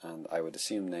 and I would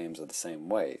assume names are the same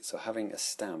way, so having a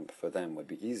stamp for them would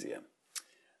be easier.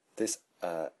 This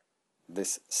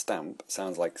stamp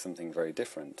sounds like something very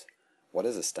different. What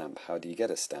is a stamp? How do you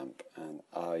get a stamp? And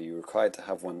are you required to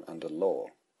have one under law?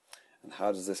 And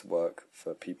how does this work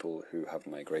for people who have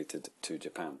migrated to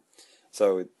Japan?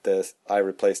 So I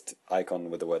replaced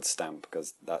icon with the word stamp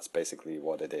because that's basically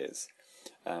what it is.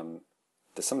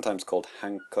 They're sometimes called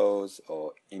hankos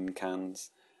or inkans.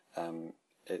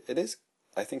 It is,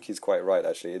 I think he's quite right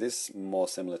actually, it is more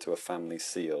similar to a family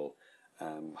seal,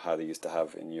 how they used to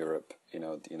have in Europe.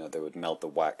 They would melt the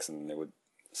wax and they would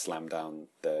slam down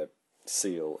their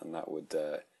seal and that would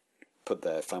put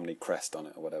their family crest on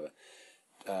it or whatever.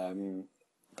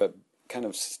 But kind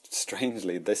of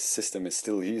strangely, this system is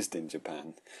still used in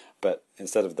Japan, but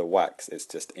instead of the wax, it's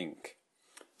just ink.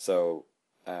 So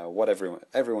what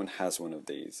everyone has one of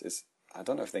these. I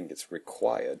don't think it's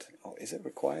required. Oh, is it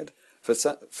required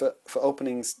for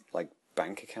openings like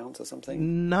bank accounts or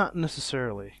something? Not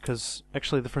necessarily, because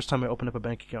actually the first time I opened up a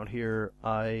bank account here,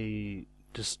 I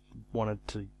just wanted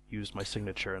to use my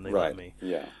signature and they let me.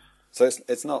 Yeah. So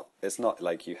it's not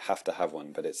like you have to have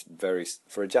one, but it's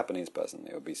for a Japanese person,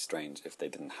 it would be strange if they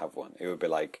didn't have one. It would be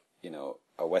like,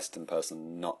 a Western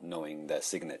person not knowing their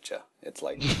signature. It's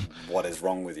like, what is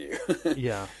wrong with you?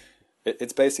 Yeah.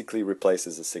 It basically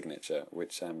replaces a signature,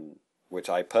 which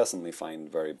I personally find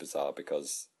very bizarre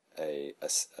because a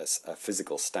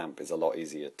physical stamp is a lot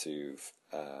easier to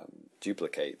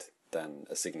duplicate than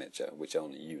a signature, which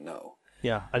only you know.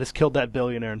 Yeah, I just killed that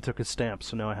billionaire and took his stamp,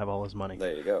 so now I have all his money.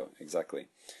 There you go, exactly.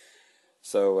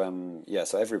 So,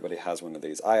 so everybody has one of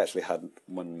these. I actually had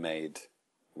one made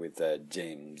with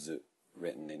James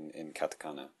written in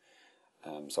katakana,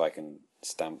 so I can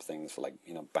stamp things for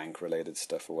bank-related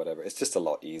stuff or whatever. It's just a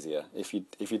lot easier. If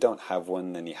you don't have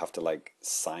one, then you have to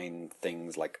sign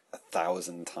things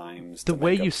 1,000 times. The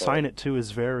way you sign it too is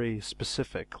very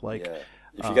specific. Yeah.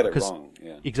 If you get it wrong,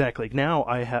 yeah. Exactly. Now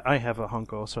I have a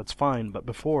hunko, so it's fine. But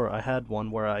before I had one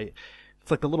where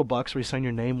it's like the little box where you sign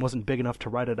your name wasn't big enough to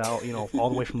write it out, all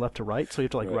the way from left to right. So you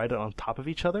have to write it on top of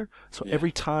each other. So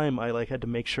every time I had to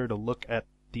make sure to look at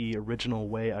the original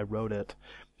way I wrote it.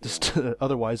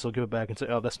 Otherwise they'll give it back and say,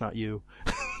 "Oh, that's not you."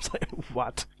 It's like,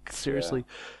 what? Seriously?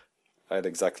 I had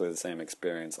exactly the same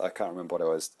experience. I can't remember what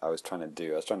I was trying to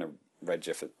do. I was trying to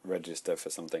register for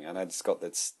something, and I just got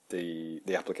the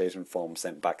application form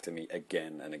sent back to me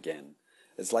again and again.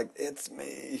 It's like, it's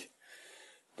me.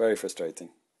 Very frustrating.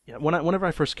 Yeah, whenever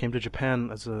I first came to Japan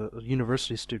as a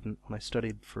university student, when I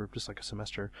studied for just like a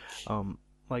semester,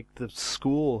 like the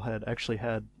school had actually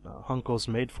had hankos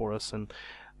made for us,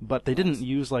 but they didn't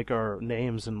use like our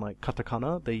names in like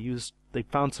katakana. They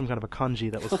found some kind of a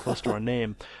kanji that was close to our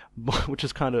name, which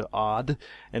is kind of odd,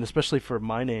 and especially for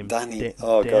my name, Danny.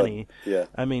 Danny. God. Yeah.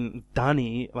 I mean,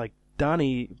 Danny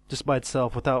just by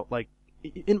itself, without like,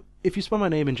 if you spell my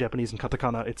name in Japanese in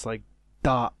katakana, it's like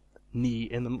da ni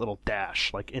and then a little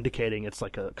dash, like indicating it's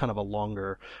like a kind of a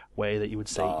longer way that you would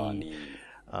say e.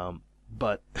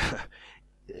 But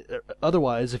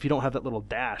otherwise, if you don't have that little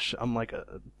dash, I'm like,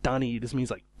 Dani, this means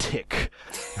like tick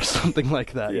or something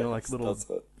like that, you know, like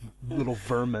little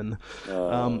vermin.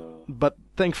 But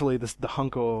thankfully, the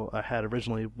hanko I had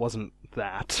originally wasn't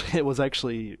that. It was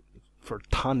actually for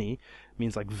Tani,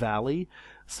 means like valley.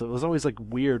 So it was always like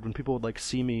weird when people would like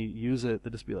see me use it.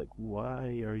 They'd just be like,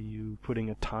 "Why are you putting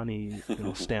a Tani,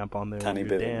 stamp on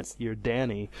there? You're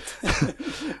Danny."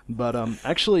 But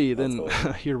actually, then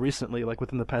here recently, like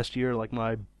within the past year, like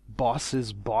my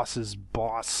boss's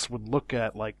boss would look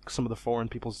at like some of the foreign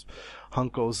people's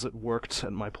hankos that worked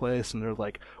at my place, and they're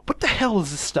like, "What the hell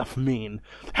does this stuff mean?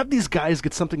 Have these guys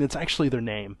get something that's actually their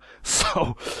name."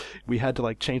 So we had to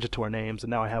like change it to our names,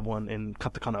 and now I have one in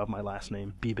katakana of my last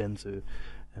name, Bibenzu,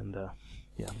 and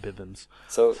Bivens.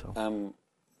 So.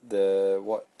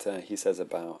 What he says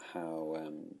about how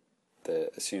he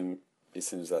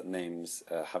assumes that names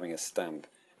having a stamp,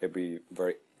 it'd be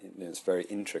it's very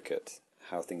intricate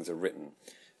how things are written.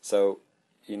 So,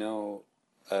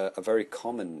 a very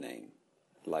common name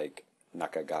like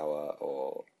Nakagawa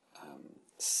or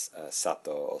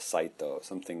Sato or Saito,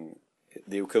 something,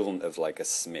 the equivalent of like a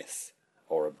Smith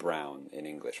or a Brown in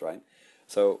English, right?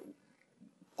 So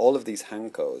all of these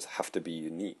hankos have to be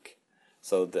unique.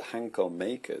 So the hanko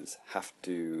makers have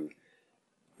to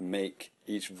make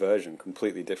each version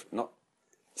completely different, not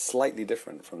slightly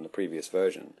different from the previous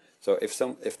version. So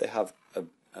if they have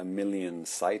a million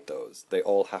Saitos, they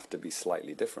all have to be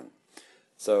slightly different.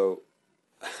 So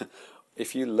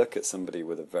if you look at somebody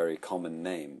with a very common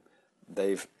name,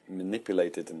 they've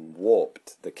manipulated and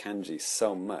warped the kanji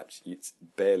so much it's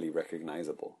barely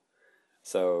recognizable.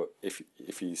 So if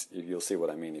you'll see what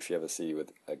I mean, if you ever see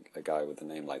with a guy with a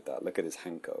name like that, look at his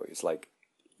hanko. It's like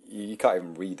you can't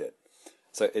even read it.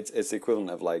 So it's the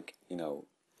equivalent of like,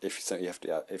 if you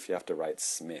have to write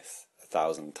Smith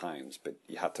 1,000 times, but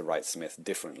you had to write Smith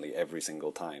differently every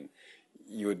single time,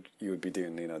 you would be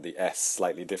doing the S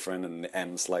slightly different and the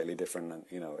M slightly different, and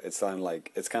it's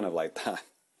kind of like that.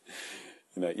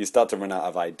 You start to run out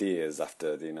of ideas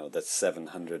after the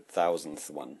 700,000th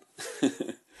one.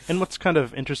 And what's kind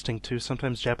of interesting too,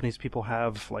 sometimes Japanese people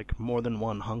have like more than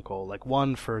one hanko, like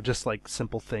one for just like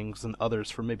simple things and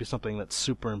others for maybe something that's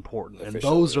super important. And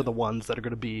those are the ones that are going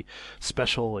to be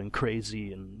special and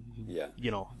crazy and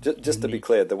Just to be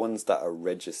clear, the ones that are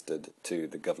registered to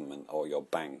the government or your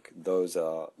bank, those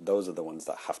are the ones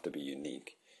that have to be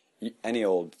unique. Any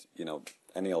old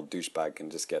douchebag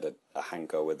can just get a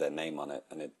hanko with their name on it,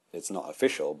 and it's not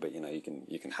official, but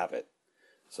you can have it.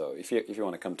 So if you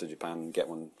want to come to Japan and get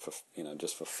one for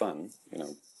just for fun,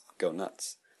 go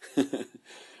nuts.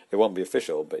 It won't be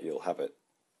official, but you'll have it.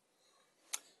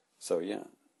 So yeah,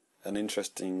 an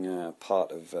interesting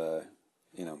part of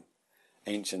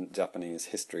ancient Japanese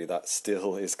history that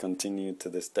still is continued to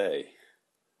this day.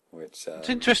 Which it's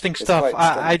interesting stuff.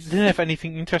 I didn't have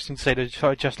anything interesting to say,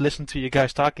 so I just listened to you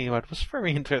guys talking about it. It was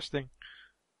very interesting.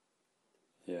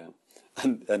 Yeah,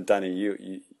 and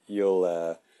Danny,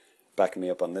 you'll back me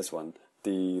up on this one.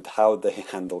 How they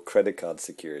handle credit card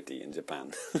security in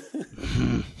Japan.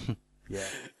 Yeah.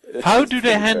 How do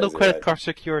they handle credit card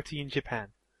security in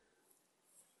Japan?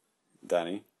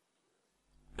 Danny?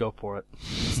 Go for it.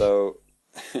 So,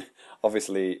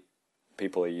 obviously,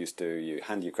 people are used to, you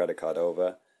hand your credit card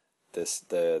over,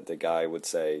 the guy would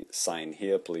say, "Sign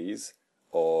here, please."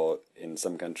 Or in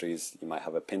some countries, you might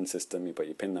have a PIN system, you put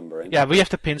your PIN number in. Yeah, we have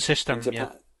the PIN system,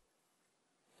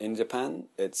 In Japan,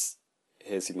 it's,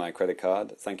 "Here's my credit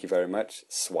card, thank you very much,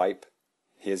 swipe,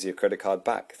 here's your credit card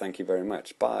back, thank you very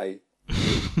much, bye."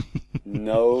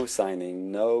 No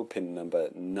signing, no PIN number,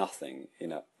 nothing.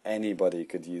 Anybody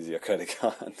could use your credit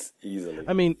cards easily.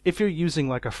 I mean, if you're using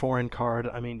like a foreign card,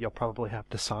 you'll probably have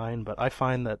to sign, but I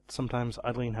find that sometimes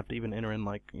I don't even have to even enter in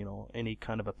like, any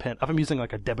kind of a PIN. If I'm using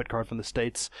like a debit card from the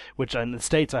States, which in the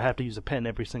States I have to use a PIN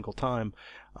every single time,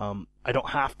 I don't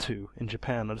have to in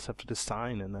Japan. I just have to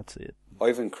sign and that's it. Or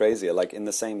even crazier, like in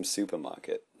the same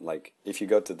supermarket, like if you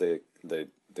go to the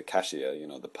cashier, you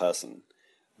know, the person,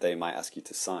 they might ask you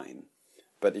to sign.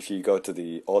 But if you go to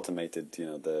the automated, you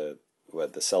know, the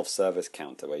self-service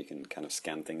counter where you can kind of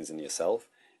scan things in yourself,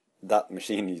 that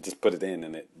machine, you just put it in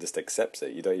and it just accepts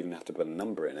it. You don't even have to put a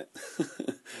number in it.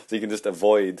 So you can just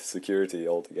avoid security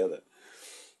altogether.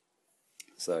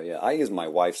 So yeah, I use my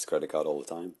wife's credit card all the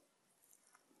time.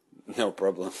 No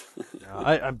problem.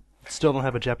 I still don't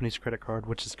have a Japanese credit card,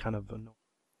 which is kind of annoying.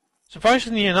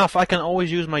 Surprisingly enough, I can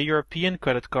always use my European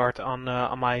credit card on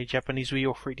my Japanese Wii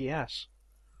or 3DS.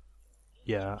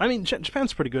 Yeah, I mean,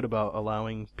 Japan's pretty good about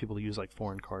allowing people to use like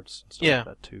foreign cards and stuff like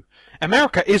that too.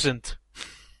 America isn't.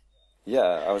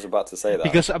 Yeah, I was about to say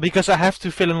that. Because I have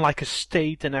to fill in like a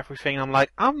state and everything. I'm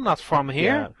like, I'm not from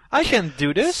here. Yeah. I can't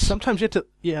do this. Sometimes you have to,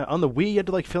 on the Wii you had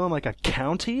to like fill in like a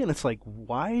county, and it's like,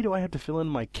 why do I have to fill in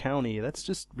my county? That's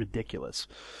just ridiculous.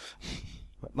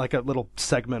 Like a little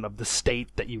segment of the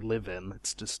state that you live in.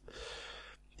 It's just,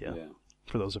 yeah.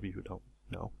 For those of you who don't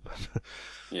know.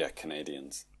 Yeah,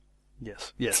 Canadians.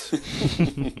 Yes.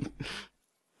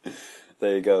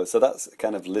 There you go. So that's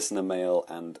kind of listener mail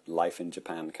and Life in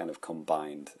Japan kind of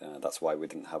combined. That's why we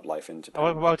didn't have Life in Japan. I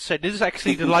was about to say, this is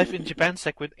actually the Life in Japan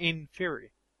segment in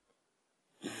theory.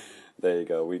 There you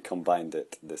go. We combined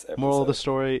it this episode. Moral of the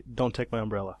story, don't take my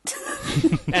umbrella.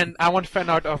 And I want to find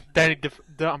out of Danny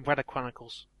the Umbrella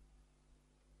Chronicles.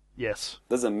 Yes.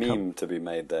 There's a meme to be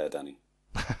made there, Danny.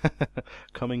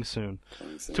 Coming soon.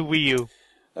 To Wii U.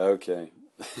 Okay.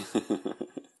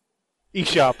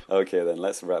 eShop. Okay, then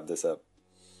let's wrap this up.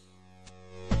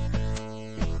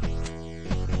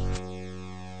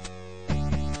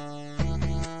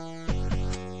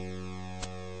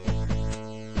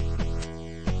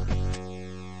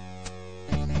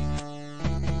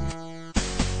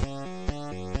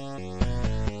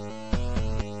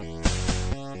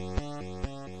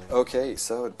 Okay,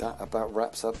 so that about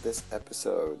wraps up this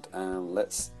episode.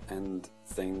 Let's end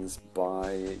things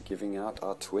by giving out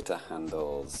our Twitter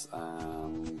handles.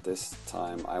 This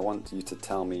time I want you to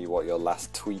tell me what your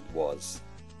last tweet was.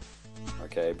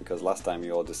 Okay, because last time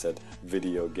you all just said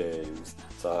video games.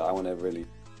 So I want to really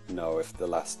know if the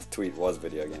last tweet was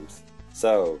video games.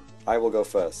 So I will go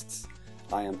first.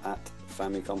 I am at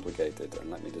Famicomplicated, and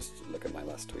let me just look at my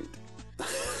last tweet.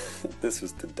 This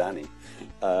was to Danny.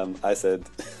 I said,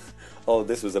 oh,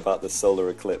 this was about the solar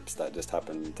eclipse that just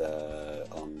happened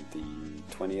on the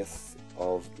 20th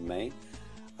of May.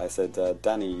 I said,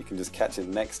 Danny, you can just catch it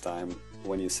next time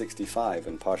when you're 65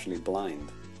 and partially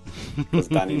blind. Because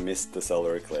Danny missed the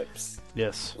solar eclipse.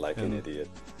 Yes. Like an idiot.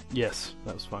 Yes,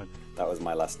 that was fine. That was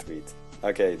my last tweet.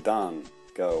 Okay, Dan,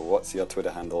 go. What's your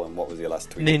Twitter handle and what was your last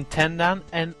tweet? Nintendan,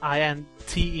 Ninten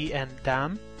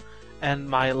Dan. And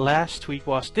my last tweet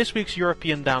was, this week's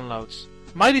European downloads.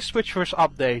 Mighty Switchverse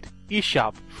update,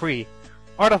 eShop, free.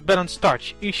 Art of Balanced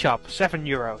Touch, eShop,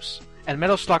 €7. And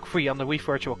Metal Slug free on the Wii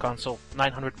Virtual Console,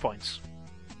 900 points.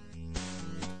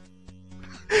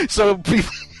 So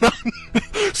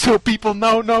people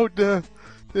now know the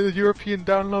European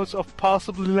downloads of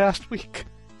possibly last week.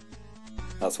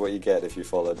 That's what you get if you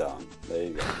follow down. There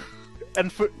you go.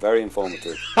 And very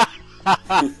informative.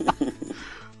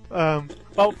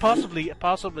 Well, possibly,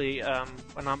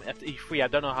 when I'm at E3, I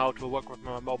don't know how to work with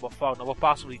my mobile phone. I will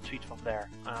possibly tweet from there.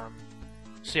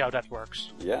 See how that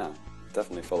works. Yeah,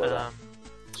 definitely follow that.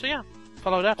 So yeah,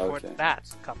 follow that for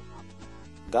that coming up.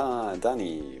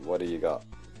 Danny, what do you got?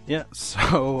 Yeah,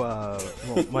 so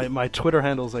my Twitter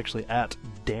handle is actually at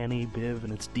DannyBiv,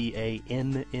 and it's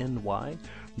DANNY,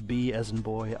 B as in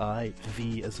boy, I,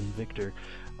 V as in Victor.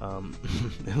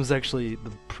 It was actually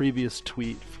the previous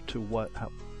tweet to how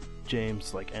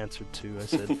James answered to. I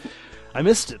said, I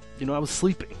missed it. I was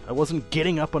sleeping. I wasn't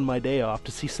getting up on my day off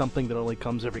to see something that only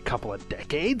comes every couple of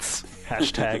decades.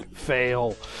 Hashtag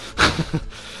fail.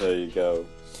 There you go.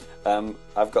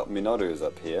 I've got Minoru's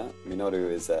up here.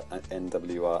 Minoru is at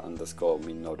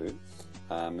NWR_Minoru.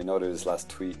 Minoru's last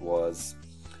tweet was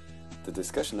the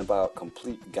discussion about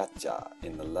complete gacha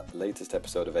in the latest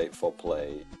episode of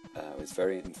 8-4-Play was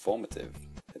very informative.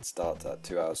 It starts at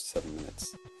 2 hours 7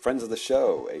 minutes. Friends of the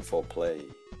show, 8-4-Play,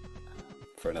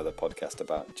 for another podcast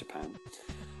about Japan.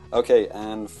 Okay,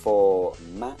 and for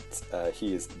Matt,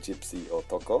 he is Gypsy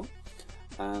Otoko,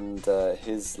 and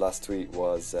his last tweet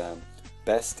was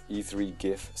best E3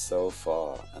 GIF so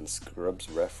far, and Scrubs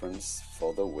reference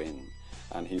for the win.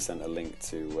 And he sent a link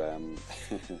to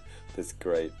this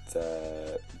great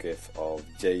GIF of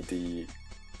JD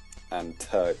and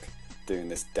Turk doing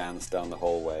this dance down the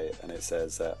hallway, and it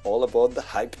says all aboard the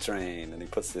hype train, and he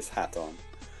puts this hat on.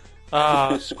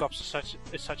 Scrubs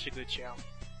is such a good show.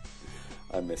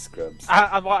 I miss Scrubs.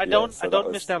 I don't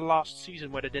was... miss that last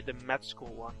season where they did the med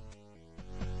school one.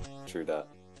 True that,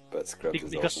 but Scrubs is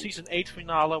because awesome. season 8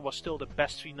 finale was still the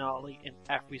best finale in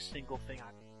every single thing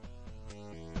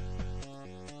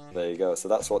There you go. So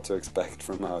that's what to expect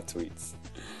from our tweets.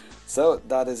 So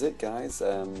that is it, guys.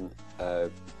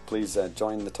 Please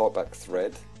join the Talkback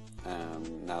thread.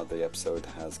 Now the episode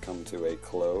has come to a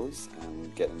close,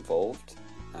 and get involved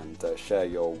and share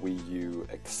your Wii U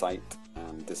excite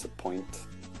and disappoint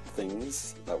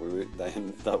things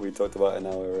that we talked about in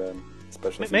our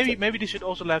special. Maybe they should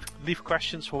also leave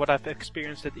questions for what I've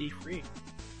experienced at E3.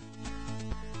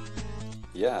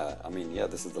 Yeah, I mean,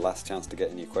 this is the last chance to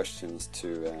get any questions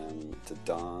to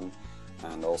Don,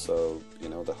 and also,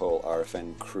 the whole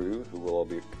RFN crew, who will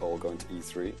all going to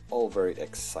E3. All very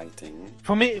exciting.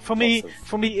 For me,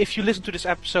 if you listen to this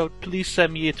episode, please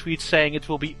send me a tweet saying it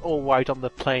will be all white on the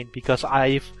plane, because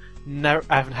I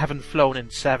haven't flown in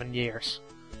 7 years.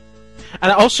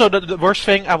 And also, the worst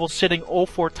thing, I was sitting all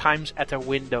 4 times at a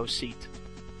window seat.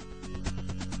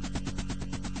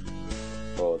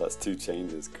 Oh, that's 2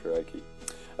 changes, crikey.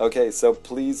 Okay, so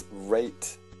please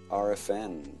rate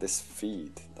RFN, this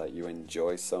feed that you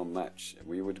enjoy so much.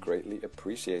 We would greatly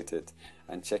appreciate it.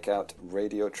 And check out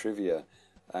Radio Trivia.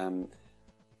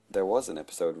 There was an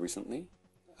episode recently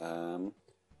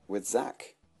with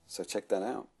Zach, so check that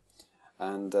out.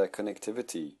 And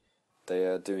Connectivity, they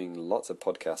are doing lots of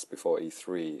podcasts before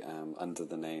E3 under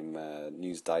the name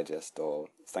News Digest, or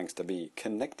thanks to me,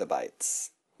 Connectabytes,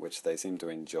 which they seem to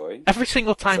enjoy. Every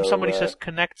single time somebody says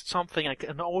connect something, I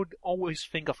can always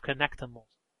think of Connectimals.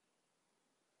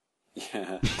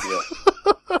 Yeah.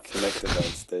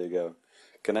 Connectabytes, there you go.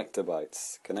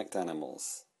 Connectabytes, connect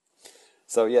animals.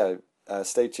 So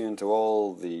stay tuned to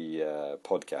all the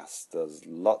podcasts. There's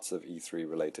lots of E3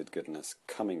 related goodness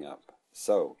coming up.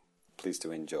 So please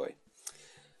do enjoy.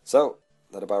 So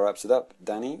that about wraps it up.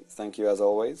 Danny, thank you as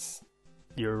always.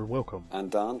 You're welcome.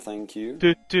 And Dan, thank you.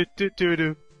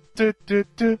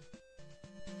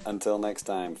 Until next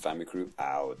time, Famicrew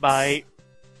out. Bye.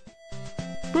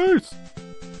 Peace.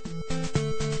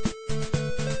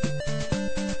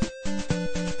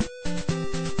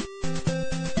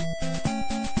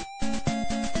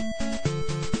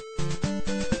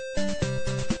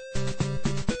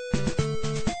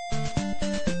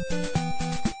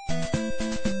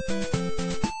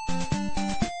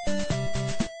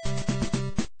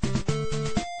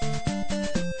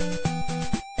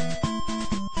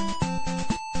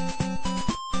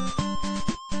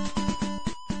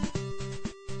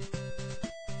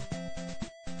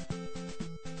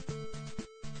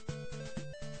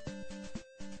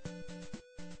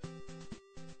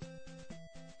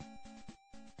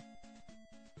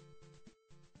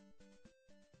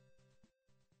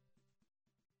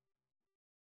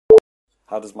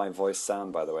 How does my voice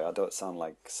sound, by the way? I don't sound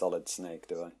like Solid Snake,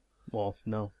 do I? Well,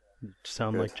 no. You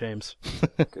sound like James.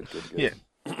 Good. Yeah.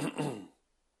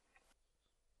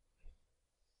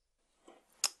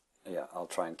 Yeah, I'll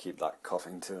try and keep that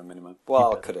coughing to a minimum. Well,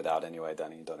 I'll cut it out anyway,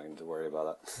 Danny. You don't need to worry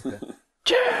about that. Okay.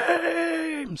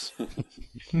 James!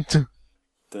 Dun,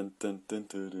 dun, dun, dun,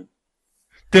 dun.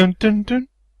 Dun dun dun.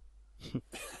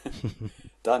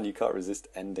 Dan, you can't resist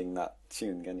ending that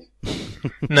tune, can you?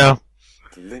 No.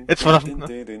 Dun, It's one of dun,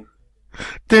 dun, dun.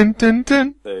 Dun dun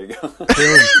dun. There you go.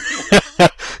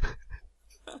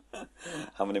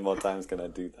 How many more times can I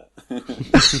do that?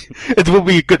 It will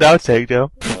be a good outtake,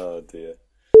 though. Oh dear.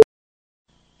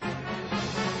 藤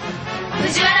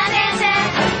原先生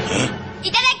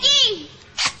いただき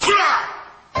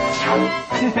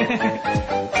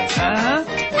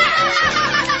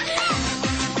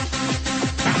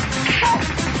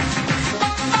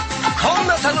こん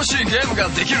な楽しいゲームが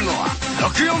できるのは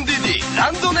 64DD ラ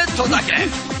ンドネットだけ。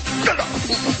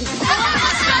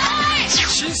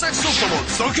新作ソフトも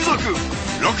続々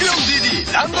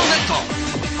 64DD ランドネット。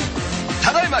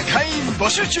ただいま会員募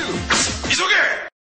集中。急げ。